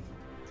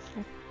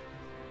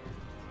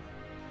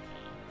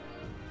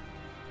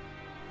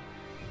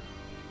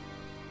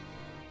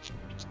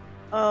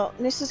 Oh,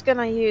 Nissa's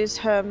gonna use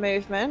her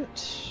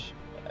movement,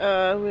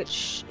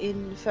 which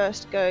in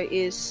first go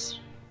is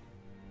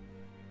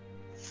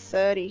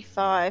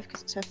 35,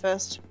 because it's her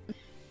first.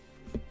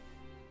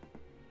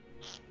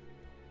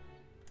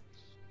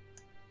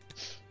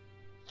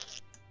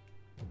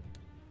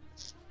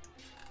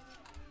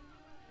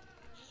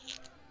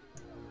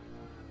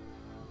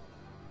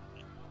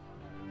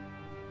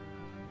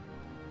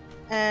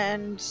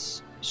 And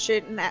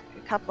shoot a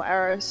couple of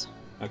arrows.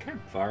 Okay,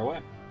 fire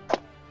away.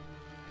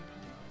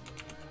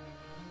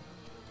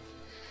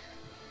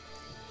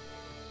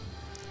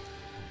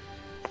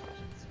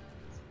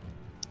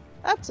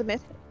 That's a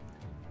myth.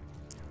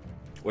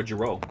 What'd you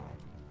roll?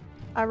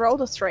 I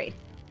rolled a 3.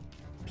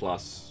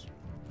 Plus.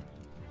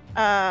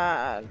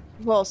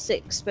 Well,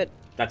 6, but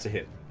That's a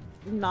hit.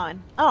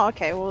 9. Oh,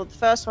 okay. Well, the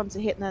first one's a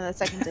hit, and then the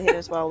second's a hit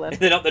as well. Then.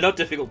 They're not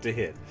difficult to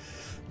hit.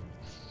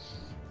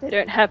 They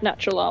don't have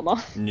natural armor.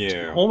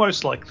 Yeah.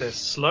 Almost like they're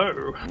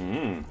slow.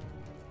 Mm.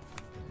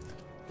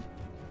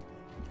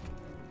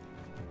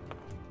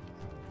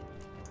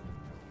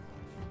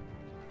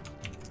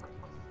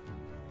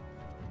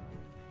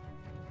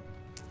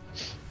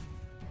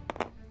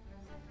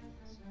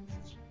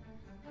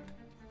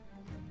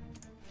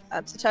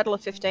 It's a total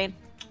of 15.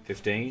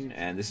 15,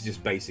 and this is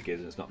just basic,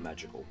 isn't it? It's not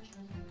magical.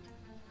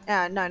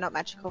 No, not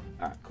magical.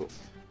 Alright, cool.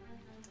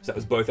 So that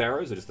was both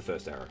arrows, or just the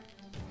first arrow?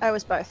 I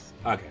was both.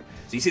 Okay.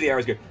 So you see the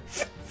arrows go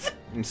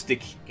and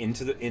stick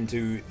into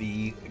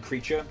the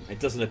creature. It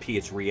doesn't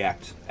appear to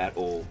react at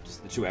all.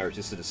 Just the 2 arrows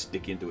just sort of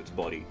stick into its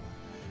body.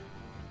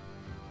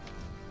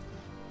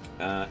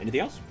 Anything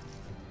else?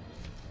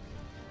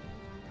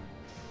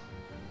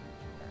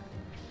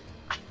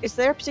 Is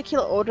there a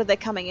particular order they're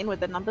coming in with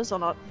the numbers or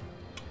not?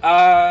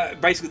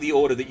 Basically the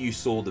order that you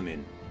saw them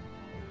in.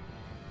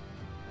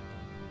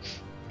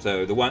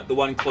 So the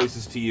one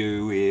closest to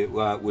you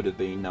would have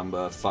been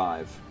number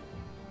 5.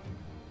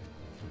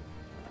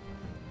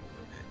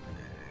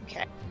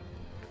 Okay.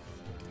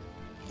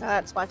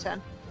 It's my turn.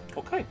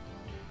 Okay.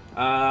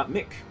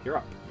 Mick, you're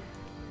up.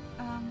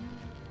 I'm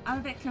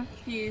a bit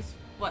confused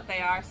what they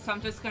are, so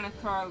I'm just gonna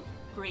throw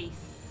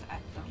grease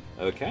at them.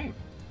 Okay.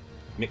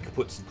 Mick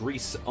puts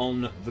grease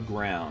on the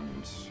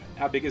ground.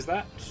 How big is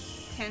that?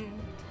 10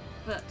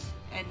 foot,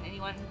 and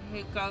anyone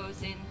who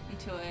goes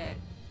into it.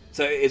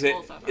 So is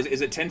falls over.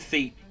 it 10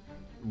 feet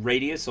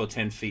radius or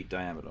 10 feet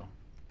diameter?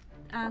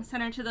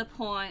 Center to the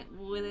point,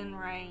 within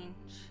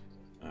range.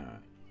 Alright.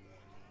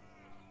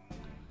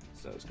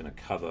 So it's going to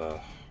cover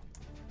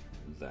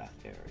that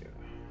area.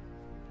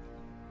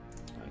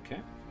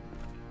 Okay.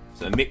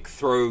 So Mick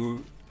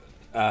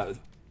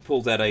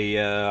pulls out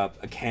a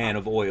can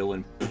of oil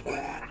and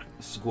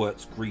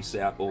squirts grease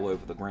out all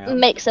over the ground.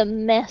 Makes a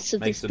mess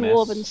of Makes this a mess.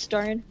 dwarven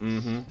stone.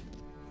 Mm-hmm.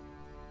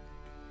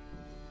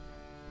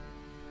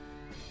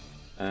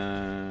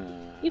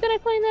 You gonna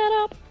clean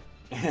that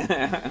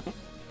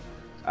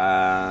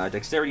up?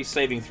 Dexterity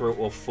saving throw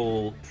or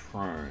fall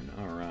prone.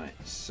 Alright,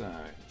 so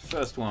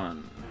first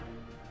one.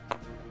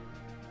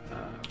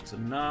 It's a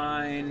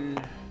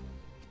 9,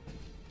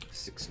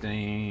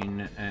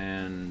 16,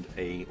 and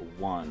a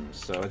 1.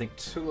 So I think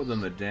 2 of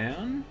them are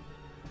down.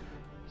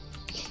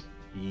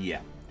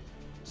 Yeah.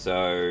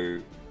 So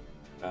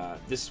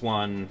this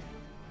one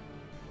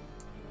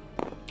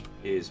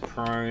is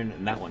prone,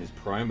 and that one is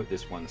prone, but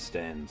this one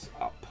stands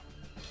up.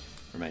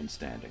 Remains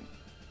standing.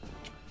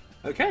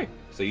 Okay,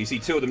 so you see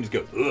 2 of them just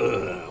go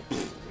ugh,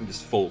 and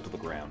just fall to the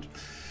ground.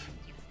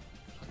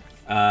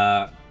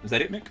 Is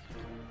that it, Mick?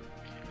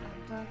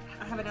 Do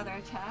I have another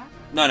attack?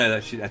 No,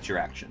 that's your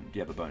action. Do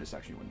you have a bonus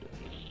action you want to do?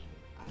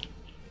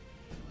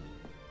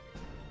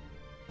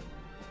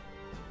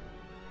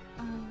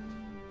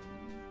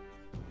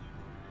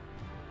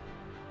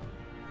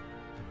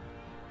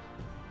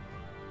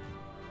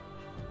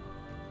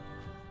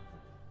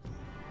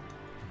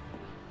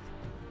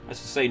 Let's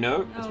just say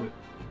no. No.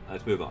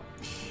 Let's move on.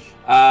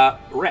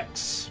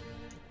 Rex,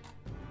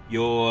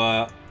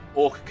 your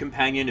orc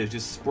companion has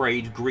just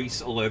sprayed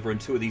grease all over, and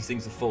 2 of these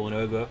things have fallen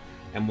over,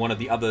 and one of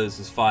the others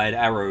has fired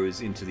arrows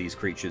into these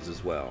creatures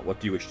as well. What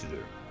do you wish to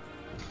do?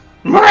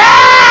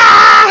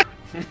 I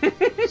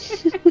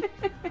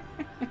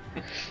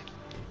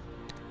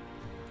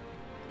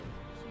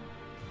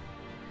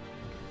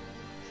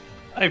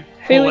Who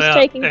pull was out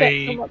taking back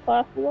a from what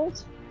class it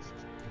was?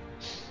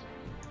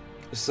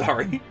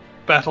 Sorry.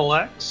 battle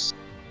axe.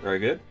 Very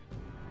good.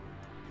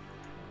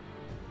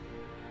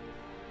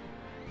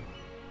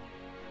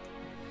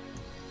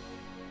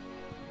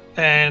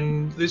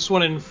 And this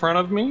one in front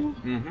of me.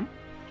 Mm-hmm.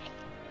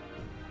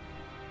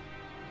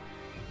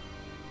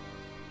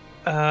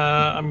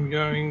 I'm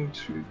going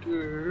to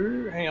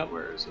do. Hang on,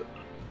 where is it?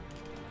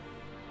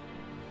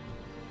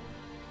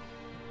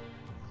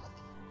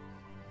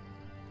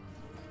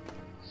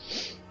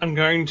 I'm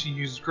going to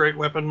use Great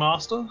Weapon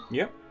Master.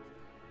 Yep.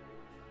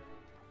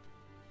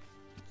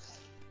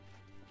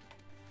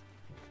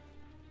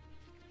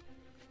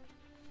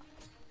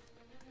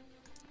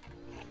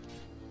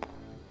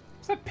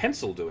 What's that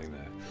pencil doing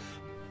there?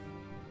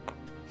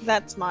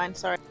 That's mine,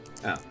 sorry.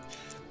 Oh.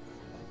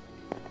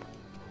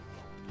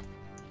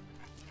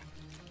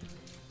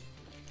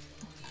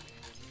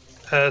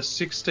 Uh,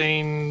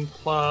 16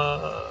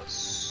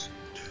 plus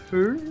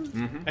 2?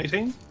 Mm-hmm.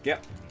 18?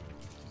 Yep.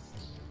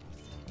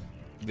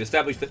 We've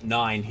established that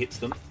 9 hits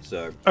them,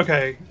 so...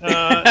 Okay,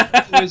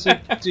 where's it?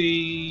 That's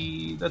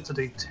a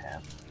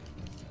D10.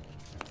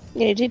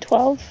 Yeah,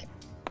 D12.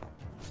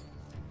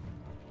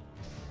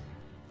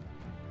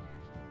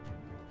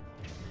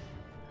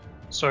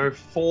 So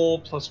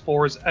 4 plus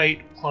 4 is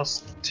 8,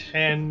 plus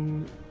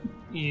 10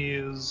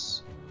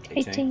 is...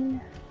 18.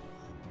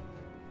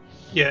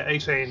 Yeah,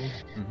 18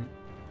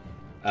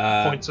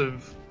 Mm-hmm. points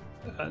of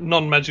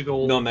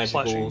non-magical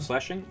Non-magical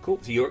slashing. Cool.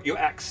 So your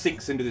axe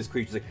sinks into this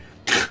creature, like,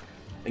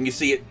 and you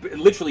see it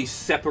literally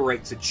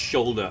separates its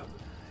shoulder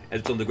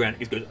as it's on the ground.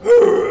 It goes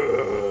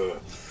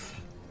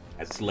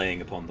as it's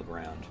laying upon the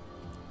ground.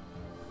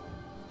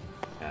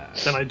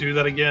 Then I do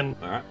that again.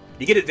 All right.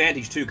 You get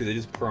advantage too because it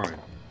is prone.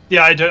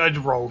 Yeah, I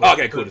rolled. Oh,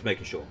 okay, cool. Just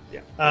making sure.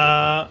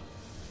 Yeah.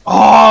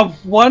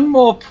 One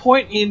more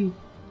point in.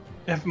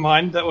 Never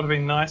mind. That would have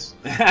been nice.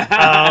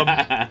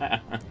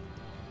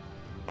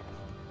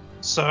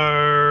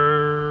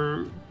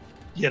 So,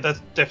 yeah, that's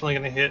definitely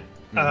going to hit.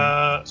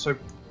 Mhm. So,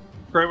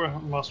 Great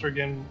Weapon Master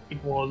again.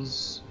 It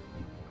was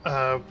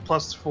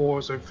plus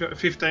 4, so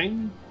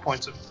 15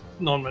 points of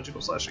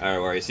non-magical slashing.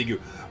 Oh, worries. So you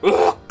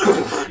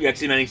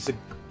actually managed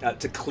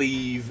to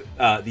cleave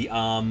the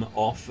arm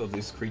off of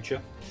this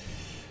creature.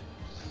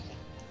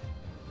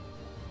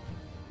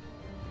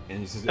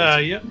 And it's,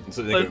 Yeah.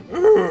 so they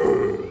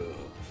go.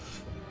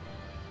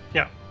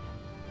 Yeah.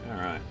 All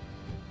right.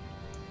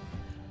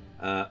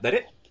 That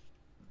it?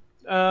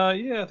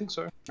 Yeah, I think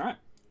so. All right.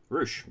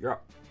 Roosh, you're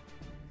up.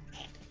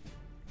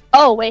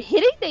 Oh, we're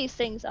hitting these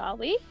things, are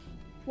we?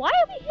 Why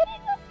are we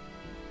hitting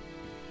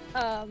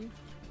them?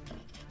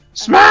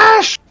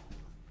 Smash!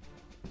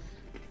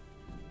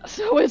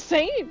 So it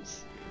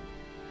seems.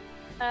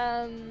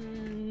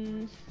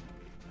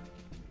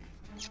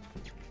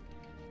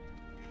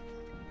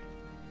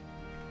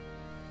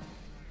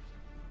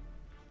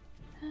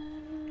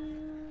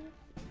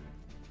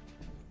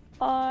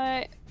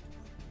 I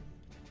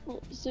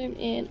will zoom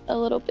in a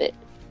little bit,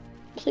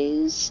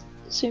 please.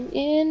 Zoom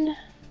in.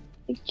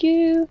 Thank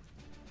you.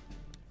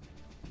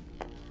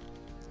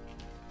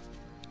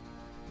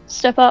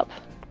 Step up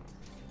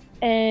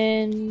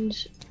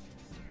and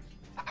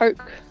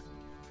poke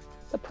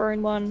the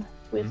prone one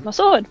with my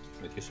sword.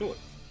 With your sword.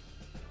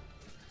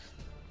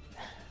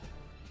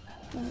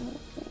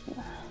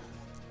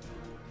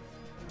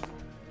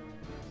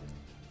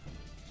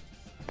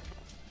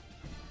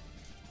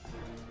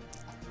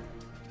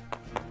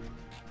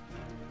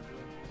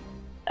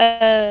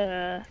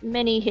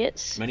 Many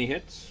hits. Many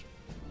hits.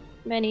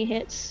 Many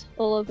hits.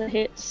 All of the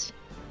hits.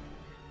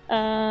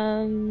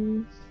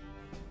 That's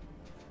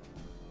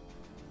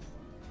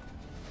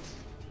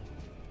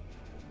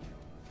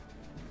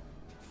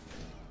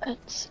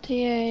a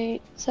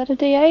D8. Is that a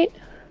D8?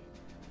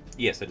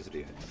 Yes, that is a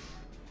D8.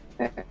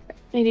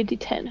 Need a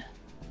D10.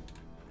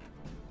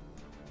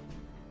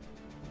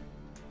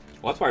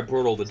 Well, that's why I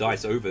brought all the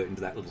dice over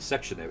into that little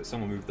section there, but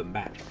someone moved them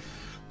back.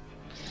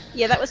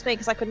 Yeah, that was me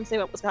because I couldn't see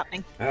what was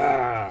happening.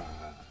 Ah.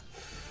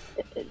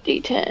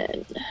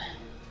 D10.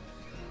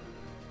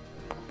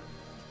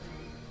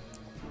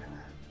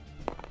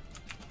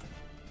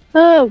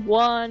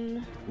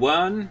 One.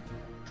 1.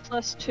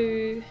 Plus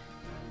 2.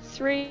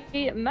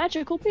 3.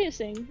 Magical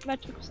piercing.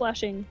 Magical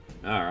slashing.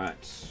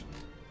 Alright.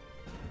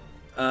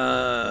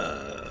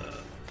 1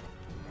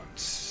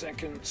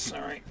 second,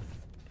 sorry.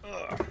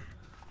 Ugh.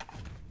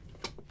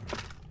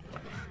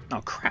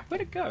 Oh crap,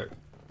 where'd it go?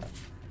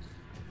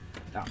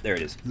 Ah, there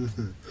it is. You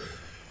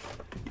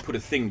put a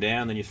thing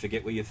down, then you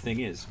forget where your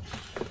thing is.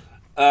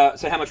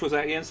 So how much was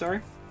that again,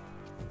 sorry?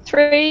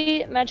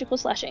 3 magical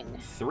slashing.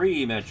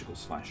 3 magical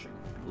slashing.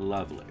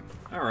 Lovely.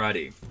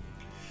 Alrighty.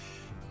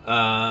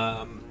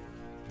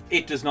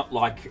 It does not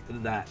like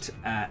that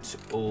at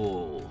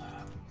all.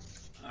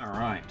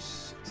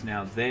 Alright. It's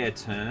now their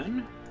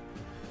turn.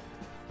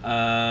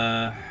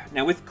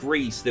 Now with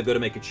Grease, they've got to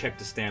make a check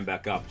to stand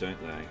back up, don't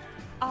they?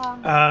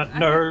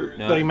 No,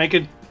 No. they make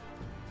it.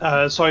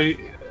 So,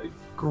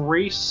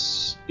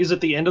 Greece is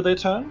at the end of their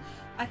turn?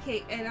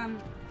 Okay, and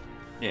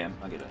Yeah,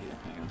 I'll get it here.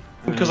 Hang on.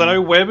 Because I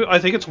know Web, I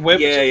think it's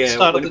Web's Yeah, yeah,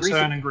 start of when the Grease-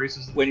 turn and Greece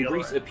is When the other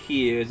Grease way.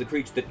 appears, a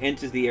creature that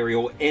enters the area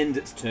or ends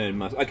its turn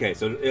must. Okay,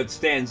 so it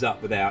stands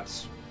up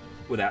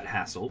without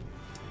hassle.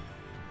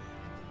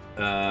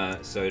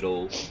 So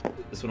it'll.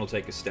 This one will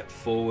take a step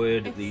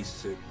forward. it's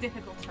These two.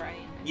 difficult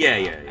terrain. Yeah,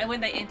 yeah, yeah. And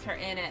when they enter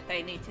in it,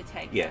 they need to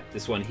take. Yeah,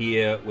 this one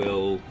here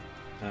will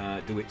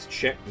do its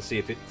check to see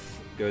if it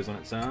goes on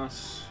its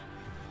ass.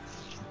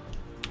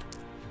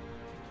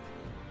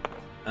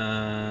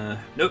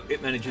 Nope,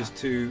 it manages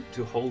to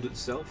hold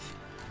itself.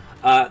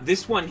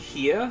 This one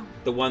here,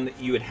 the one that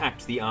you had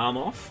hacked the arm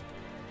off,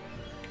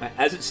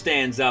 as it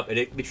stands up,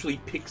 it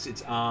literally picks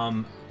its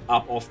arm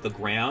up off the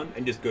ground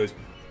and just goes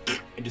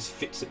and just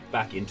fits it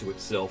back into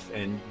itself,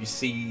 and you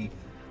see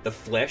the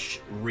flesh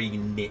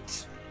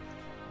re-knit.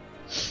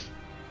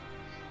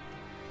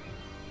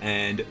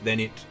 And then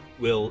it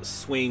will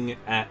swing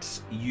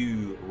at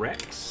you,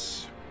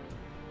 Rex.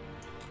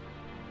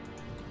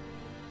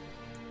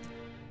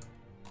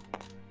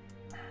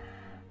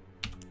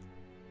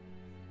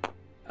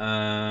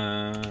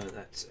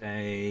 That's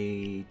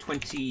a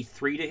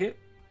 23 to hit.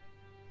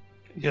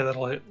 Yeah,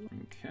 that'll hit.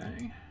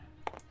 Okay.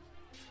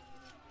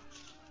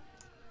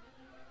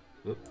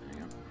 Oop,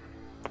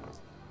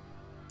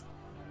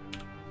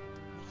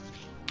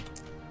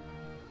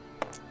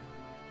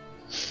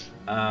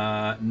 hang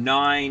on.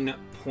 9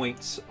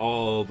 points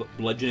of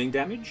bludgeoning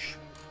damage.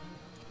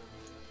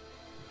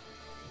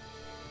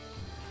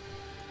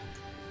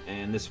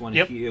 And this one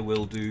here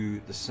will do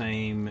the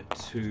same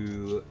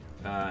to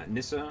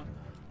Nissa.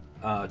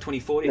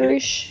 24 to hit.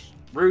 Roosh.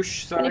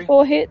 Roosh, sorry.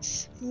 24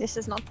 hits. This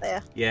is not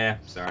there. Yeah,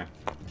 sorry.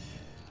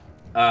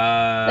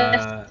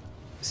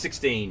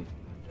 16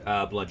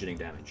 bludgeoning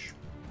damage.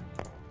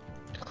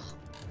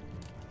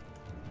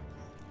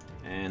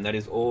 And that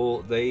is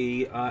all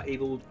they are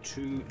able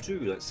to do.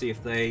 Let's see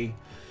if they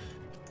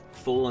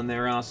fall on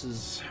their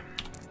asses.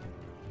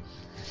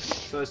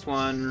 First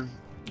one,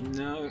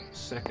 no.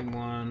 Second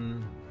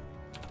one,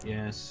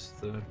 yes.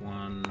 Third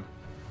one,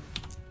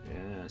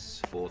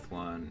 yes. Fourth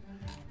one,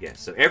 yes.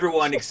 So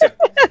everyone except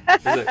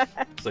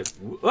it's like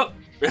whoop.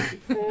 He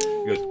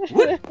goes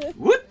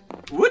what?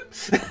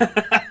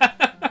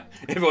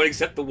 Everyone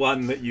except the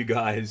one that you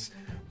guys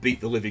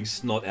beat the living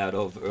snot out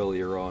of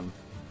earlier on.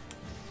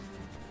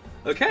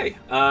 Okay,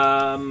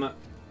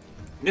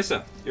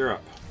 Nissa, you're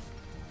up.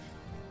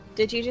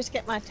 Did you just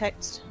get my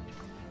text?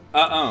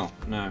 Oh,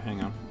 no,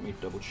 hang on. Let me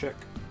double check.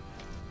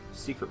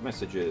 Secret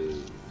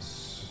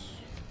messages.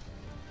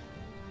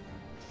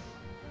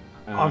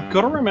 I've got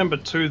to remember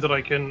too that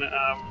I can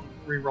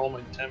re-roll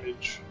my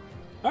damage.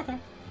 Okay.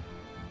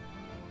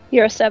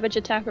 You're a savage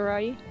attacker,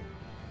 are you?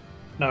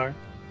 No.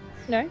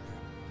 No.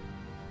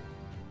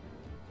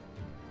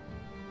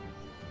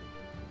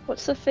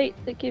 What's the feat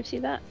that gives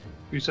you that?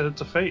 You said it's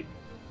a feat.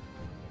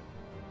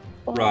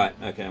 Or Right.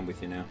 Okay, I'm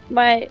with you now.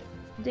 My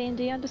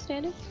D&D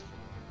understanding?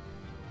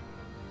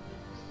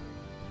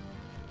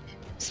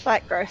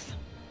 Spike growth.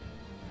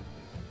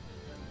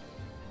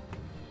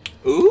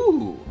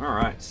 Ooh. All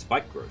right.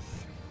 Spike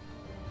growth.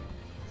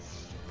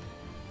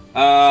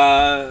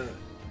 So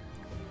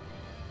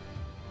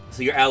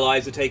your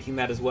allies are taking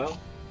that as well.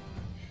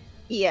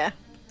 Yeah.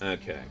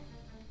 Okay.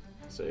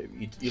 So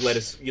you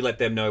let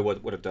them know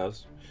what it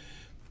does.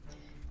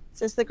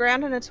 Says the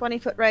ground in a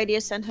 20-foot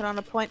radius centered on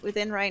a point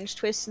within range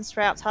twists and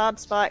sprouts hard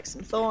spikes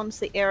and thorns.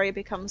 The area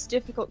becomes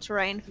difficult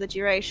terrain for the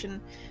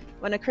duration.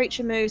 When a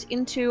creature moves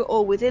into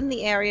or within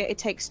the area, it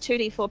takes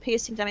 2d4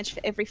 piercing damage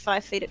for every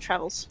 5 feet it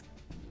travels.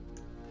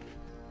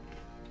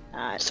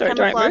 It's Sorry,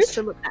 don't camouflaged move?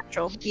 to look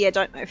natural. Yeah,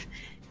 don't move.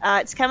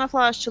 It's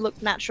camouflaged to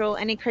look natural.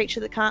 Any creature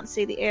that can't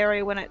see the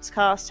area when it's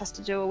cast has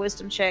to do a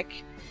wisdom check.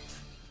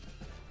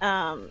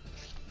 Yeah,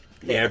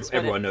 that's about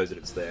everyone knows that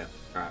it's there.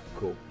 All right,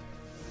 cool.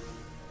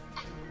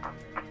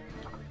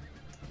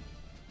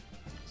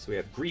 So we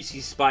have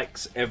greasy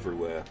spikes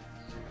everywhere.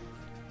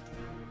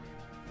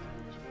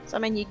 So, I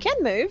mean, you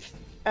can move,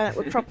 and it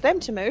would prompt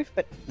them to move,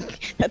 but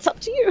that's up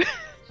to you.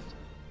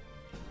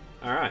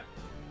 All right.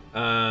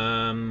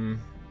 Mick.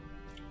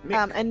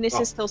 And this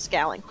is still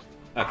scowling.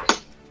 Okay.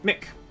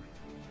 Mick.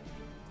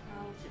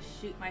 I'll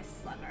just shoot my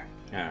slugger.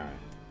 All right.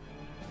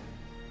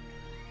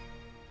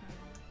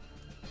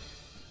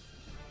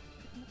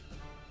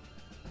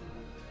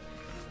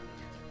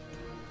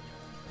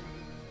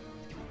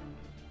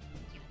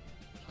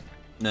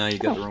 No, you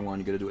got the wrong one.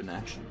 You got to do it in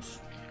actions.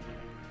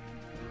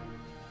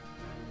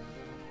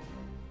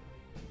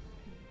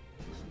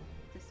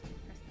 This person.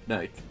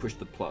 No, you push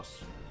the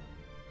plus.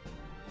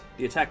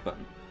 The attack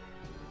button.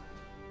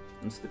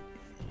 That's the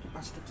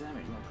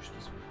damage. You want to push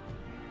this one.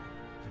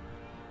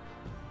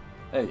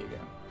 There you go.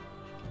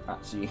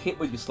 Alright, so you hit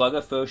with your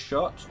slugger first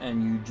shot,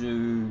 and you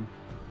do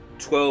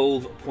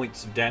 12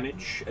 points of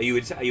damage. Are you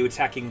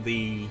attacking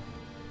the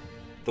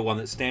one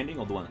that's standing,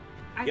 or the one?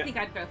 I Yep. think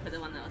I'd go for the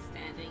one that was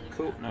standing.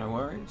 Cool, no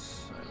worries.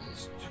 So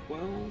it's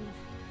 12. Alright,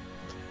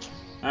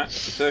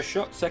 that's the first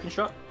shot. Second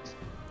shot.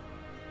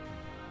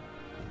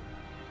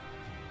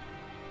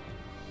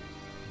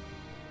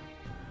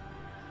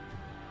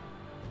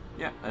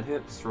 Yeah, that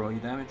hits. Roll your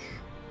damage.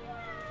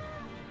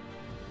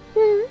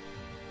 Only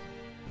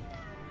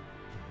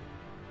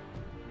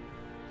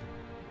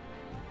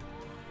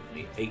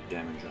 8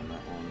 damage on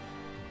that one.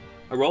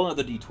 I roll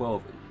another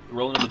d12.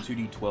 Roll another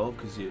 2d12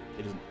 because it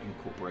isn't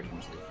incorporated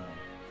into the thing.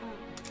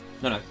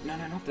 No, not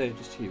there.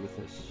 Just here with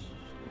this.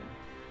 Yeah.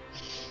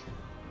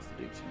 It's the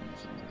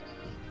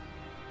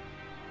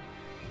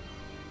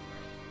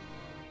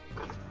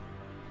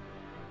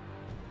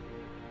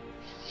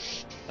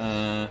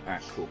d10.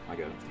 Alright, cool. I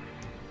got it.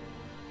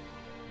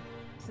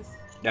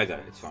 Yeah, I got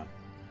it. It's fine.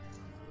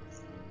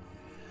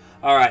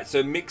 Alright,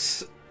 so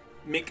Mick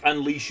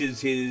unleashes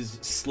his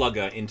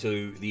slugger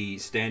into the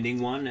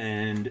standing one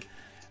and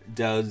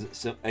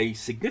does a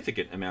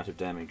significant amount of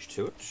damage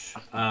to it.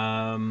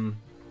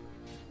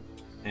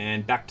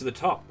 And back to the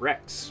top,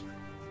 Rex.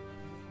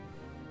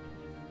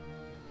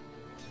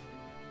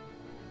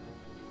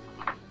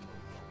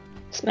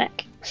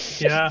 Smack.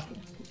 Yeah,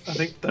 I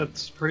think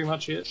that's pretty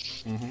much it.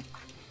 Mm-hmm.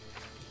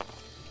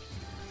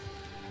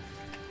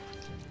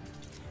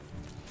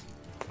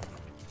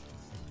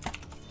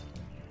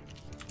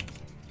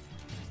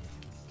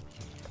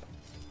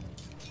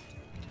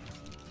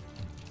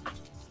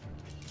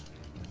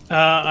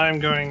 I'm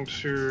going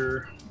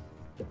to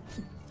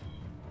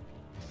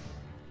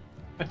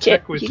Jet,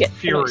 attack with you get an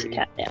extra Fury.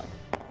 cat now.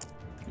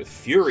 With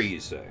Fury, you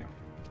say?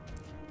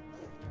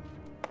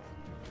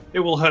 It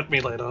will hurt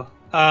me later.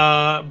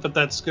 But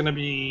that's going to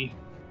be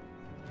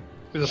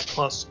with a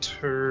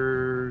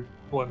 +2,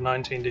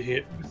 19 to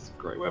hit with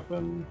Great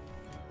Weapon.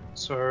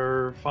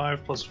 So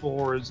 5 plus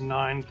 4 is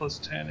 9 plus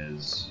 10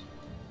 is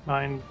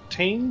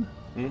 19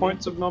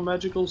 points of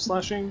non-magical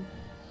slashing.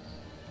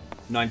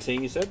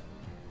 19, you said?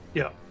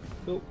 Yeah.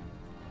 Cool.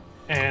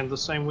 And the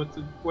same with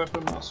the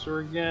Weapon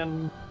Master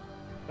again.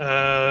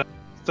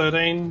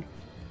 13.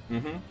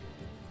 Mm-hmm.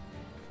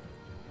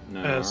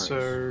 No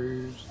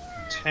So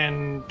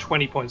 10,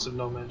 20 points of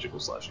non-magical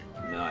slashing.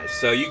 Nice.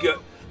 So you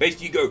go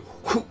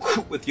whoop,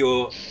 whoop with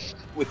your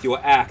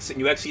axe, and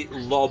you actually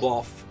lob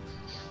off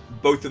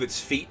both of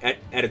its feet at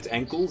its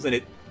ankles, and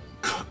it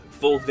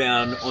falls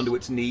down onto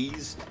its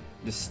knees,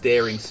 just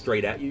staring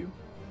straight at you.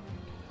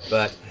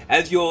 But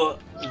as you're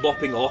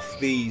lopping off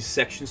these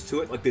sections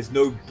to it, like there's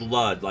no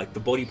blood, like the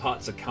body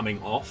parts are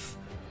coming off,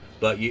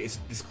 but these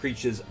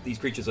creatures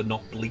are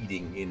not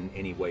bleeding in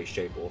any way,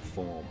 shape, or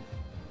form.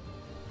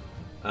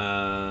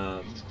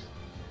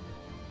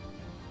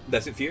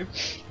 That's it for you?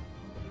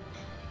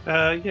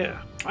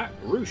 Yeah. Alright,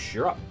 Roosh,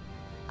 you're up.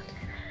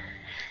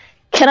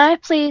 Can I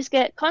please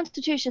get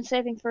Constitution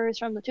saving throws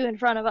from the two in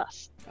front of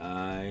us?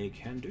 I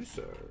can do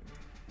so.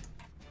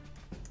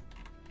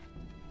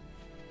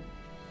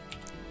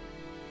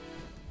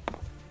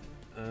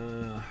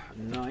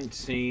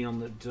 19 on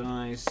the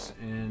dice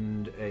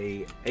and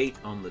a 8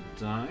 on the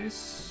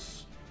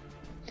dice.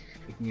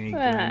 Making a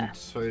grand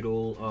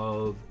total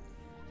of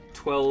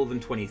 12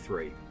 and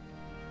 23.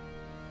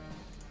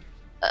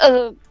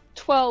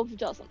 12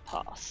 doesn't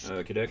pass.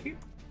 Okie dokie.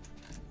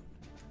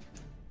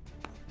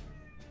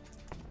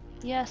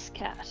 Yes,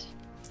 cat.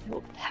 I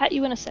will pat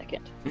you in a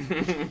second.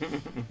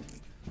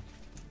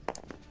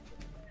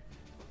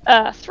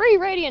 3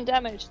 radiant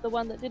damage to the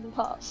one that didn't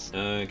pass.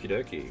 Okie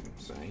dokie.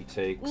 So he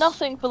takes...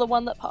 Nothing for the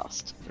one that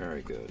passed.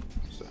 Very good.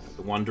 So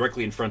the one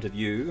directly in front of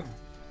you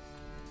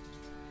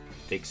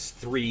takes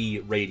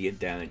 3 radiant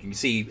damage. You can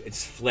see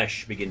its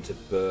flesh begin to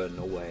burn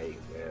away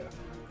where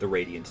the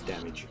radiant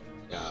damage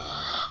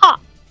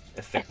affected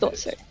I thought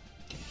so.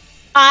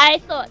 I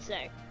thought so.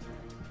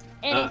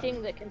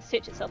 Anything that can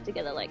stitch itself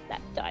together like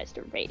that dies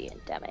to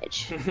radiant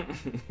damage.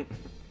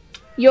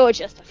 You're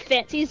just a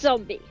fancy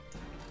zombie.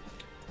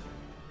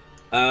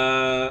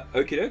 Okie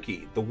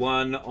dokie. The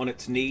one on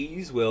its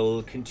knees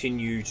will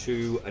continue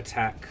to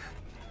attack.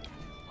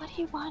 What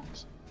do you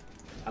want?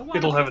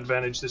 It'll have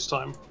advantage this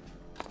time.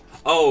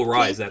 Oh,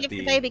 right. Please Is that give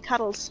the baby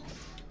cuddles?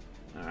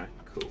 Alright,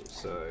 cool.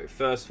 So,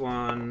 first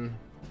one.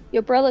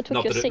 Your brother took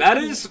Not your that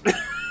it sick. matters.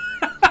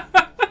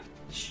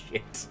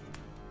 Shit.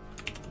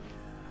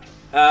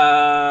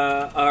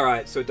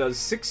 Alright, so it does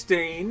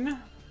 16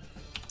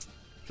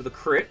 for the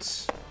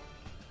crit.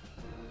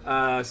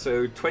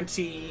 So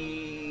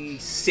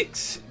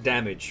 26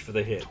 damage for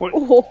the hit.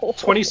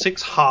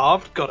 26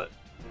 halved, got it.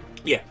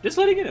 Yeah, just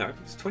letting you know.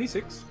 It's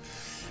 26.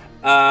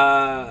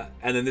 And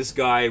then this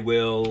guy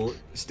will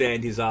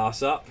stand his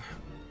ass up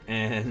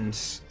and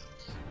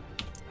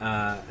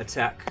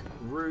attack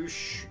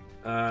Roosh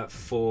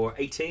for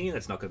 18.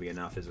 That's not going to be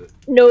enough, is it?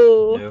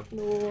 No. Nope.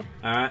 No.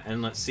 Alright,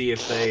 and let's see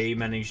if they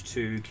manage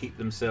to keep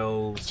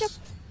themselves Get your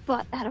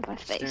butt out of my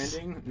face.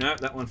 standing. No,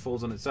 that one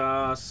falls on its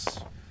ass.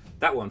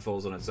 That one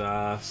falls on its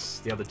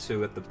ass. The other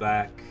two at the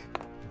back.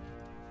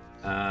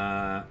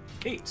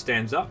 It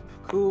stands up.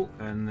 Cool.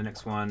 And the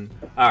next one.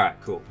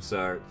 Alright, cool.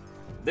 So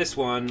this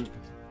one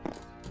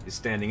is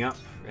standing up,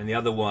 and the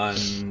other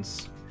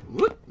one's.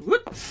 Whoop,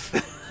 whoop.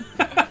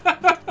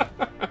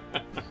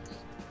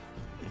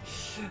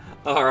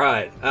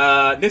 Alright.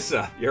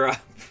 Nissa, you're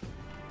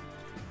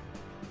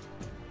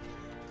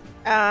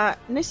up.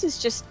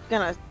 Nissa's just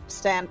gonna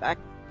stand back,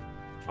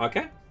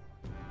 Okay.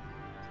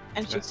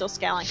 and she's still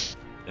scowling.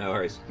 No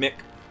worries. Mick,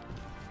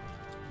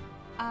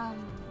 I'll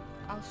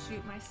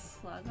shoot my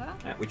slugger.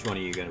 which one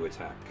are you going to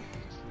attack?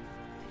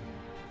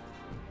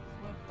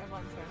 What the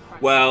ones that are in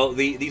front? Well,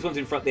 these ones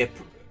in front, they're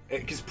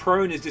because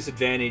prone is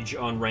disadvantage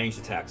on ranged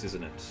attacks,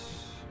 isn't it?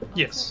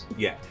 Yes.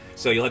 Yeah.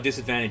 So you'll have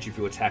disadvantage if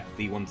you attack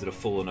the ones that are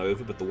fallen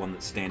over, but the one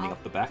that's standing I'll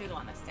up the back. do the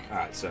one that's standing. All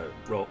right. So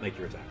make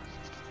your attack.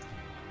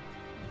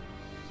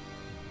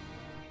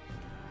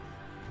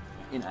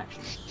 In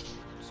action.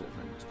 So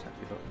just tap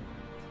your button.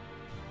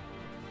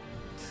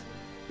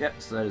 Yep.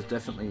 So that is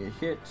definitely a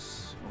hit.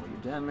 All your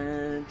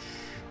damage.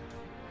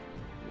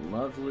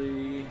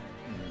 Lovely.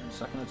 And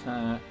second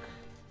attack.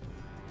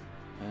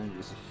 And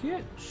it's a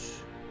hit.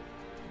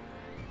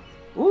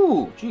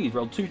 Ooh, geez,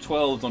 rolled 2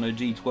 12s on her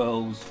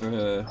d12s for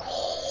her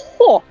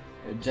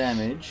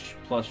damage,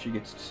 plus she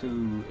gets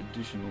 2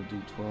 additional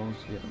d12s.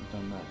 We haven't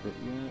done that bit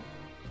yet.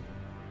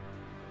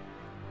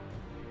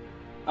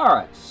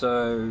 Alright,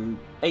 so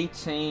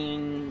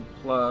 18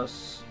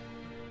 plus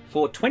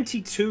 4,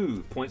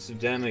 22 points of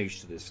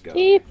damage to this guy.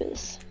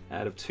 Jeepers.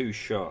 Out of 2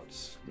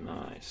 shots.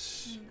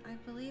 Nice. I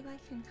believe I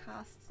can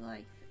cast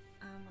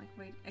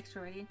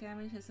extra radiant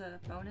damage as a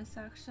bonus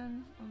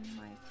action on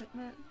my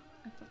equipment.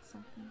 I put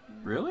something here.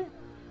 Really?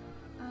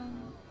 Yeah, it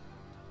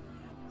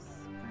was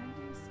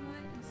branding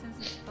smite. It says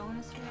it's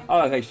bonus reaction.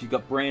 Oh, okay, so you've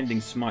got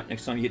branding smite.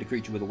 Next time you hit a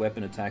creature with a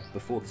weapon attack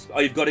before the spell. Oh,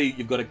 you've got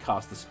to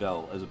cast the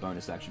spell as a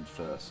bonus action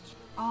first.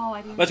 Oh,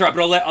 I didn't. That's right,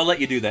 but I'll let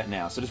you do that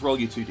now. So just roll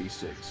your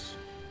 2d6.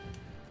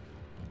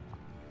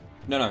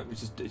 No,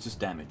 it's just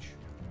damage.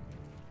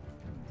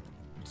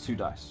 It's 2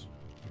 dice,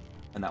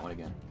 and that one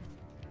again.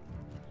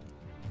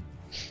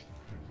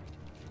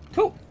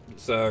 Cool.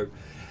 So,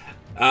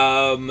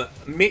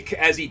 Mick,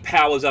 as he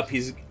powers up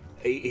his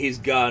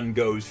gun,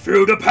 goes,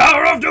 "Feel the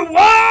power of the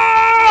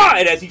war!"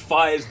 And as he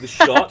fires the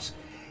shot,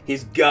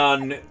 his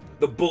gun,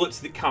 the bullets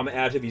that come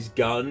out of his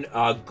gun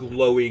are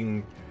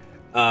glowing,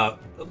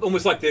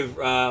 almost like they've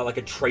like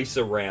a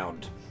tracer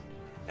round,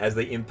 as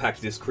they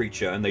impact this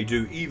creature, and they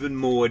do even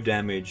more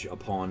damage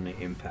upon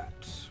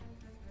impact.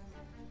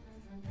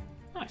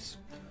 Nice.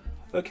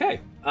 Okay.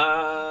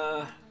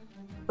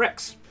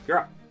 Rex,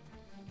 you're up.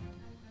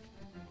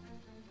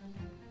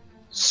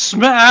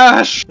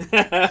 Smash!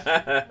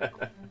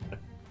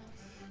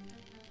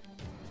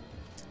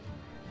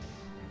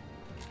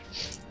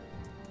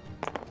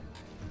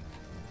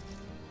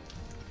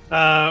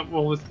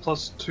 Well, with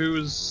 +2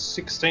 is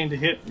 16 to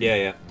hit.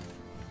 Yeah.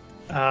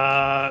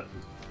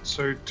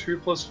 So 2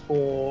 plus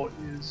 4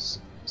 is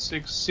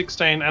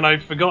 16, and I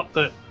forgot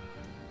that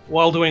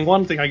while doing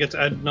one thing, I get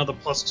to add another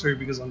 +2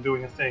 because I'm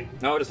doing a thing.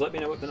 No, just let me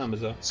know what the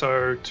numbers are.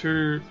 So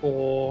 2,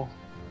 4.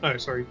 No,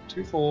 sorry,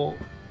 2, 4.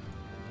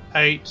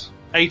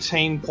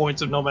 18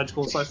 points of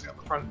non-magical slashing on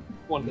the front,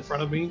 one in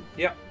front of me.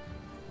 Yep.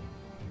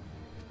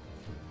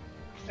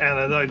 And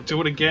then I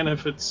do it again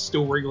if it's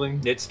still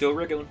wriggling. It's still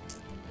wriggling.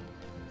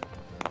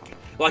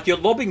 Like, you're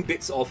lobbing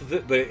bits off of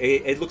it, but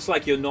it looks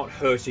like you're not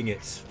hurting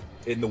it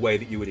in the way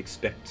that you would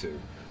expect to.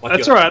 Like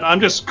That's alright, I'm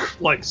just,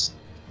 like,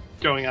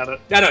 going at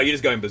it. No, you're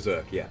just going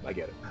berserk. Yeah, I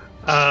get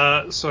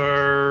it.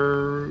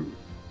 So...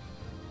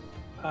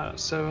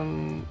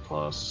 7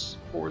 plus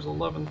 4 is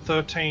 11,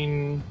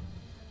 13...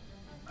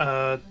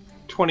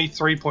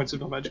 23 points of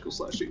non-magical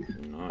slashing.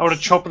 Nice. I want to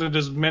chop it into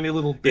as many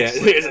little bits.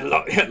 Yeah, it's a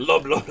lot. Yeah,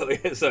 lob.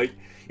 So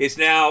it's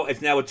now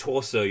a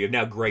torso. You're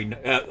now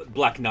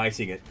black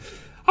knighting it.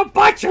 I'll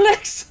bite your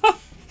legs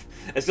off.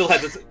 It still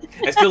has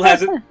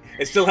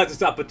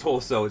its upper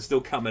torso. It's still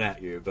coming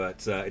at you,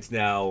 but it's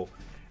now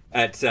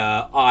at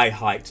eye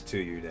height to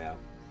you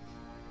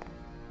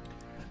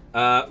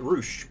now.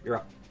 Roosh, you're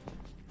up.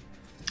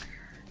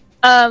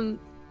 Oh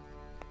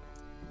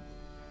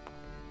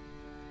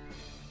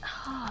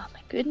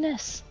my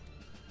goodness.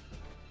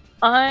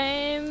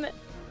 I'm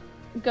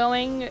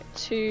going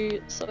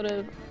to sort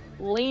of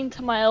lean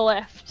to my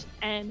left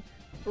and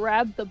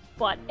grab the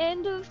butt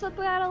end of the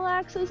battle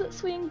axe as it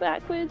swings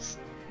backwards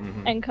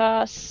and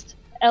cast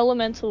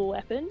Elemental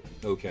Weapon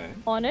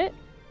on it.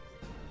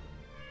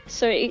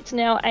 So it's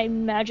now a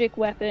magic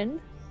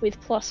weapon with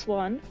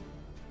 +1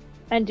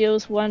 and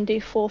deals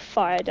 1d4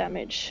 fire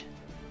damage.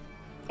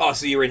 Oh,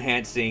 so you're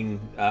enhancing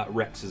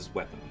Rex's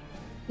weapon.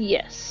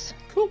 Yes.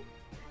 Cool.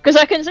 Because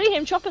I can see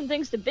him chopping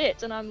things to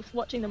bits and I'm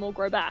watching them all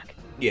grow back.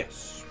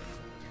 Yes.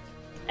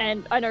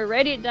 And I know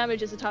radiant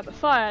damage is a type of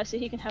fire, so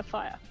he can have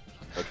fire.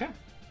 Okay.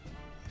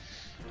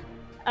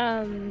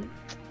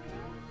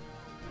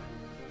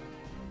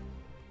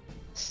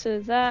 So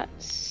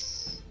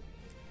that's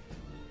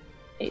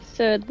a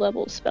 3rd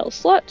level spell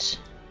slot.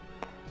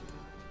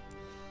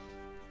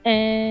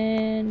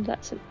 And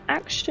that's an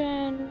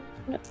action.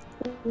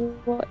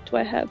 What do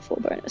I have for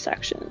bonus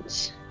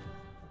actions?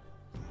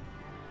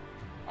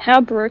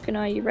 How broken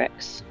are you,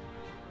 Rex?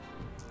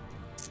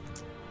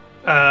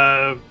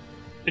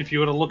 If you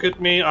were to look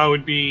at me, I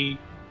would be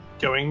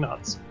going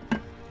nuts.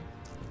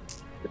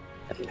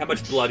 How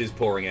much blood is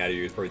pouring out of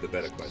you is probably the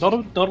better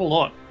question. Not a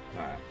lot.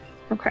 Alright.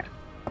 Okay.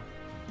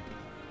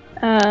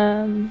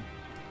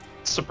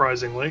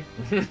 Surprisingly.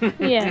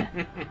 Yeah.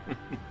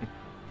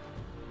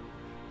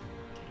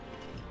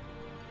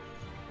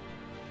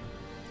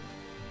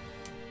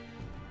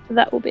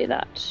 That will be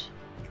that.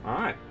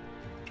 Alright.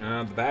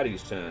 The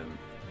baddie's turn.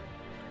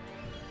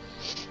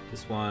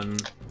 This one...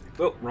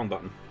 Oh, wrong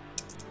button.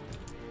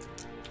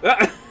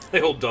 Ah!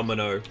 They all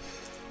domino.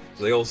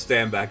 So they all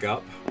stand back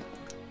up.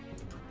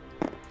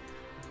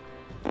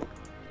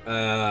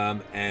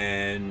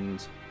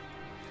 And...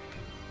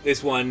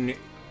 This one,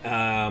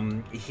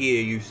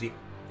 here you see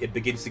it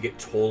begins to get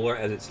taller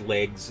as its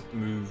legs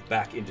move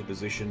back into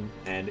position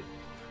and it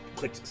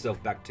clicks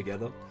itself back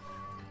together.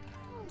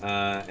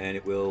 And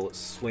it will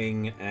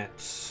swing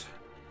at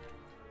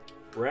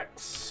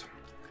Rex.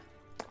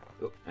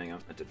 Oh, hang on,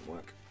 that didn't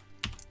work.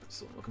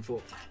 That's what I'm looking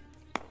for.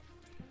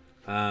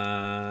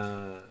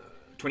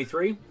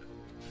 23?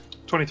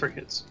 23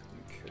 hits.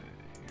 Okay.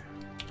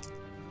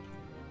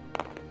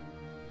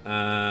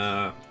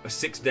 A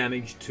 6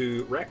 damage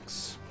to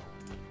Rex.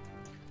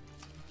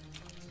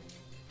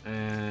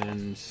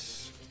 And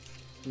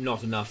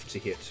not enough to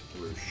hit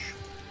Roosh.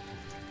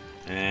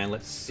 And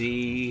let's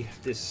see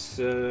this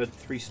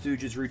Three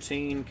Stooges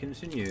routine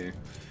continue.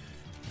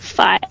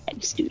 5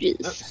 Stooges.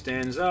 Oh,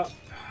 stands up.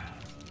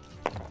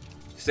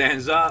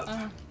 Stands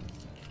up.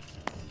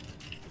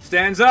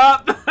 Stands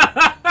up.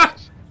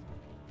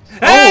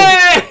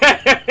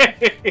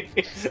 Hey!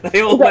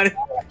 They all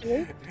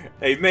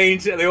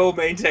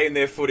maintain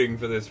their footing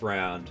for this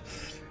round.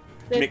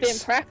 They've been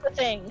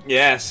practicing.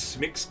 Yes,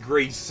 mixed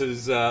grease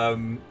has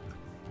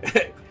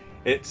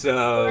it's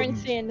Grown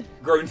thin.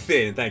 Grown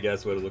thin. Thank you.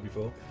 That's what I'm looking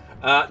for.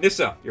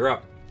 Nissa, you're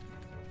up.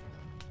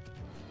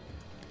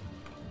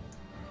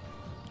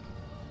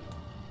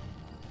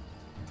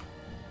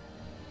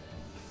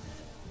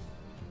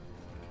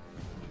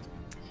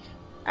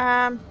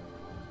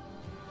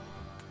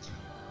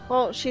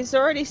 Well, she's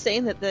already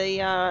seen that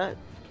the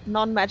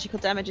non-magical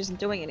damage isn't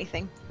doing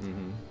anything.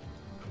 Mm-hmm.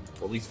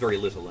 Or at least very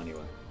little,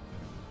 anyway.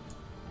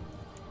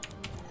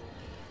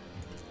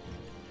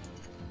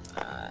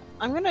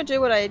 I'm gonna do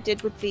what I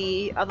did with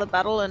the other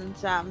battle and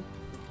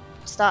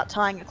start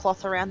tying a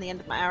cloth around the end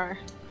of my arrow.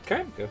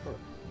 Okay, go for it.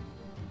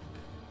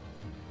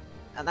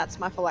 And that's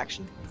my full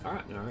action.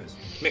 Alright, no worries.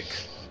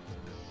 Mick.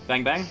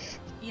 Bang bang?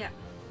 Yeah.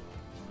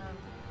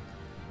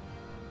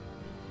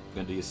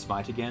 Gonna do your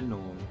smite again,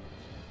 or...?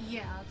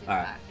 Yeah, I'll do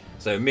Alright. that.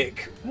 So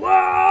Mick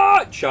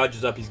what?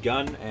 Charges up his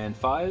gun and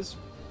fires.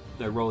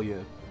 No, roll your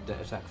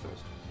attack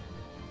first.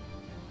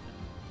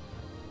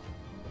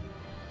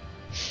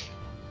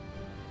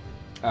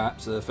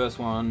 Alright, so the first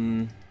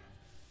one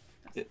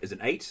is an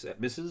 8. That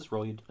misses.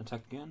 Roll your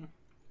attack again.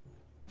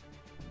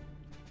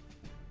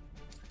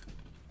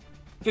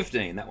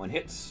 15. That one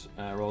hits.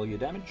 Roll your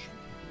damage.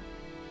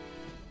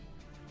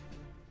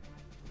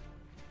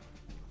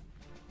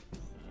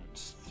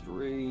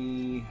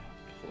 3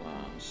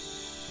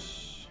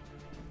 plus...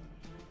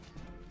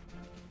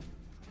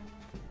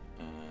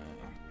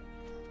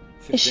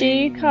 Is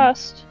she 15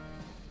 cast?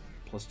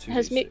 plus 2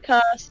 Has Mick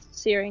cast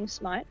Searing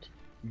Smite?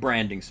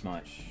 Branding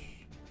Smite.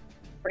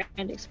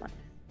 Branding Smite.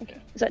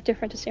 Okay. Is that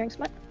different to Searing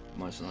Smite?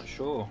 I'm also not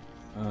sure.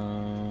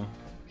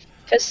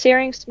 Because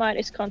Searing Smite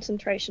is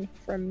concentration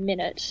for a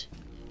minute.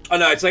 Oh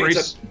no, it's like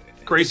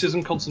Grease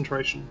isn't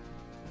concentration.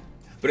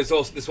 but it's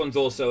also this one's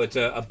also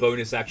a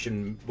bonus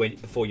action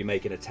before you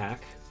make an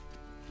attack.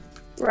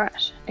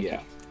 Right. Okay.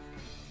 Yeah.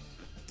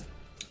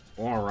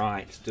 All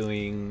right,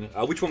 doing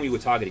which one we were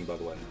targeting, by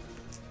the way?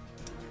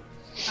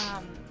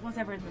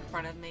 Whatever is in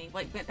front of me,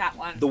 like that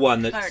one. The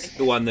one that's 30.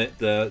 the one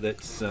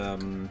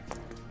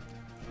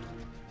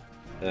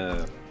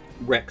that's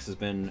Rex has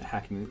been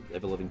hacking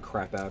ever living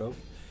crap out of.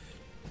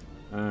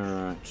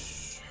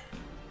 Alright.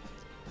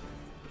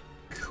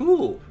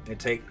 Cool.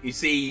 You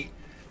see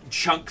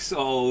chunks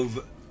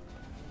of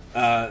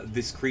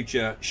this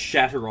creature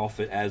shatter off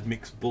it as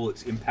Mick's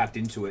bullets impact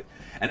into it,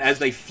 and as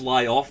they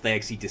fly off, they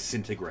actually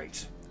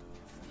disintegrate.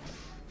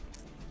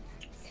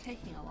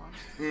 Taking a lot.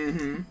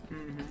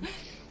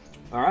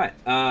 Alright.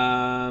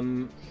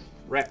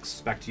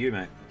 Rex, back to you,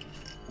 mate.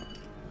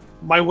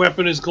 My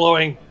weapon is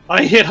glowing.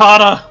 I hit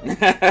harder.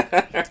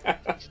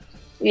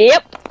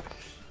 Yep.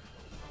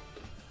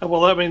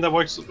 Well, I mean that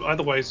works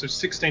either way. So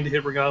 16 to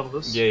hit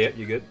regardless. Yeah,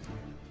 you're good.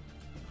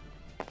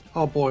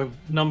 Oh boy,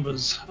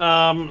 numbers.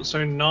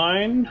 So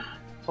 9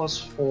 plus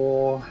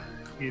 4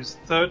 is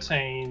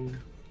 13.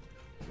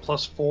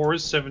 Plus 4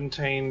 is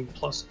 17.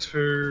 Plus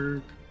 2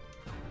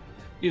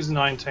 is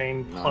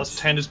 19. Nice. Plus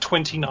 10 is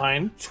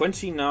 29.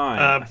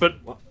 29. But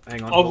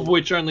hang on. of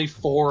which only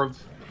 4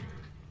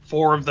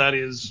 of that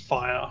is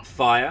fire.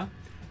 Fire.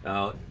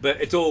 But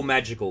it's all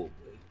magical,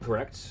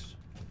 correct?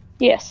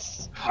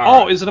 Yes.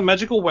 Oh, is it a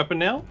magical weapon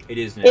now? It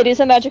is now. It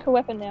is a magical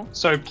weapon now.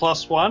 So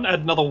plus 1,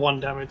 add another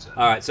 1 damage.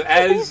 Alright, so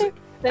as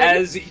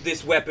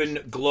this weapon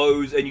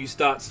glows and you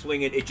start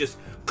swinging, it just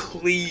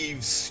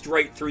cleaves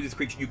straight through this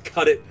creature. You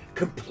cut it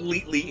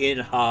completely in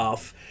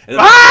half. And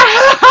then,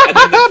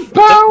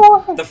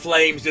 the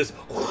flames just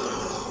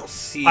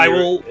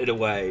sear it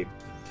away.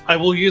 I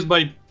will use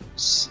my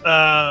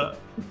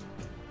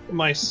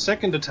my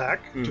second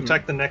attack to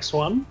attack the next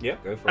one. Yeah,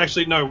 go for it.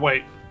 Actually, no,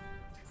 wait.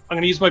 I'm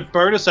going to use my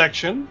bonus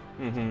action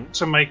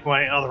to make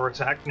my other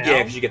attack now. Yeah,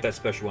 because you get that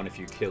special one if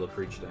you kill a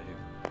creature, don't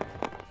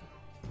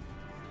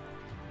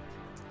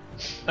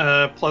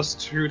you? Plus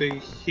 2 to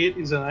hit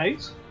is an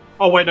 8.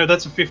 Oh, wait, no,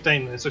 that's a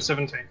 15 there, so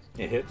 17.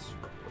 It hits.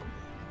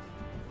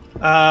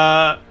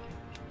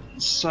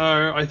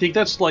 So I think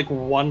that's like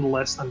 1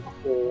 less than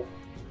before.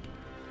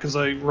 Because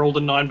I rolled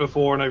a 9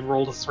 before and I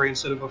rolled a 3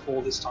 instead of a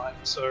 4 this time.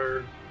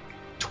 So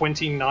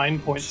 29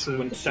 points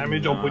of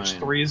damage, of which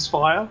 3 is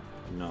fire.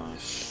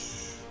 Nice.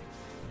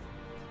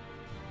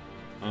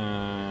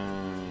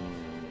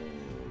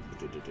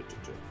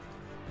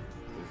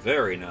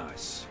 Very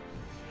nice.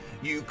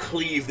 You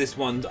cleave this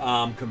one's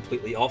arm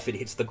completely off. It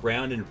hits the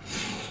ground and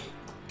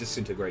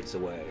disintegrates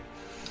away.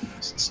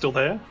 Is it still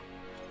there?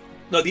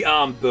 No, the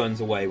arm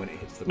burns away when it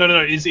hits the ground.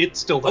 No, is it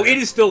still there? Oh, it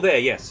is still there,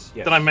 yes.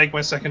 Then I make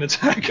my second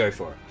attack. Go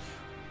for it.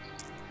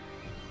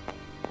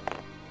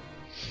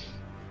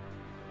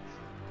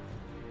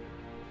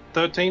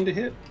 13 to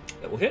hit.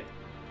 That will hit.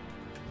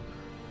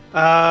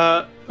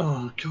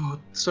 Oh god.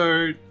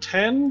 So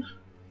 10,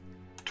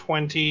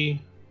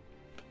 20,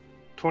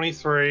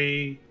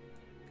 23,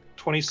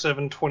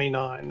 27,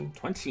 29.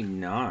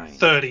 29.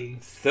 30.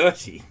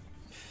 30.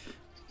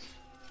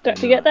 Don't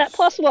forget that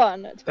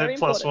 +1. It's very That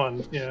plus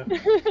important. 1, yeah.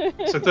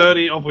 So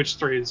 30, of which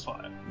 3 is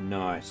fire.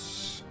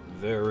 Nice.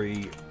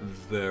 Very,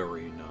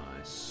 very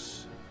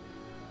nice.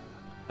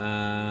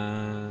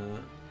 And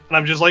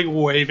I'm just like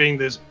waving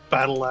this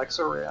battle axe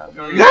around.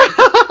 Going,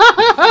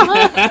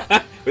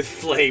 with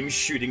flames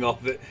shooting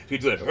off it.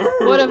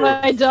 What have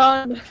I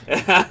done?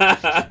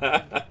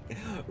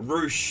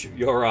 Roosh,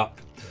 you're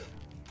up.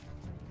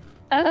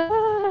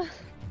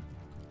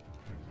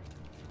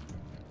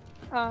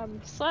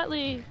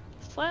 Slightly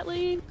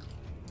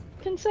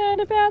concerned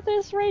about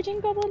this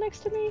raging goblin next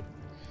to me.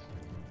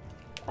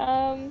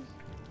 I'm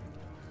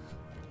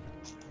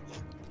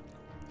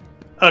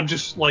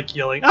just like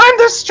yelling, I'm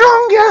the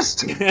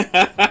strongest!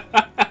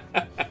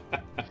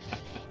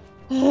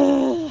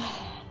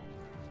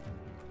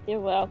 You're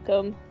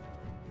welcome.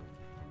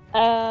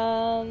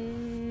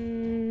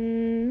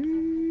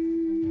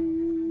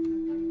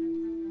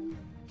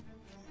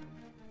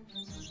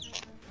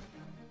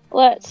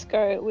 Let's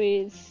go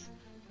with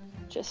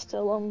just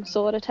a long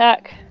sword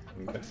attack.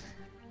 Okay.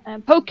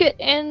 And poke it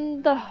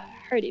in the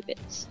hurty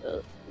bits.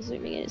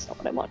 Zooming in is not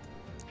what I want.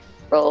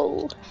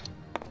 Roll.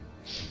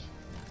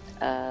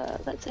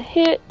 That's a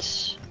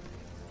hit.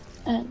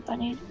 And I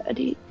need a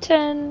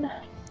d10.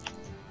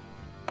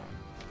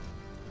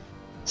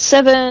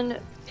 7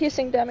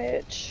 piercing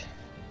damage.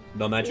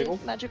 No magical?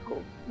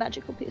 Magical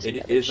piercing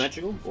damage. It is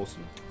magical?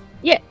 Awesome.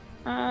 Yeah.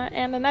 I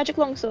am a magic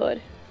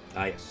longsword.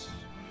 Ah, yes.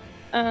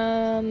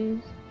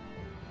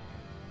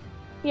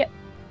 Yep.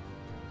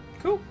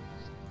 Cool.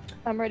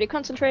 I'm already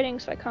concentrating,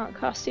 so I can't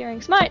cast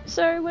Searing Smite,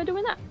 so we're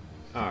doing that.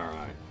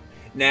 Alright.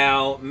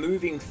 Now,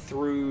 moving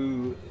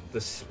through the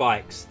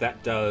spikes,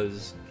 that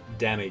does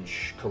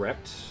damage,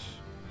 correct?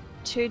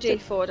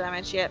 2d4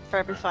 damage, yep, for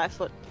every 5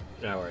 foot.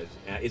 No worries.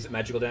 Is it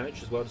magical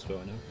damage as well, just so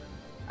I know?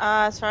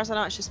 As far as I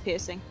know, it's just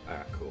piercing.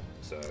 Alright, cool.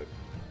 So,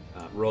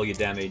 roll your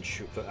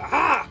damage for...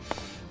 Aha!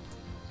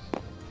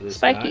 For this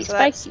Spiky, guy. So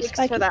that's spiky, 6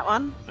 spiky. for that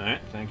one.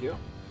 Alright, thank you.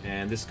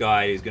 And this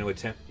guy is going to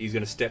attempt... He's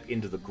going to step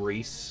into the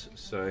grease,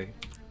 so...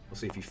 We'll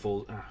see if he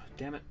falls... Ah,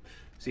 damn it.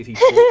 See if he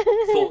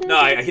falls... No,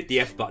 I hit the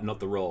F button, not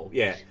the roll.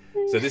 Yeah.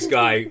 So this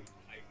guy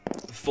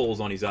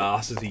falls on his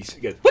ass as he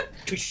goes...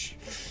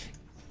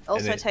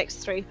 Also then- takes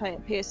 3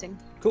 piercing.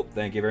 Cool,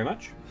 thank you very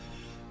much.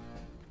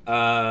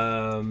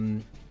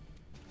 Alright,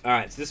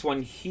 so this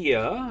one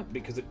here,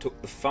 because it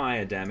took the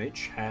fire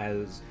damage,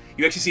 has...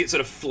 You actually see it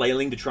sort of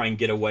flailing to try and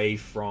get away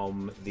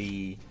from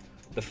the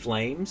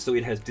flames, so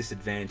it has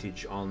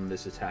disadvantage on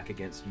this attack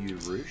against you,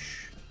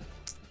 Roosh.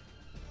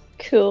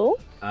 Cool.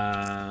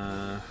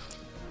 Yeah,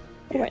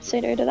 I won't say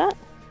no to that.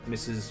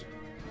 misses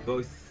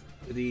both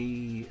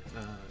the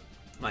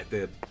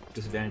the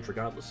disadvantage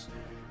regardless.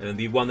 And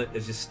the one that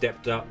has just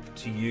stepped up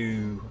to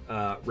you,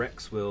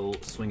 Rex, will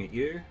swing at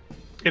you.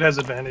 It has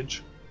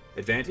advantage.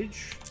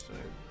 Advantage, so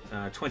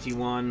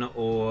 21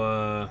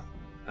 or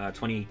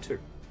 22.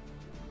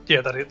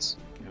 Yeah, that hits.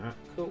 Alright,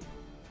 cool.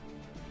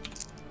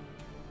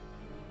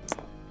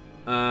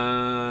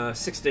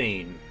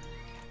 16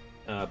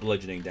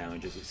 bludgeoning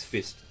damage as its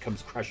fist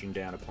comes crashing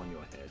down upon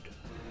your head.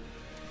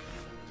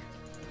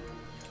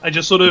 I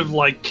just sort of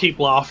like keep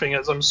laughing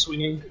as I'm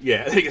swinging.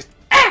 Yeah, he goes,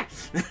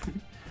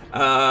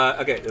 ah!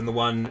 Okay, and the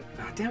one...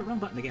 damn it, wrong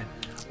button again.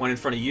 One in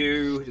front of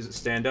you, does it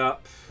stand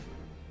up?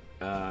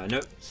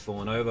 Nope, it's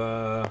fallen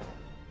over.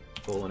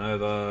 Fallen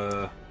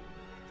over.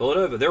 Fallen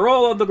over. They're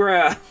all on the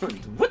ground!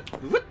 Whoop,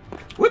 whoop,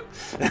 whoop.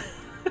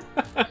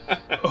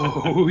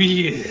 Oh,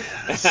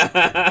 yes.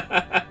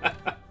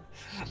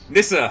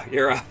 Nissa,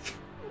 you're up.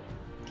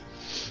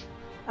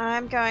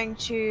 I'm going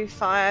to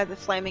fire the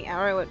flaming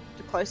arrow at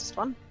the closest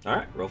one.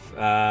 Alright, Rolf.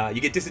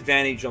 You get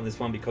disadvantage on this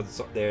one because it's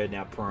up there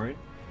now prone.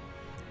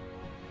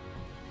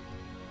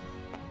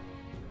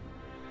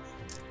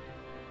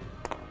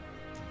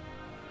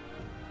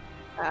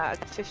 Uh,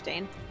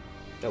 15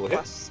 That will hit.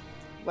 plus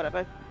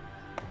whatever.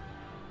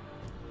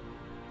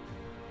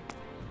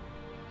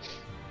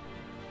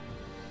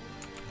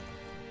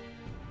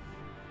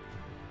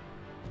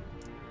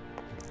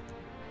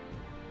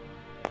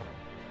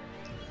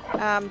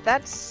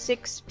 That's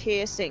 6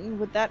 piercing.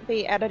 Would that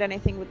be added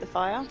anything with the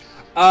fire?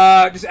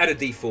 Just add a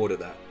d4 to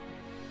that.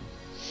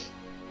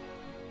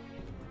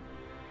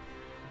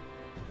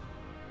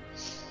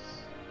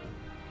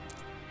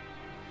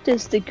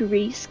 Does the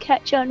grease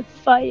catch on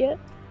fire?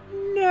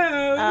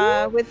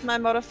 No. With my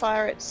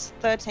modifier, it's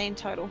 13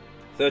 total.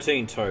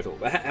 13 total.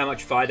 How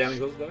much fire damage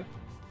was it though?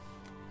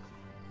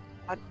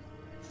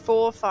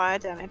 4 fire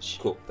damage.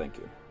 Cool, thank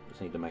you.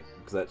 Just need to make,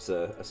 because that's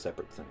a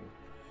separate thing.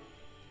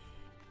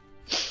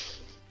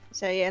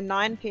 So yeah,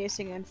 9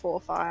 piercing and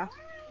 4 fire.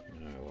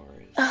 No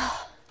worries.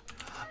 Oh,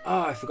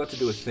 I forgot to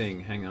do a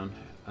thing. Hang on.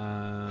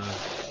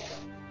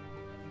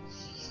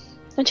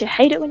 Don't you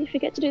hate it when you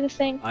forget to do the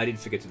thing? I did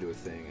forget to do a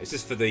thing. It's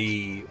just for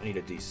the... I need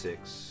a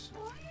d6.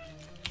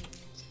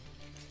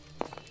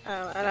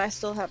 And I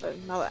still have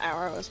another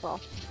arrow as well.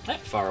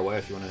 Far away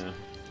if you want to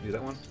do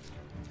that one.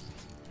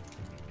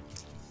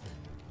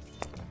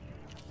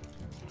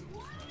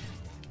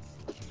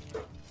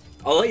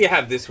 I'll let you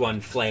have this one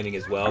flaming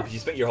as well, because you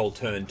spent your whole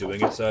turn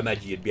doing it, so I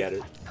imagine you'd be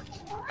able to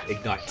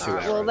ignite 2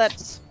 arrows. Well,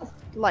 that's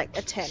like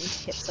a 10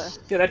 hit, so.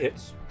 Yeah, that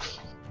hits.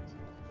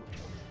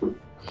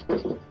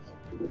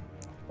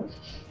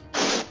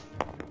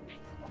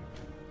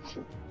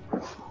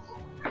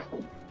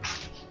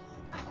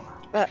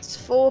 That's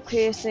 4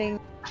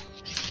 piercing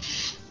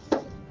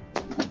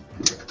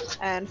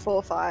and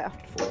 4 fire.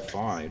 4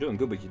 fire. You're doing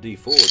good with your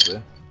d4s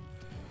there.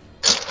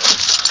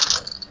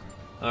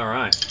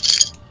 Alright.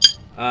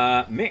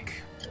 Mick,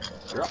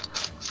 you're up.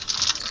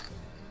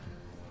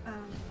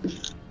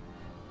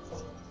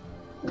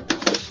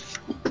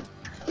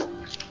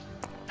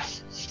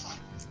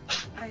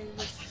 I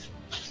was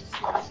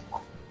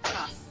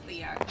cast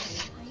the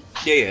arcade, right?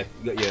 Yeah,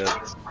 you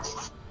got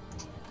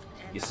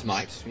And your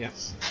smite, yeah.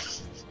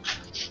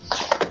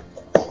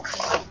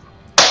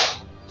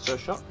 So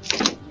shot.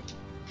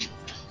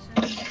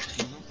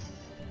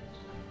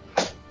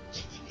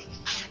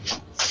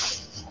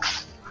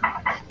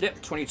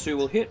 Yep, 22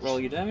 will hit. Roll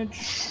your damage.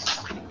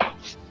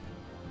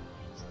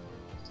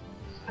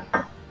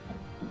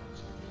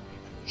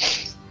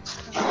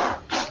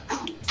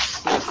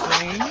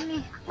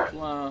 $13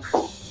 plus...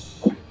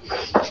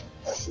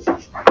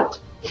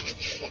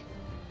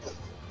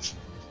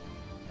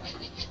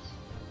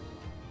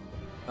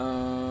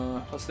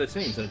 plus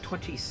 13, so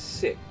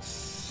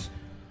 26.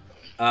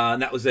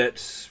 And that was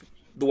at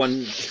the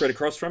one straight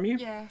across from you?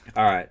 yeah.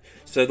 Alright,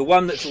 so the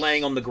one that's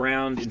laying on the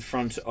ground in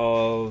front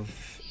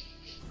of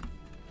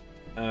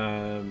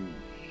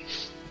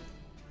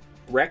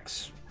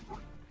Rex.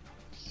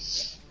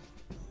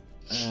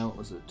 What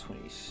was it?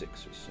 26%.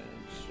 So...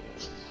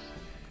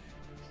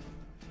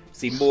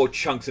 See more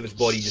chunks of his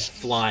body just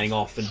flying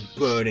off and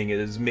burning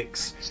as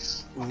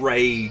Mick's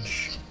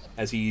rage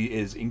as he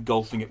is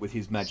engulfing it with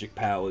his magic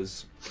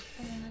powers.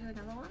 And then I do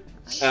another one.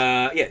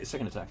 Yeah,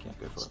 second attack. Yeah,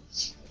 go for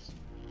it.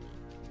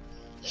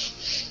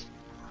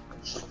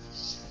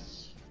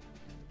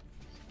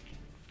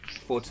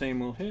 14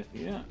 will hit.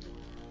 Yeah.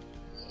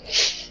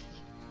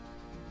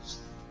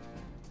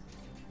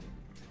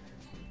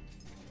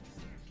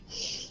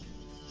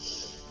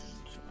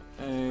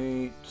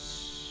 Eight.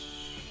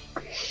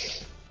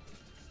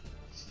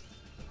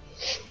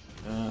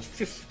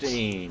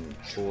 15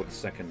 for the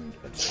second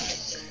attack.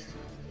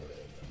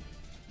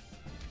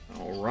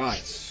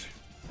 Alright.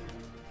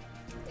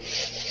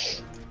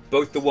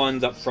 Both the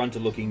ones up front are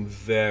looking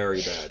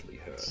very badly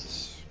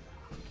hurt.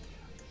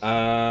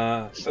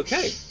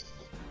 Okay.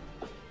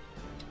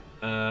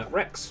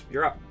 Rex,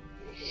 you're up.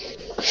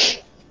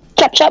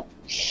 Chop chop.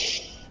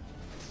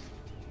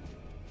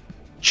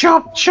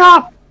 Chop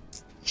chop!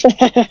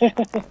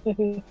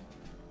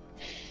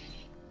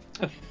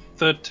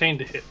 13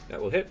 to hit.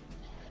 That will hit.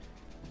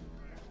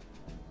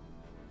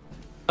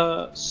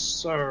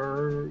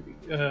 So,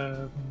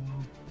 11,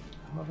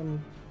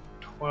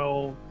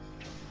 12.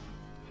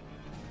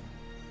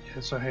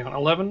 Yeah, so hang on.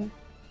 11,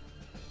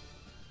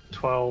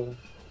 12,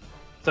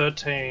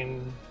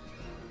 13,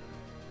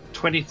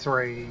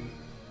 23,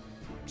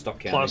 Stop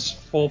counting.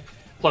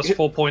 plus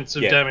 4 points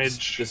of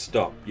damage. Just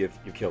stop. You've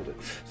killed it.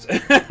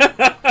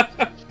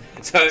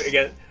 So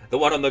again, the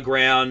one on the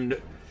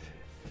ground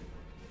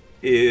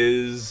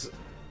is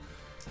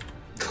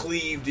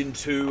cleaved in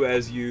two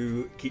as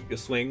you keep your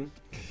swing.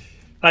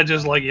 I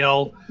just like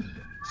yell,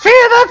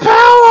 "Fear the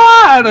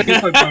power!" And I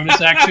get my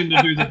bonus action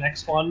to do the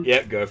next one.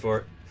 Yep, go for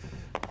it.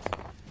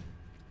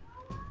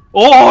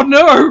 Oh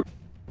no!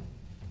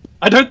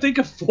 I don't think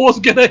a 4's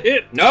gonna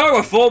hit. No,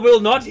 a 4 will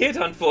not hit,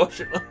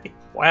 unfortunately.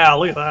 Wow,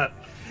 look at that.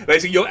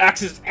 Basically, your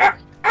axe is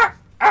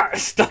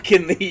stuck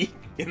in the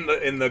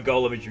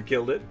golem as you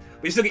killed it.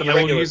 But you still get But your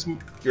I will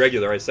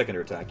regular second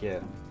attack. Yeah,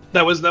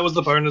 that was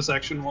the bonus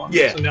action one.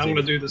 Yeah, So now I'm so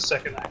gonna do the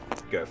second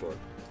act. go for it.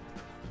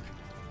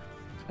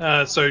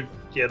 So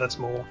yeah, that's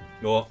more.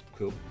 Oh,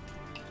 cool.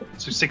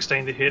 So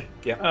 16 to hit.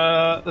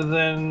 Yeah.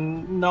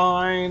 Then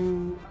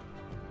 9,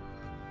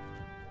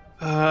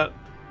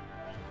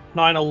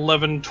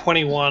 11,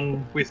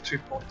 21 with 2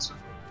 points,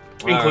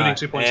 including Alright,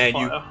 2 points and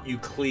of fire. you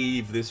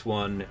cleave this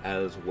one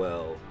as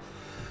well.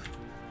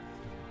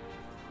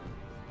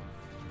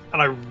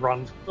 And I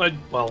run.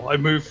 I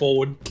move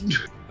forward.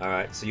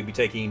 Alright, so you'll be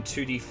taking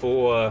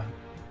 2d4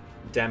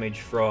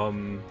 damage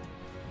from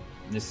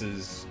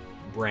Nissa's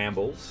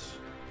brambles.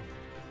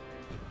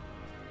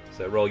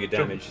 So roll your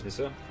damage,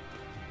 Nissa.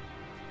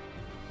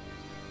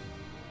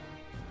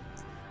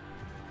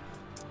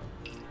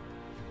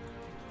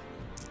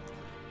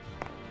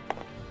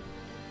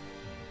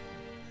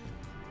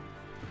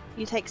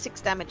 You take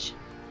 6 damage.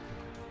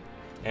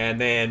 And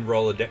then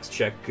roll a dex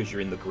check because you're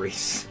in the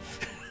grease.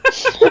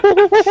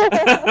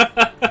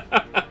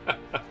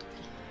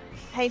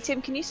 Hey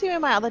Tim, can you see where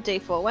my other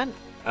D4 went?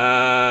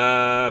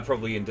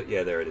 Probably in.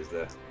 Yeah, there it is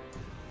there.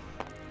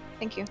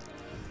 Thank you.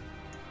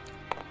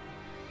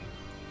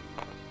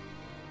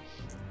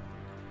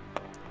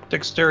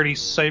 Dexterity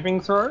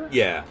saving throw.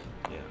 Yeah,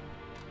 yeah.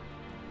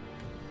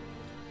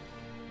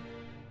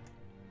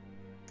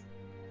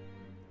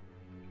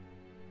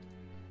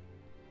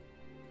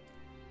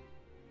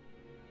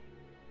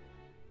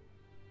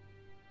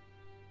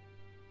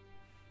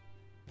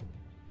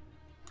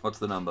 What's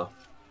the number?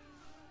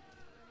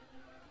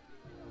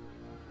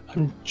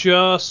 I'm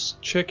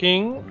just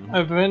checking. I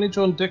have advantage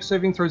on dex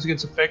saving throws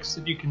against effects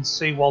that you can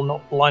see while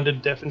not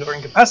blinded, deafened, or So you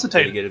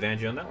incapacitated. get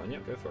advantage on that one. Yeah,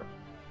 go for it.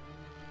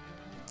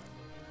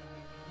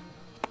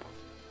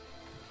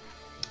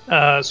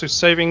 So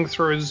saving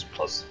throws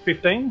plus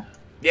 15.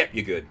 Yep,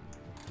 you're good.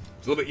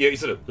 It's a little bit. Yeah, you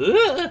sort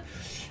of.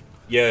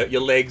 Yeah,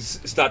 your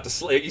legs start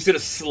to. You sort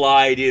of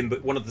slide in,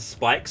 but one of the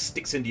spikes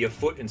sticks into your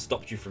foot and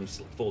stops you from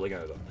falling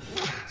over.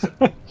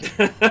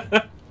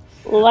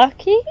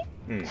 Lucky?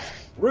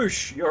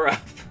 Roosh, you're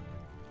up.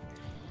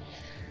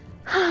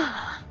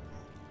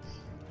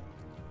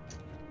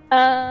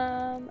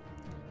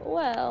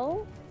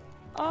 Well,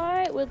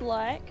 I would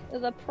like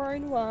the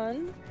prone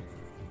one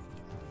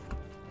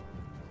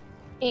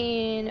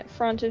in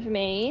front of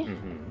me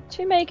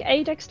to make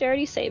a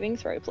dexterity saving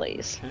throw,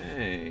 please.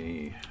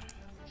 Okay.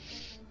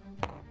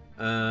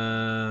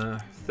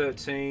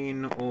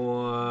 13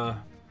 or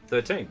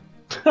 13.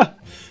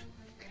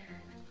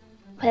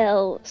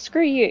 Well,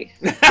 screw you.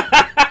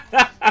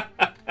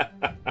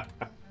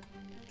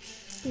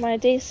 My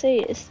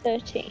DC is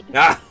 13.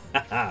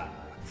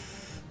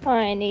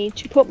 I need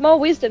to put more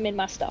wisdom in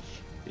my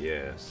stuff.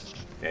 Yes.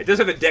 Yeah, it does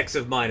have a dex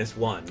of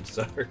 -1,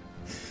 so.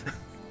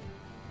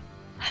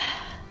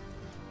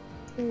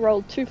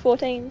 Rolled 2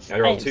 14s. I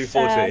rolled 2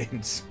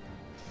 14s.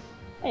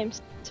 I am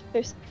so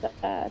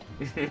sad.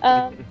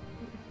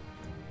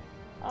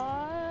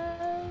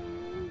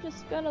 I'm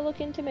just gonna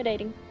look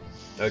intimidating.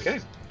 Okay.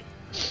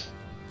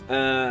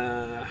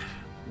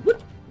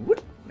 Whoop,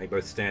 whoop. They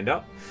both stand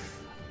up.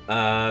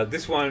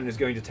 This one is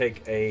going to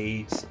take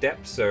a step,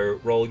 so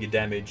roll your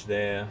damage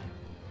there,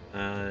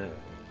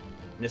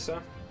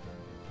 Nissa.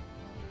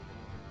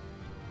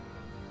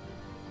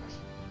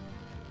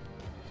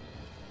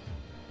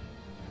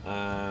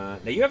 Now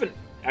you haven't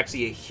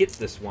actually hit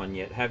this one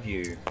yet, have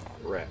you,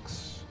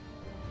 Rex?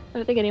 I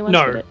don't think anyone's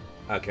No. hit it.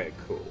 Okay,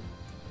 cool.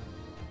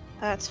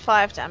 That's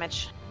 5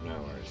 damage. No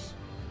worries.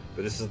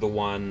 But this is the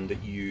one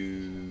that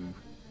you...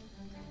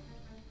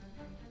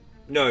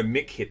 No,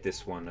 Mick hit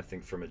this one, I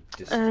think, from a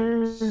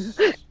distance.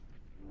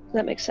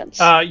 That makes sense.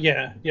 Yeah,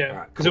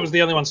 Alright, because cool. it was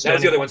the only one That standing.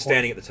 was the other at one that point.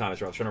 standing at the time.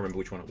 That's right. I was trying to remember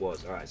which one it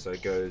was. Alright, so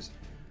it goes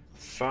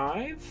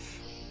 5,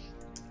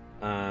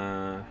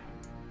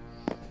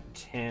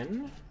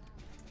 10.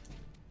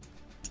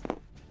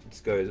 This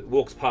goes,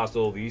 walks past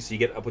all of you, so you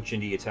get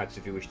opportunity attacks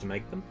if you wish to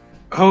make them.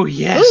 Oh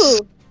yes.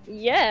 Ooh,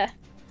 yeah.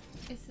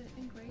 Is it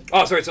engraved?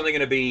 Oh, sorry, it's only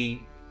going to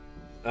be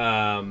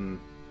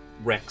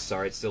Rex.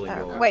 Sorry, it's still in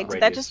your Wait,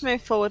 did that radius. just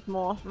move forward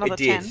more? Another It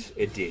did. 10?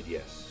 It did.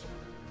 Yes.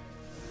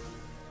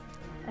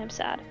 I'm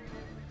sad.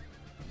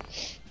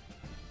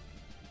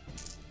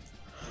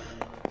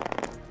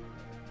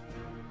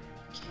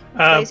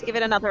 Please give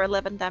it another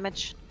 11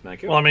 damage.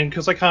 Thank you. Well, I mean,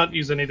 because I can't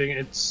use anything,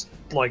 it's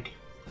like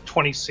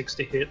 26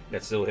 to hit.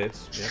 That still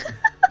hits. Yeah.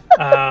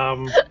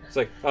 It's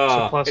like,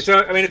 plus-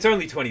 it's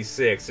only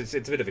 26. It's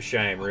a bit of a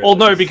shame, really. Well,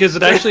 no, because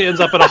it actually ends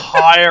up at a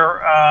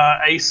higher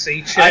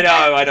AC check.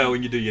 I know.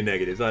 When you do your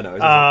negatives, I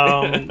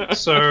know.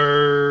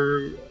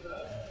 So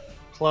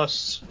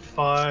plus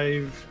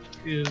 5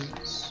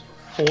 is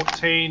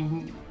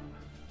 14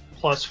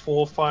 plus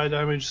 4 fire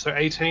damage, so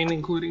 18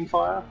 including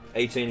fire.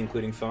 18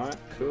 including fire.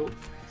 Cool.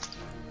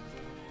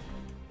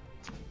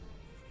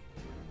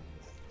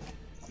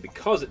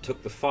 Because it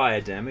took the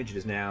fire damage, it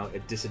is now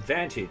at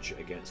disadvantage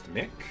against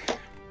Mick.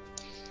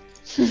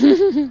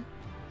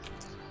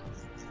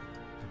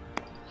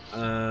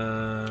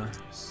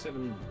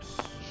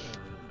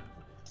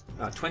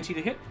 20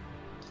 to hit.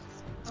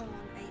 Oh,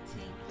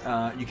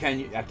 I'm 18. You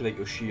can activate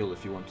your shield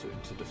if you want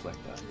to deflect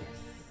that. Yes.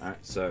 Alright,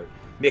 so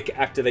Mick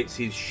activates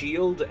his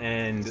shield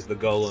and the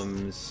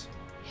golem's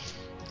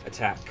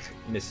attack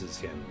misses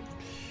him.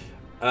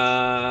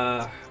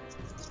 And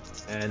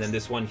then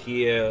this one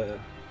here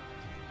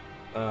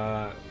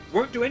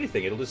won't do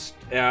anything. It'll just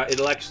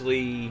it'll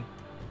actually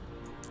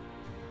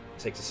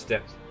takes a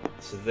step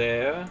to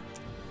there,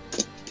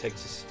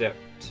 takes a step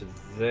to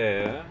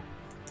there,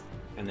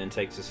 and then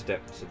takes a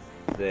step to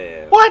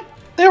there. What?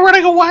 They're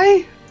running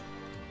away?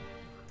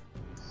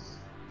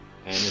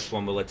 And this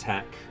one will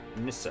attack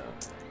Nissa.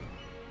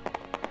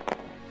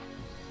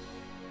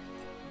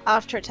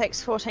 After it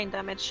takes 14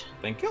 damage.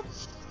 Thank you.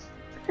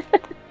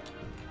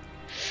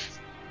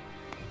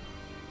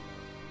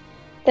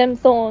 Them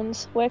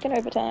thorns working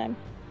overtime.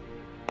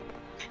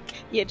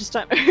 Yeah, just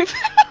don't move.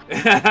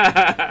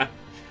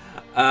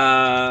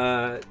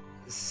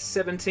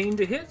 17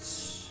 to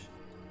hit.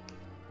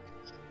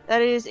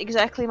 That is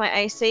exactly my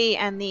AC,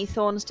 and the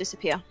thorns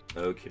disappear.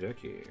 Okie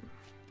dokie.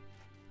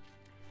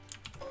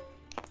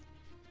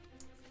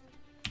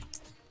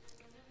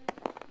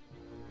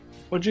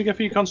 What'd you get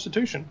for your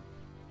constitution?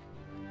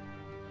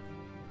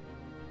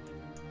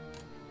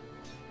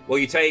 Well,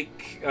 you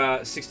take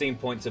 16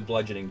 points of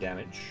bludgeoning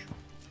damage.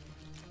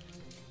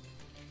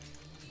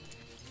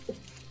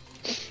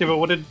 Yeah, but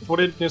what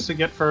did Nissa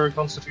get for her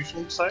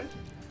constitution save?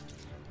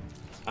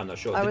 I'm not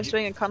sure. I Did was you-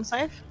 doing a con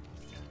save.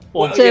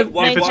 Well, To yeah, if it's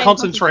maintain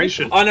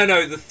concentration. Oh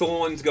no, the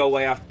thorns go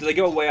away after. Do they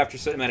go away after a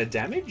certain amount of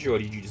damage, or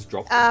did you just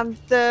drop them?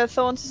 The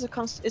thorns is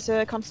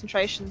a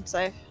concentration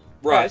save.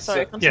 Right.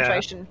 Sorry,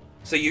 concentration.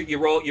 So you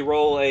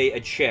roll a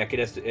check. It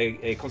has to,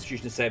 a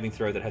Constitution saving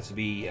throw that has to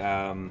be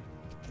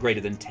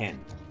greater than 10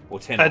 or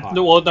 10. or higher.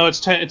 No, it's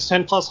 10. It's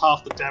 10 plus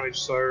half the damage.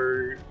 So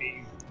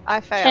the- I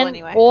fail 10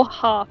 anyway. or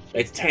half.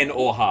 It's 10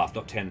 or half,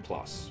 not 10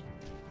 plus.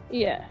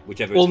 Yeah.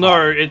 Whichever. well, is no,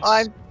 higher. it's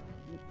I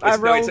It's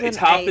rolled it's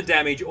an half the 8.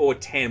 damage or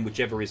 10,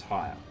 whichever is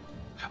higher.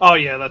 oh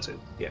yeah, that's it.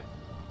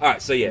 All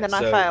right, so yeah, Then I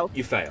so failed.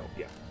 you fail,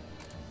 yeah.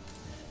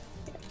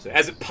 So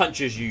as it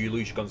punches you, you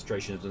lose your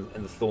concentration,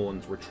 and the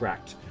thorns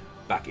retract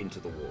back into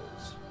the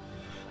walls.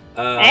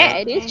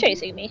 It is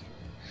chasing me.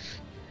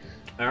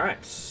 All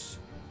right,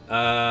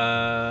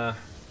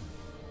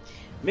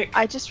 Mick.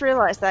 I just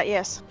realised that.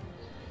 Yes.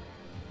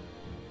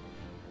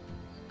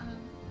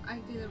 I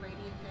do the radiant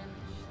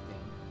damage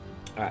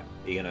thing. All right,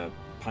 are you gonna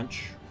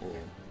punch or?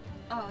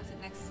 Oh, is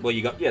it next to Well,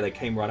 you got they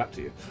came right up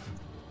to you.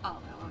 Oh, well,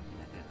 I'll do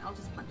that then. I'll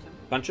just punch him.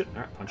 Punch it. All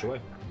right, punch away.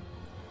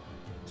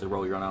 So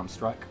roll your unarmed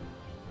strike.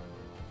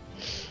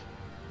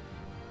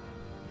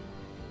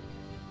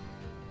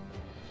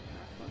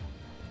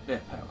 Yeah,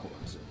 hold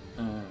on a sec.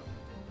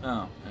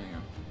 Oh, there you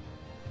go.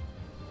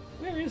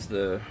 Where is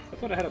the... I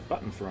thought I had a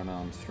button for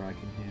unarmed strike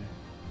in here.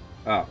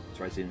 Oh, it's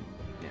right in...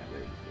 Yeah,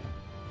 there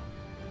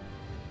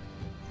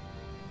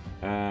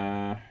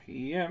it is.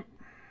 Yeah.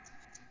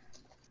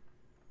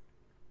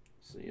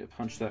 So you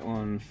punch that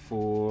one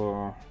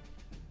for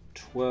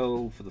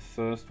 12 for the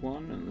first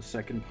one, and the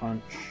second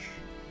punch...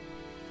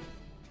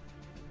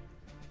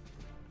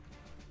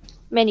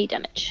 Many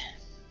damage.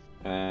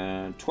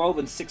 12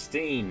 and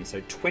 16,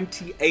 so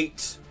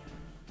 28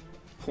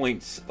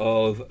 points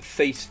of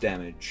face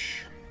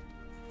damage.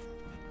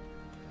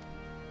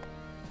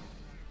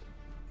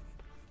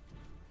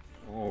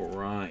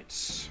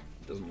 Alright.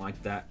 Doesn't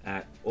like that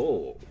at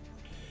all.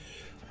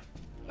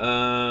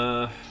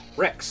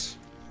 Rex,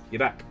 you're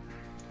back.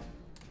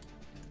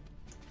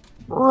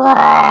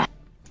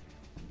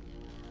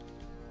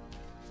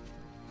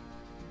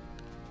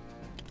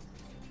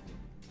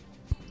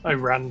 I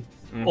ran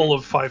all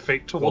of 5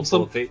 feet towards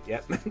them. 4 feet,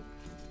 yep.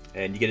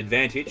 And you get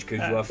advantage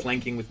because you are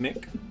flanking with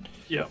Mick.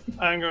 Yep,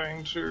 I'm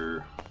going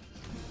to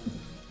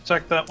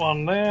attack that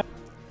one there.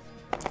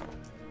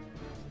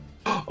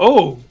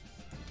 Oh!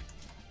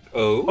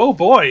 Oh. Oh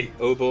boy!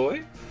 Oh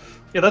boy.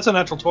 Yeah, that's a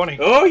natural 20.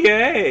 Oh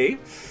yay!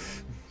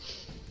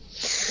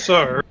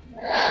 So,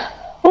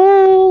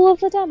 All of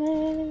the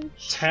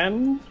damage.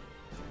 10,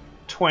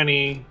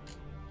 20,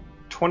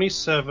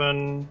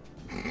 27,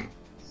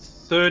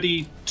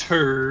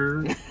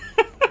 32,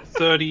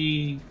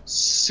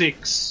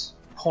 36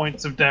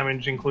 points of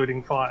damage,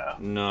 including fire.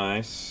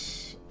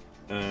 Nice.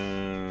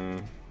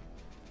 Don't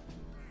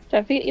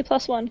forget your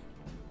 +1.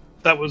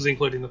 That was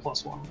including the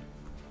 +1.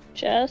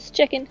 Just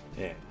checking.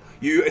 Yeah.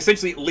 You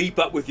essentially leap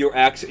up with your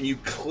axe and you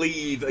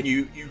cleave and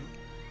you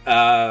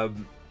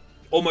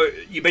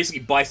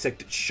basically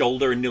bisect its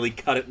shoulder and nearly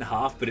cut it in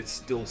half, but it's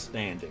still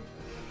standing.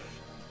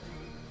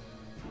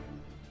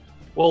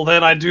 Well,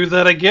 then I do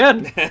that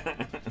again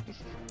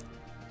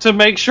to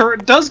make sure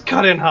it does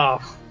cut in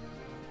half.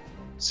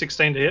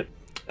 16 to hit.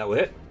 That will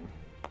hit.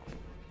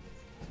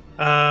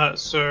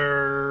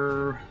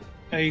 So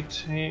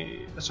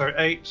 18. Sorry,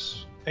 8,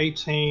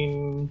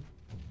 18.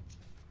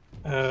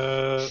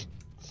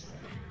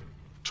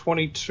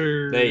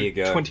 22. There you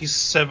go.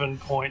 27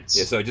 points.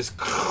 Yeah, so just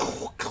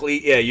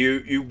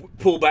you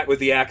pull back with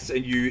the axe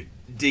and you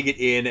dig it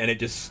in and it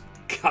just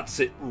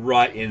cuts it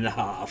right in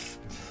half.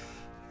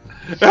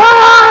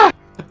 Ah!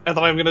 And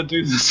then I'm gonna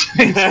do the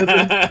same.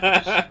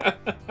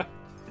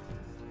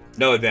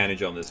 No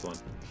advantage on this one.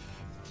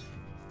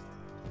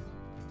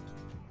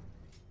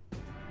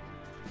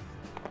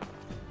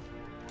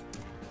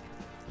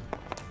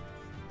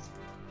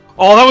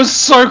 Oh, that was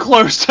so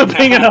close to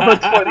being another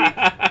 20.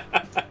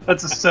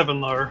 That's a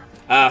 7 though.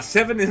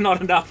 7 is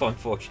not enough,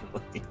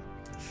 unfortunately.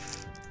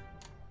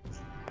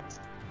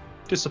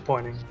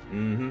 Disappointing.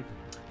 Mm-hmm.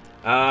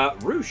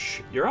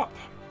 Roosh, you're up.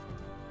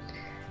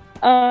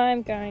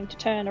 I'm going to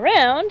turn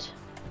around.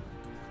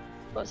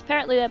 Well,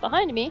 apparently they're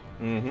behind me.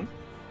 Mm-hmm.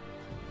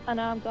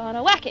 And I'm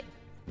gonna whack it.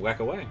 Whack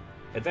away.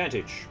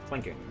 Advantage.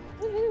 Flanking.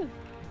 Woohoo.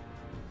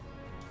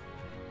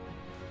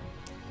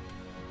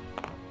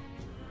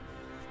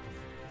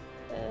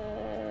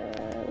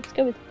 Let's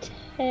go with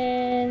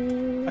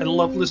 10. I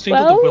love listening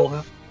 12? to the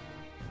Wilhelm.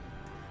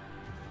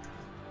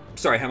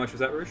 Sorry, how much was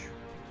that, Roosh?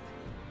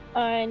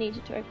 I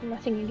needed to open my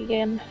thing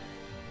again.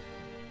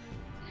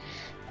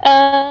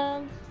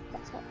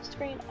 That's not the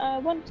screen I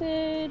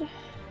wanted.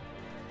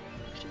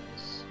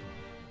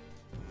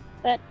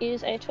 That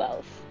is a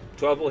 12.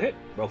 12 will hit.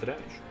 Roll for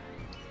damage.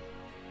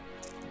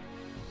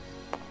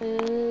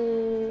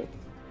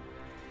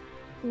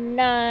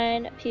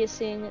 9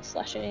 piercing,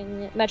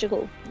 slashing,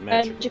 magical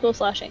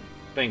slashing.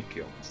 Thank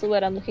you. That's the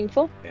word I'm looking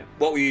for. Yeah.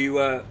 What were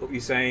you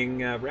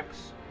saying,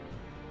 Rex?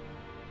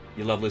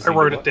 You love I listening.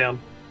 wrote to it what?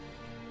 down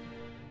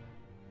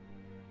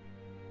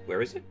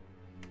Where is it?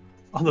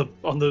 on the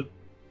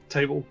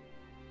table.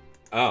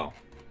 Oh.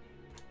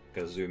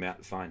 Gotta zoom out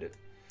and find it.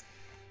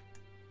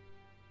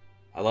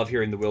 I love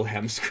hearing the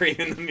Wilhelm scream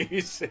in the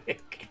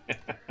music.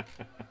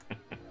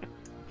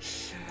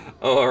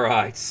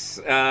 Alright.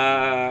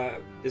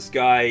 This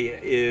guy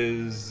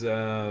is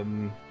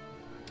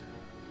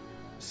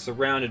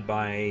surrounded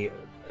by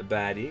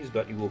baddies,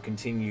 but he will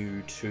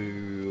continue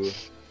to...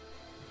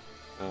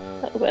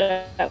 Not the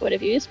word I would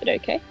have used, but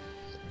okay.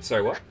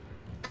 Sorry, what?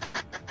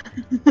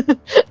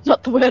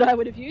 Not the word I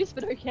would have used,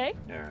 but okay.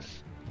 Alright.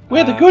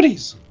 Where are the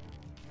goodies?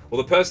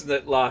 Well, the person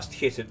that last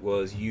hit it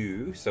was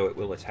you, so it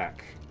will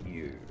attack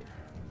you.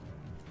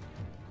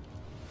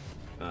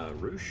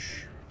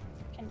 Roosh.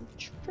 Can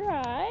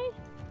try.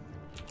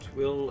 It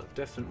will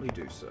definitely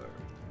do so.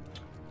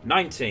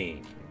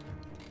 19.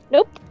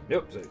 Nope.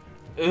 Nope. So,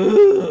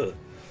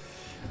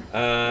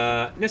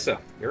 Nissa,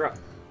 you're up.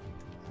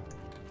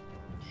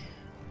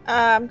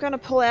 I'm going to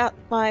pull out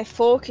my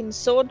fork in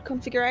sword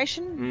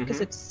configuration because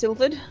it's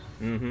silvered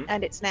Mm-hmm.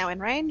 and it's now in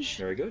range.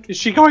 Very good. Is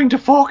she going to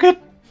fork it?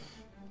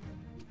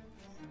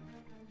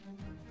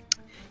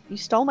 You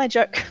stole my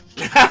joke.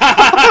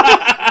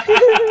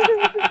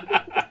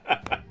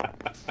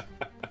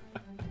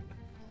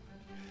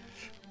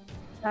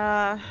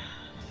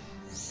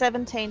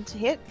 17 to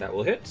hit. That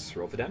will hit.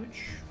 Roll for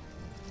damage.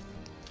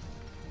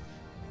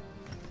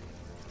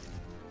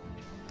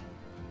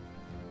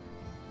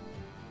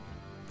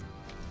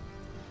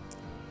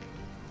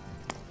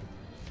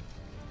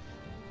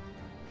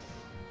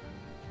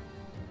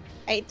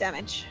 Eight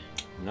damage.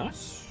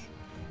 Nice.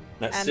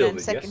 That's And silvered,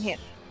 then second yes? hit.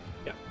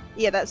 Yeah.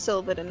 Yeah, that's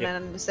silvered, and Yep.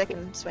 then the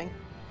second swing.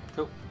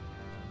 Cool.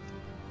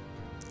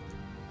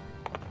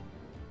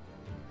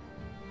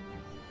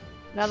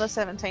 Another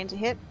 17 to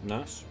hit.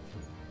 Nice.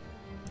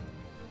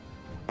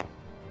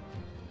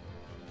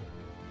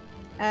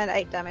 And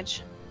 8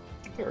 damage.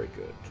 Very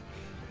good.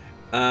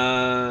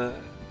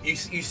 You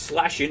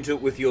slash into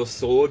it with your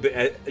sword,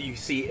 but you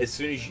see as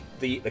soon as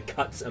the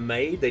cuts are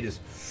made, they just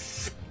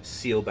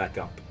seal back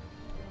up.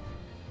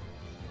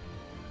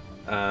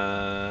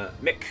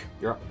 Mick,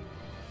 you're up.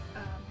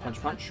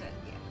 Punch. It,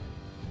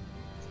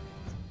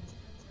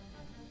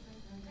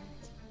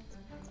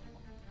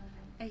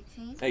 yeah.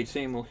 18.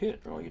 18 will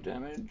hit. Roll your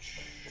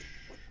damage.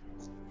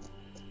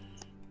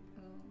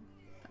 Oh,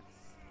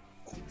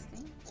 that's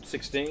 16.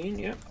 16,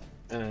 yep.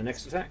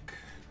 Next attack.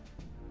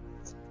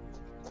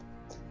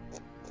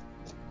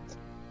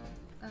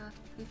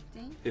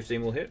 15.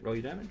 15 will hit. Roll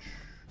your damage.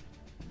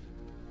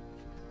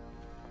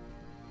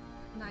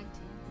 19.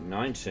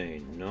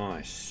 19,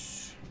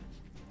 nice.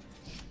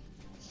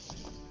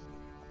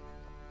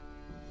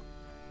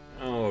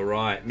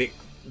 Alright, Mick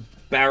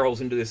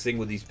barrels into this thing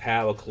with his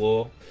power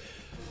claw,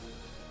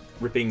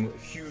 ripping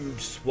huge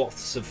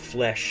swaths of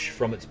flesh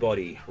from its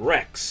body.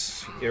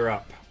 Rex, you're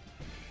up.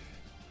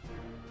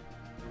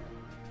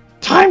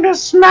 Time to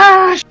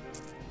smash!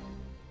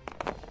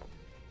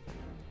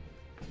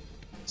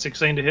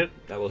 16 to hit.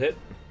 That will hit.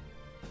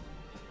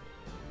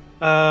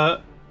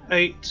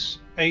 8,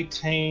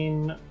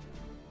 18,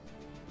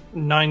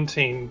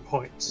 19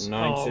 points.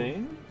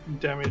 19. Of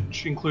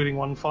damage, including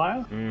 1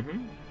 fire.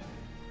 Mm-hmm.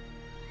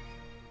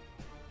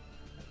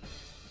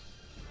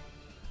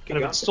 And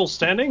if it's still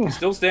standing,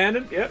 Still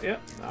standing.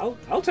 Yep.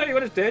 I'll tell you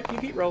when it's dead. You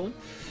keep rolling.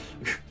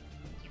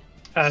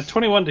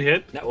 21 to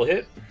hit. That will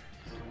hit.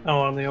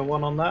 Oh, only a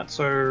 1 on that,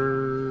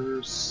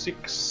 so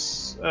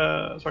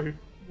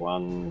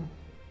 1,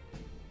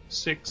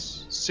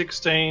 6,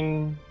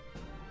 16,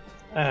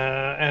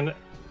 and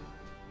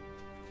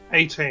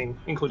 18,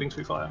 including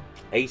 2 fire.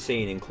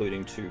 18,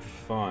 including 2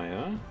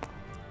 fire.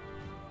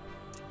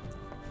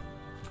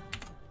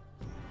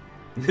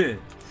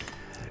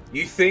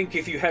 You think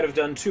if you had have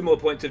done 2 more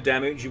points of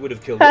damage, you would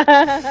have killed it.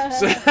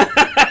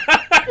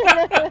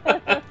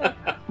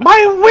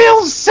 My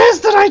will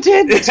says that I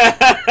did!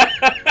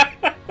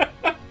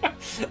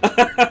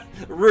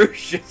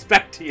 Roosh, it's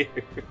back to you.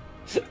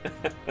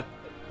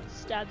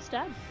 Stab.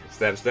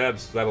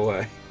 Stab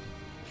away.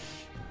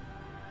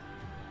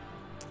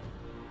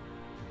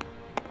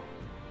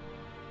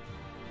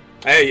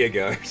 There you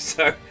go.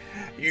 So,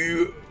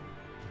 yeah,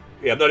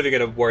 I'm not even going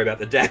to worry about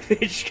the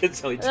damage.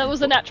 That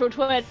was a natural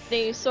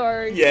 20,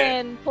 so Yeah.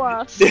 10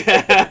 plus.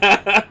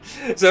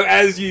 So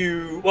as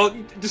you... Well,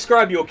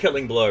 describe your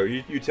killing blow.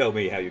 You tell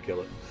me how you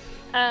kill it.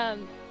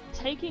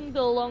 Taking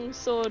the long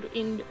sword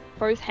in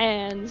both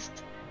hands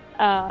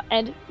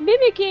and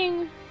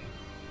mimicking,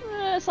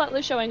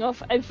 slightly showing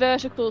off, a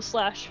vertical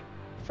slash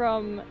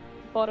from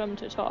bottom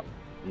to top.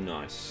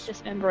 Nice.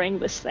 Dismembering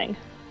this thing.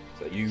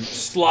 So you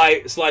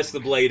slice the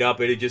blade up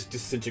and it just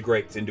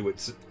disintegrates into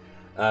its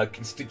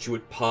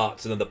constituent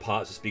parts, and then the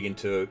parts just begin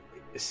to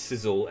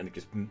sizzle and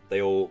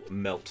they all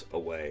melt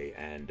away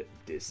and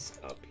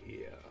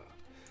disappear.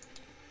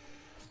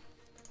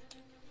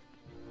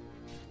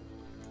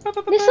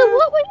 Nissa,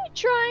 what were you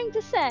trying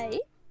to say?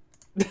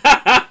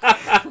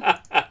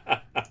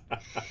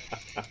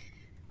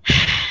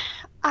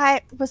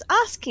 I was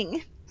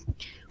asking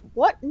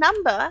what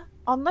number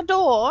on the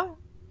door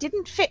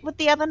didn't fit with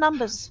the other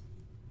numbers.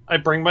 I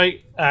bring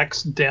my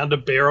axe down to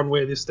bear on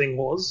where this thing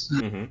was.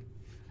 Mm-hmm.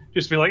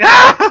 Just be like,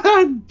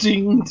 ah!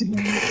 Ding,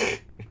 ding.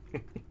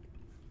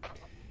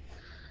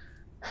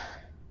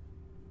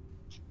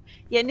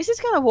 Yeah, Nissa's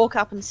gonna walk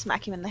up and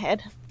smack him in the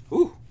head.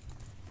 Ooh.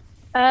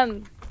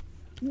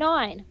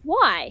 9.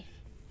 Why?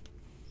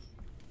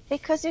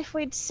 Because if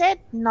we'd said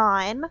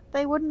 9,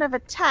 they wouldn't have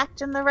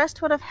attacked and the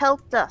rest would have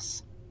helped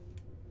us.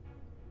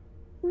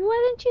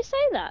 Why didn't you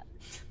say that?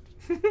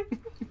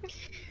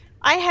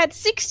 I had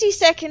 60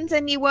 seconds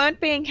and you weren't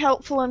being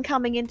helpful and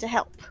coming in to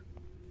help.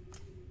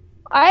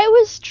 I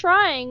was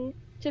trying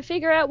to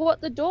figure out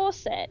what the door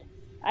said.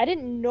 I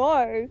didn't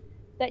know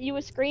that you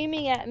were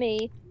screaming at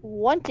me,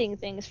 wanting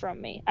things from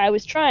me. I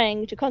was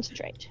trying to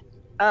concentrate.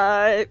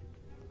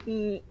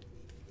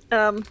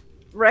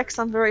 Rex,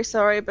 I'm very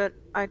sorry, but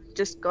I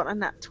just got a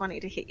nat 20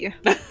 to hit you.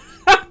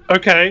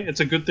 Okay, it's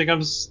a good thing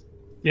I'm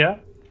yeah,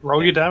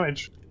 roll your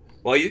damage.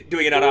 Well, you're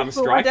doing an unarmed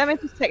Well, my strike.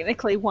 damage is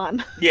technically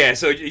 1. Yeah,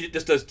 so it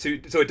just does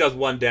 2. So it does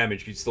 1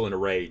 damage. You're still in a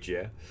rage,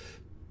 yeah.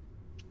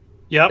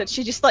 Yep. But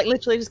she just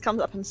literally just comes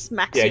up and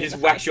smacks Yeah, you. just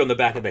whacks you on the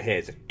back of the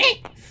head.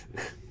 It's like,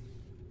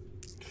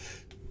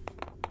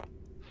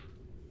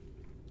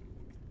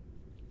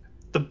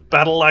 The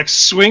battle axe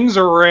swings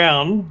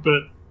around,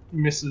 but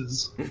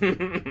misses.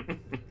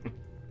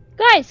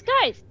 Guys!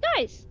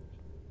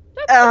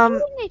 Don't Um, be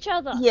killing each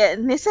other! Yeah,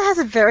 Nissa has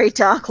a very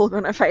dark look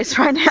on her face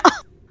right now.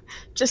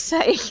 Just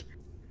saying.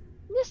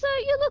 Nissa,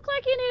 you look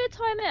like you need a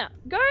timeout.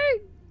 Go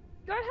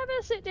have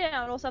a sit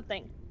down or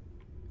something.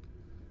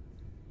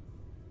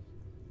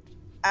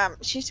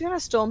 She's gonna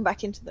storm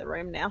back into the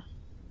room now.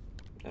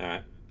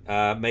 Alright.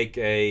 Make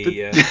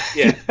a...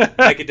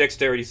 make a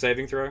dexterity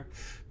saving throw.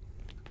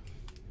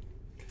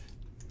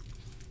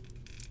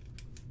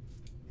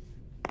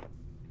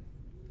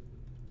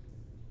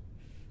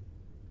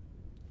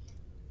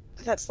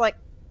 That's like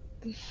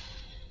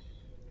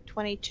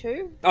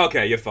 22.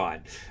 Okay, you're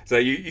fine. So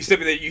you slip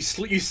in there, you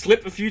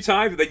slip a few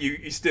times, but then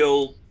you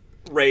still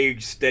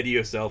rage steady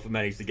yourself and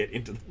manage to get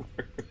into the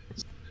room.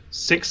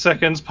 6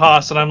 seconds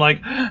pass, and I'm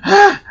like,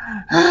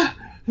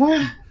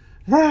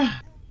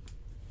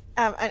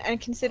 And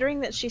considering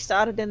that she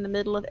started in the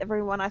middle of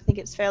everyone, I think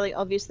it's fairly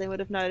obvious they would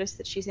have noticed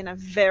that she's in a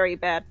very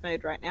bad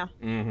mood right now.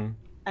 Mm-hmm. And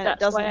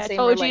That's it doesn't why I seem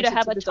told you to related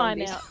have a the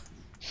zombies.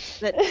 timeout.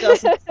 That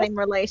doesn't seem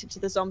related to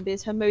the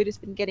zombies. Her mood has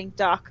been getting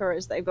darker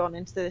as they've gone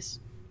into this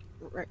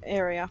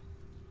area.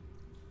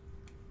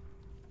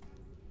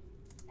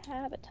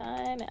 Have a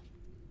timeout.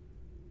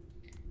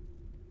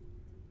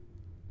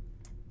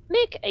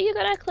 Mick, are you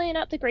gonna clean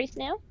up the grease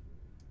now?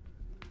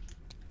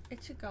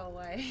 It should go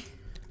away.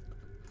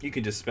 You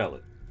can dispel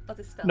it. I'll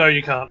dispel no, it.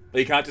 you can't. Oh,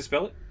 you can't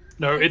dispel it?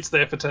 No, it's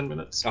there for 10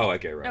 minutes. Oh,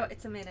 okay, No, right.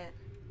 it's a minute.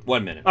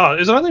 1 minute. Oh,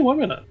 is it only 1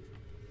 minute?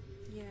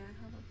 Yeah,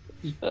 hold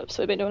on. Oops,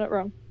 we've been doing it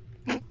wrong.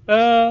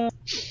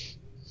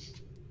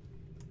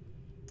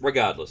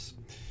 Regardless.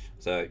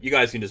 So you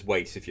guys can just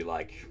wait if you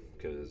like,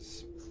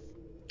 because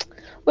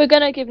We're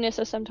gonna give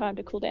Nissa some time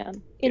to cool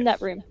down in Yes.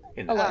 that room.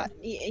 in Oh, the... wow.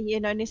 You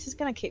know, Nissa's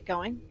going to keep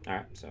going.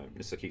 Alright, so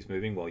Nissa keeps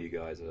moving while you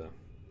guys are...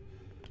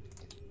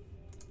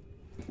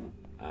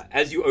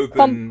 as you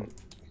open...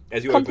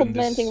 as you open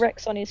Complimenting this...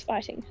 Rex on his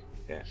fighting.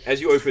 Yeah.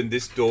 As you open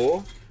this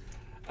door,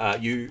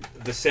 the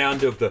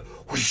sound of the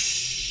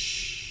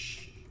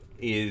whoosh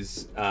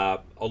is a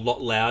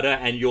lot louder,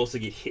 and you also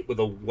get hit with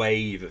a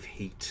wave of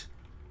heat.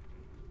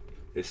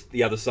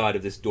 The other side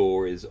of this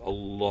door is a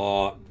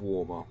lot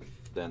warmer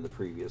than the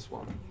previous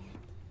one.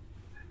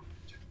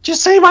 Did you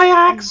see my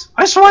axe?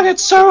 I swung it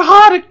so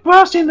hard it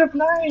burst into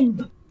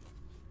flame.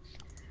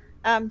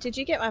 Did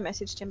you get my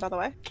message, Tim, by the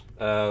way?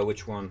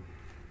 Which one?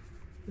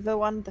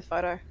 The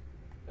photo.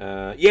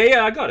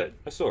 Yeah, I got it.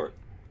 I saw it.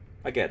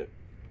 I get it.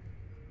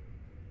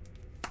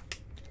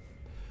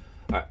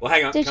 Alright, well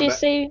hang on. Did you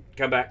see?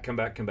 Come back,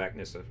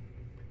 Nissa.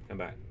 Come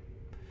back.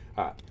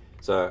 Alright.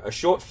 So, a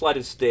short flight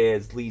of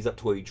stairs leads up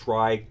to a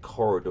dry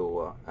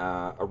corridor.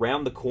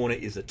 Around the corner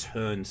is a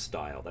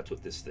turnstile. That's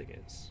what this thing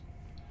is.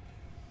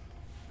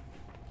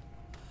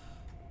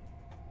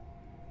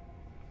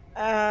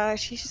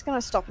 She's just going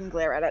to stop and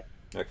glare at it.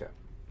 Okay.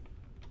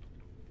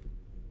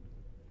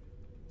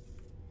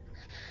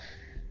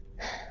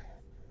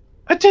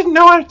 I didn't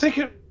know I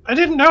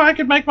didn't know I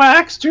could make my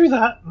axe do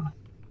that.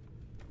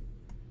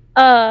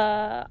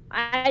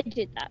 I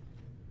did that.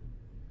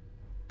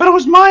 But it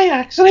was my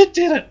axe and it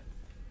did it.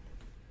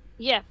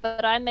 Yeah,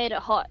 but I made it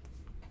hot.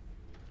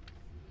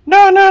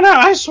 No,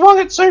 I swung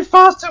it so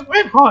fast it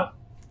went hot.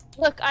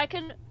 Look, I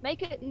can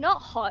make it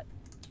not hot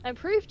and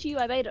prove to you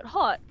I made it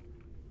hot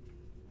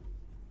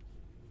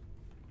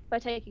by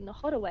taking the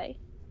hot away.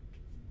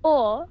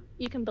 Or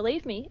you can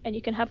believe me and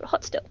you can have it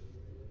hot still.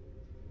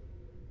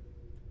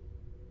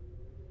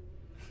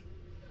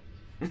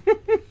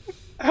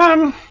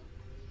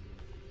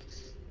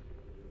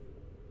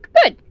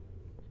 Good.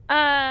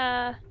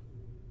 That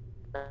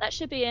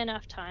should be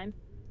enough time.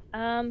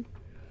 I'm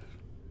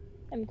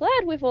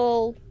glad we've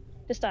all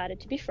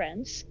decided to be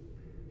friends.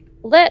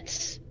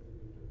 Let's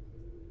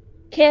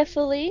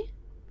carefully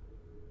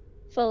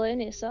follow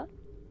Nissa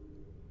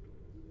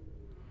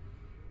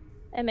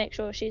and make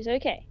sure she's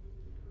okay.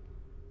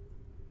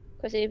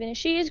 Because even if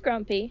she is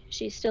grumpy,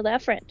 she's still our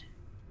friend.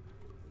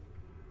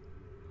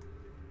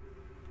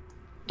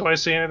 Do I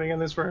see anything in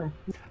this room?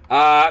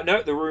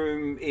 No, the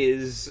room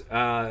is...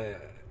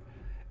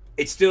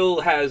 it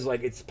still has,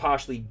 like, it's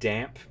partially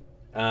damp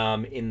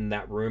in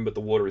that room, but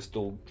the water is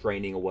still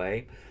draining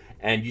away.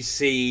 And you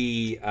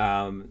see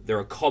there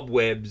are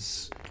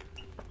cobwebs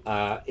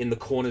in the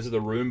corners of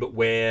the room, but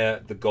where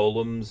the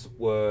golems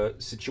were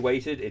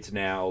situated, it's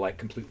now, like,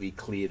 completely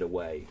cleared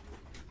away.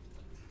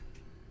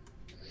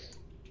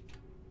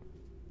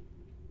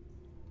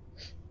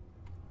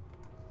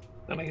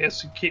 Then I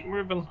guess you keep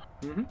moving.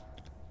 Mm-hmm.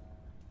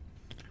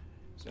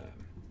 So,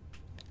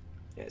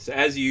 yeah. So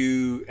as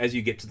you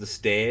get to the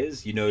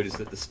stairs, you notice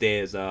that the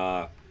stairs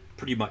are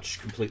pretty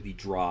much completely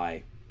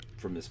dry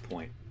from this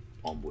point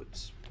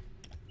onwards.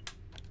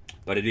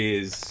 But it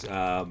is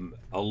a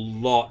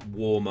lot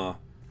warmer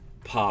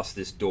past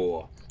this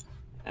door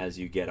as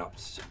you get up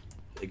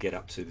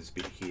to this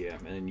bit here,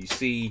 and then you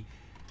see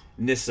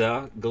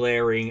Nissa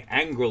glaring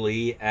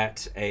angrily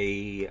at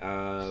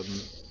a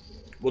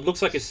what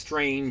looks like a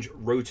strange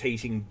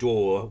rotating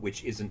door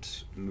which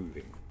isn't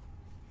moving.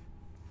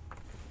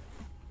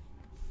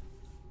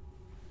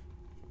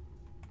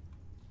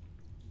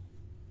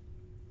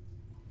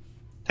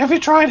 Have you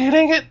tried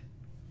hitting it?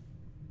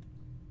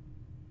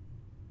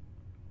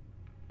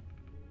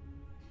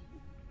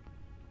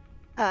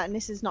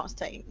 Nissa's not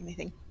saying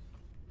anything.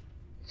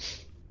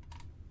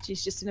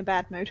 She's just in a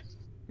bad mood.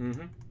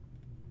 Mm-hmm.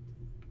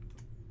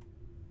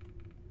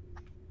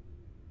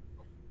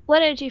 What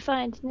did you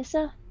find,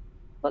 Nissa?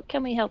 What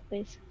can we help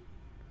with?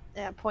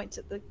 Yeah, points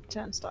at the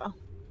turnstile.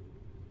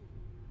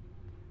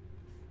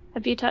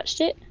 Have you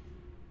touched it?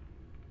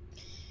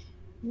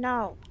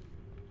 No.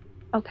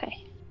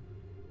 Okay.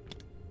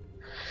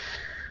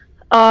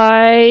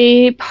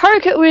 I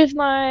poke it with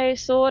my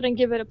sword and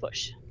give it a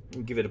push.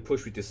 You give it a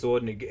push with your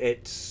sword, and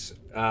it's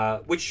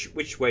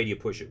which way do you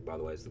push it? By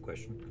the way, is the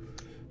question.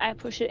 I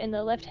push it in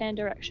the left-hand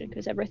direction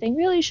because everything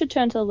really should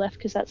turn to the left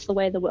because that's the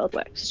way the world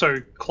works.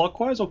 So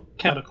clockwise or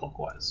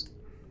counterclockwise?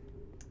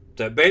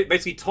 So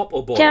basically, top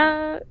or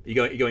bottom?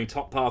 You're going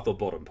top path or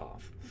bottom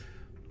path?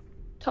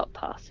 Top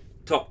path.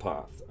 Top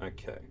path.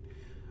 Okay.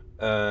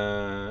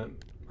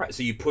 Right.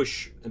 So you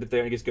push, and there,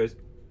 and it just goes,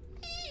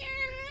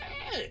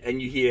 and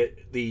you hear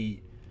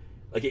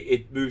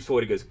it moves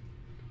forward. It goes,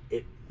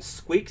 it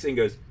squeaks and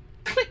goes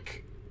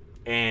click,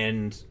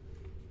 and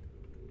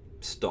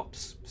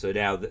stops. So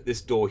now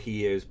this door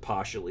here is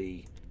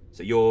partially.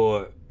 So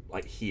you're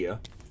like here,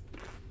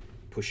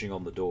 pushing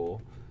on the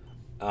door.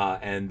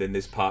 And then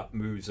this part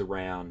moves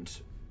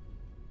around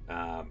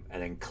and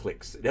then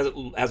clicks. It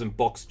hasn't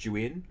boxed you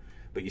in,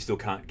 but you still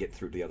can't get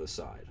through the other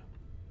side.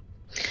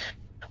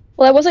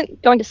 Well, I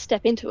wasn't going to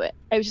step into it.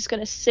 I was just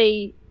going to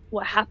see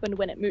what happened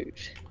when it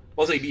moved.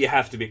 Also, you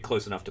have to be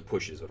close enough to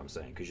push, is what I'm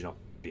saying, because you're not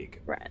big.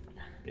 Right.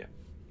 Yeah.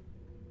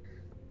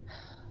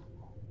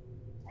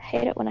 I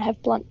hate it when I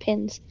have blunt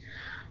pins.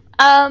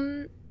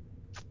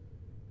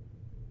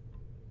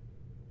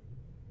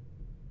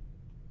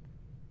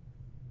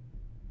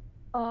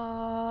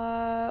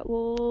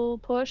 We'll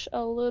push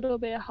a little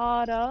bit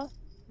harder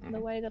the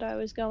way that I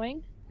was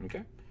going.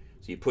 Okay.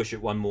 So you push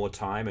it one more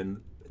time,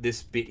 and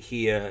this bit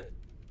here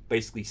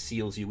basically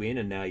seals you in,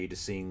 and now you're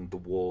just seeing the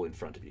wall in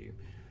front of you.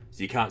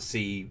 So you can't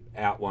see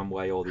out one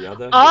way or the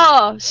other.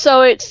 Oh,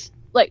 so it's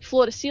like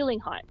floor to ceiling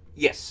height.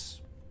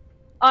 Yes.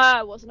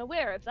 I wasn't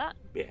aware of that.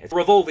 Yeah, it's a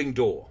revolving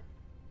door.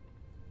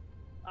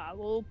 I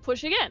will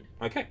push again.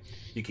 Okay.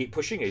 You keep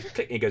pushing,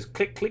 it goes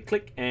click, click,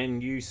 click,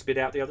 and you spit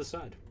out the other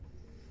side.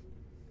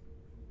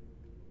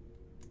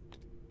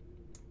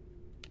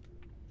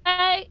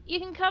 Hey, you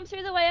can come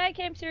through the way I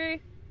came through.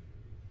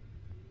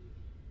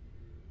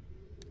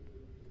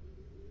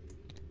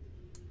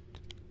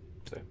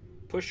 So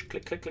push,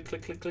 click, click, click,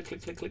 click, click, click,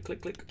 click, click, click,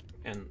 click, click,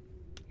 and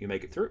you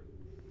make it through.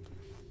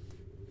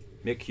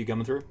 Mick, you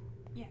coming through?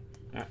 Yeah.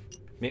 Alright.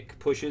 Mick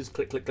pushes,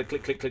 click, click, click,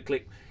 click, click, click,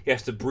 click. He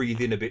has to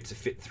breathe in a bit to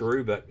fit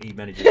through, but he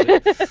manages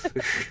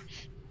it.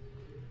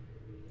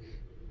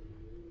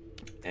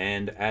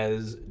 And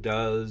as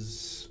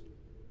does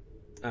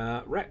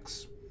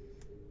Rex.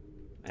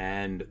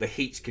 And the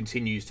heat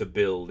continues to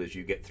build as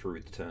you get through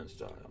the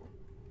turnstile.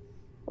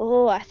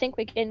 Oh, I think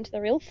we're getting to the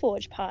real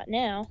forge part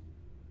now.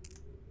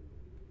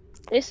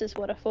 This is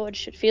what a forge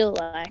should feel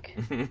like.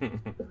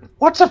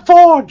 What's a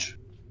forge?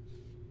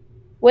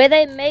 Where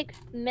they make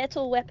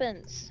metal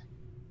weapons.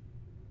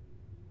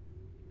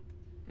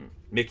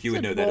 Mick, you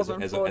would know that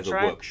as a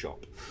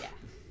workshop. Yeah.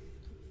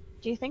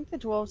 Do you think the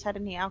dwarves had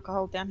any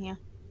alcohol down here?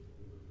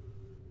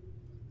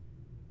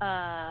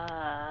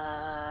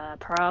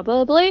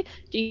 Probably.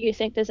 Do you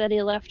think there's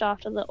any left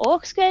after the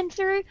orcs came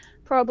through?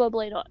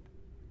 Probably not.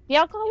 The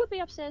alcohol would be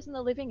upstairs in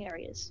the living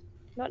areas,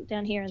 not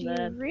down here in Do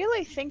the... you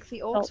really think the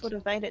orcs vault. would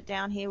have made it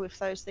down here if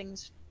those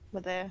things were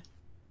there?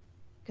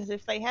 Because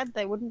if they had,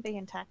 they wouldn't be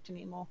intact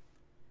anymore.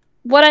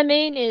 What I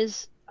mean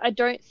is, I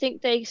don't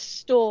think they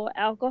store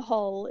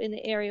alcohol in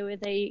the area where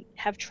they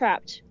have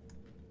trapped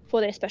for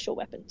their special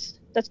weapons.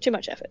 That's too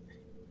much effort.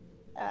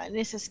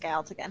 Nissa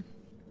scowls again.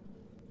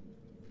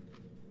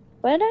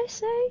 What did I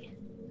say?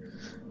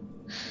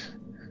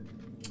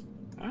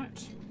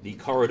 Alright. The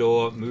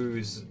corridor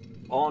moves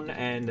on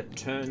and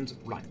turns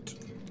right.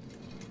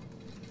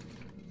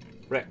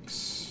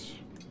 Rex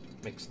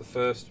makes the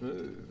first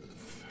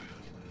move.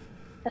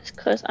 That's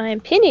because I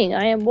am pinning.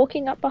 I am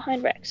walking up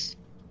behind Rex.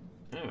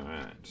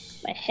 Alright.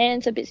 My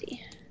hands are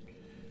busy.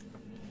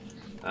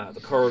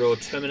 The corridor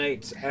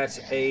terminates at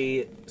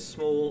a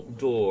small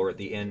door at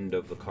the end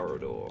of the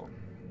corridor.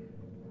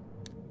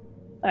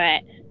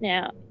 Alright,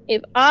 now,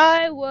 if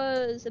I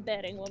was a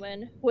betting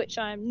woman, which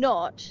I'm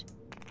not,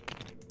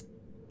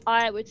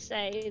 I would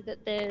say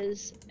that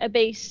there's a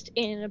beast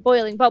in a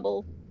boiling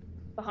bubble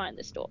behind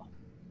this door.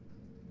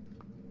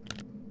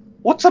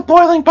 What's a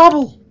boiling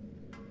bubble?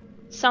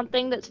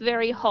 Something that's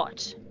very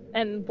hot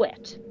and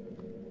wet.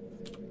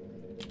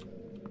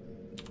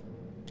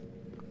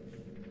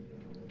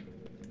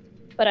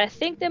 But I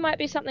think there might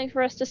be something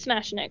for us to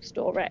smash next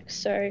door, Rex,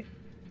 so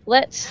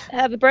let's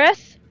have a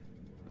breath.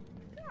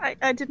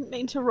 I didn't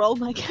mean to roll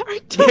my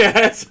character.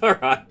 Yeah, it's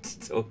alright.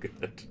 It's all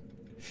good.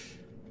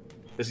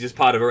 This is just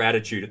part of her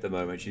attitude at the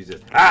moment. She's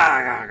just... So...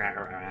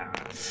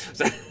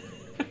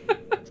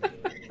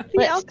 The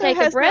Let's take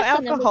a has breath no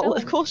and then we'll alcohol. go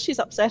Of in. course she's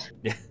upset.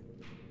 Yeah.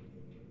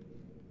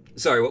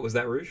 Sorry, what was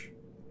that, Rouge?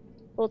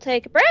 We'll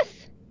take a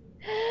breath.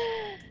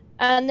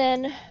 And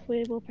then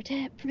we will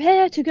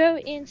prepare to go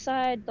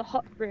inside the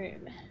hot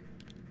room.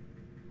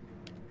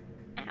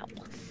 Ow.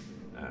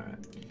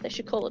 Alright. They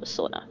should call it a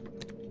sauna.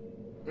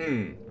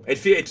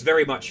 It's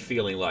very much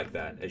feeling like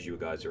that as you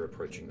guys are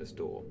approaching this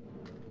door.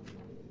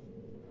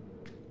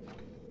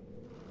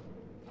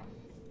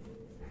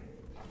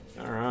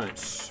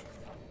 Alright.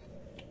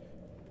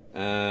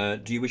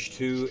 Do you wish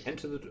to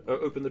enter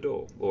open the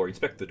door or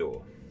inspect the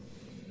door?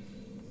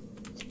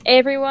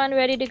 everyone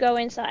ready to go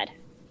inside?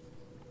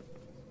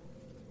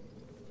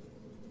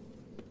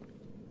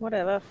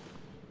 Whatever.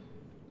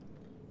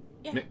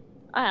 Yeah.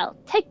 I'll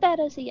take that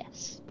as a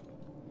yes.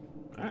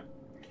 Alright.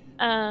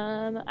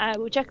 I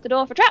will check the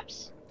door for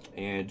traps.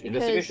 And Because-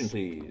 investigation,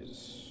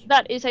 please.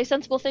 That is a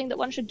sensible thing that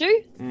one should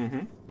do Mm-hmm.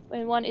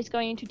 when one is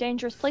going into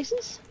dangerous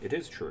places. It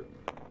is true.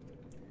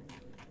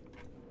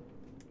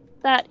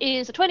 That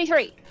is a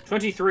 23.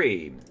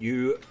 23.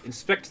 You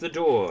inspect the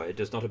door. It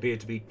does not appear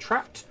to be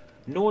trapped,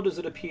 nor does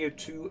it appear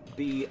to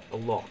be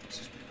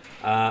locked.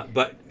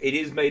 But it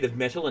is made of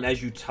metal, and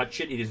as you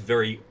touch it, it is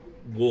very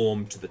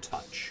warm to the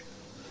touch.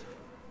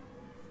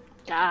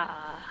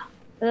 Ah,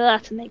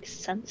 that makes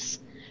sense.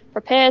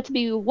 Prepare to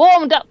be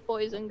warmed up,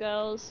 boys and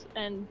girls,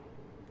 and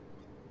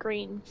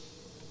green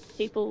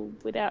people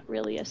without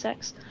really a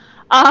sex.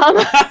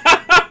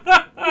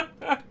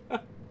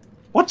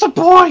 What's a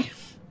boy?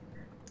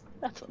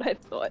 That's what I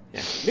thought.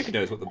 Yeah, Nick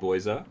knows what the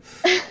boys are.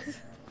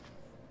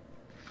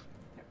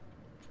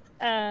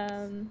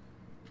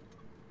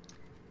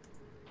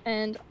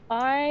 And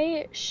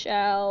I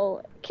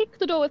shall kick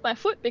the door with my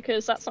foot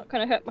because that's not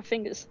going to hurt my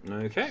fingers.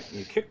 Okay,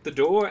 you kick the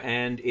door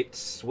and it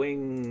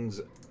swings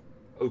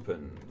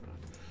open.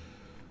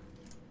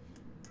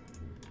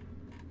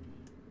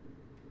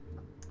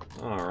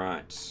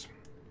 Alright.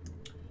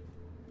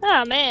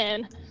 Ah,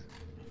 man.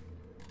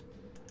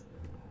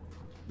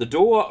 The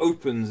door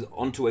opens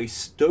onto a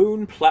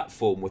stone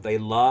platform with a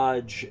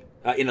large,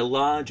 in a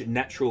large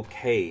natural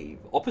cave.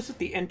 Opposite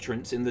the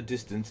entrance in the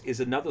distance is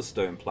another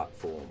stone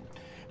platform.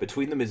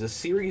 Between them is a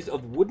series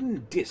of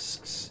wooden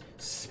discs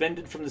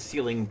suspended from the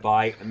ceiling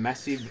by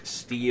massive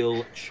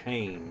steel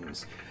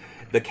chains.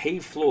 The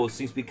cave floor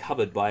seems to be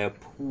covered by a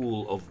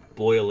pool of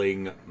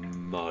boiling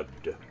mud.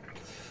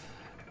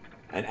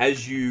 And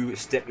as you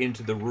step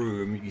into the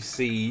room, you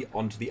see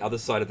onto the other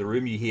side of the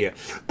room, you hear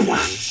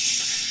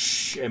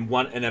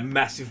and a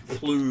massive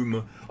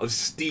plume of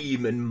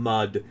steam and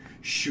mud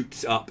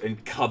shoots up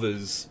and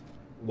covers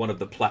one of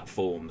the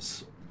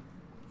platforms.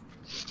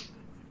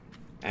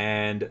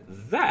 And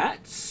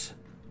that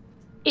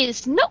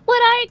Is not what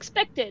I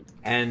expected.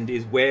 and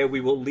is where we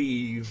will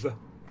leave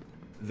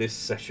this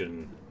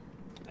session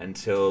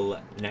until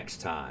next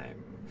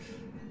time.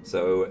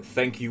 So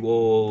thank you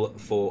all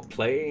for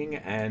playing,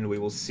 and we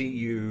will see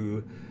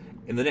you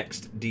in the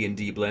next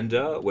D&D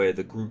Blender, where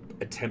the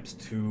group attempts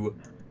to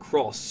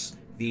cross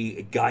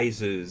the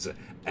geysers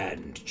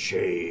and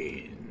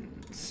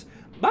chains.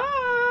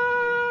 Bye!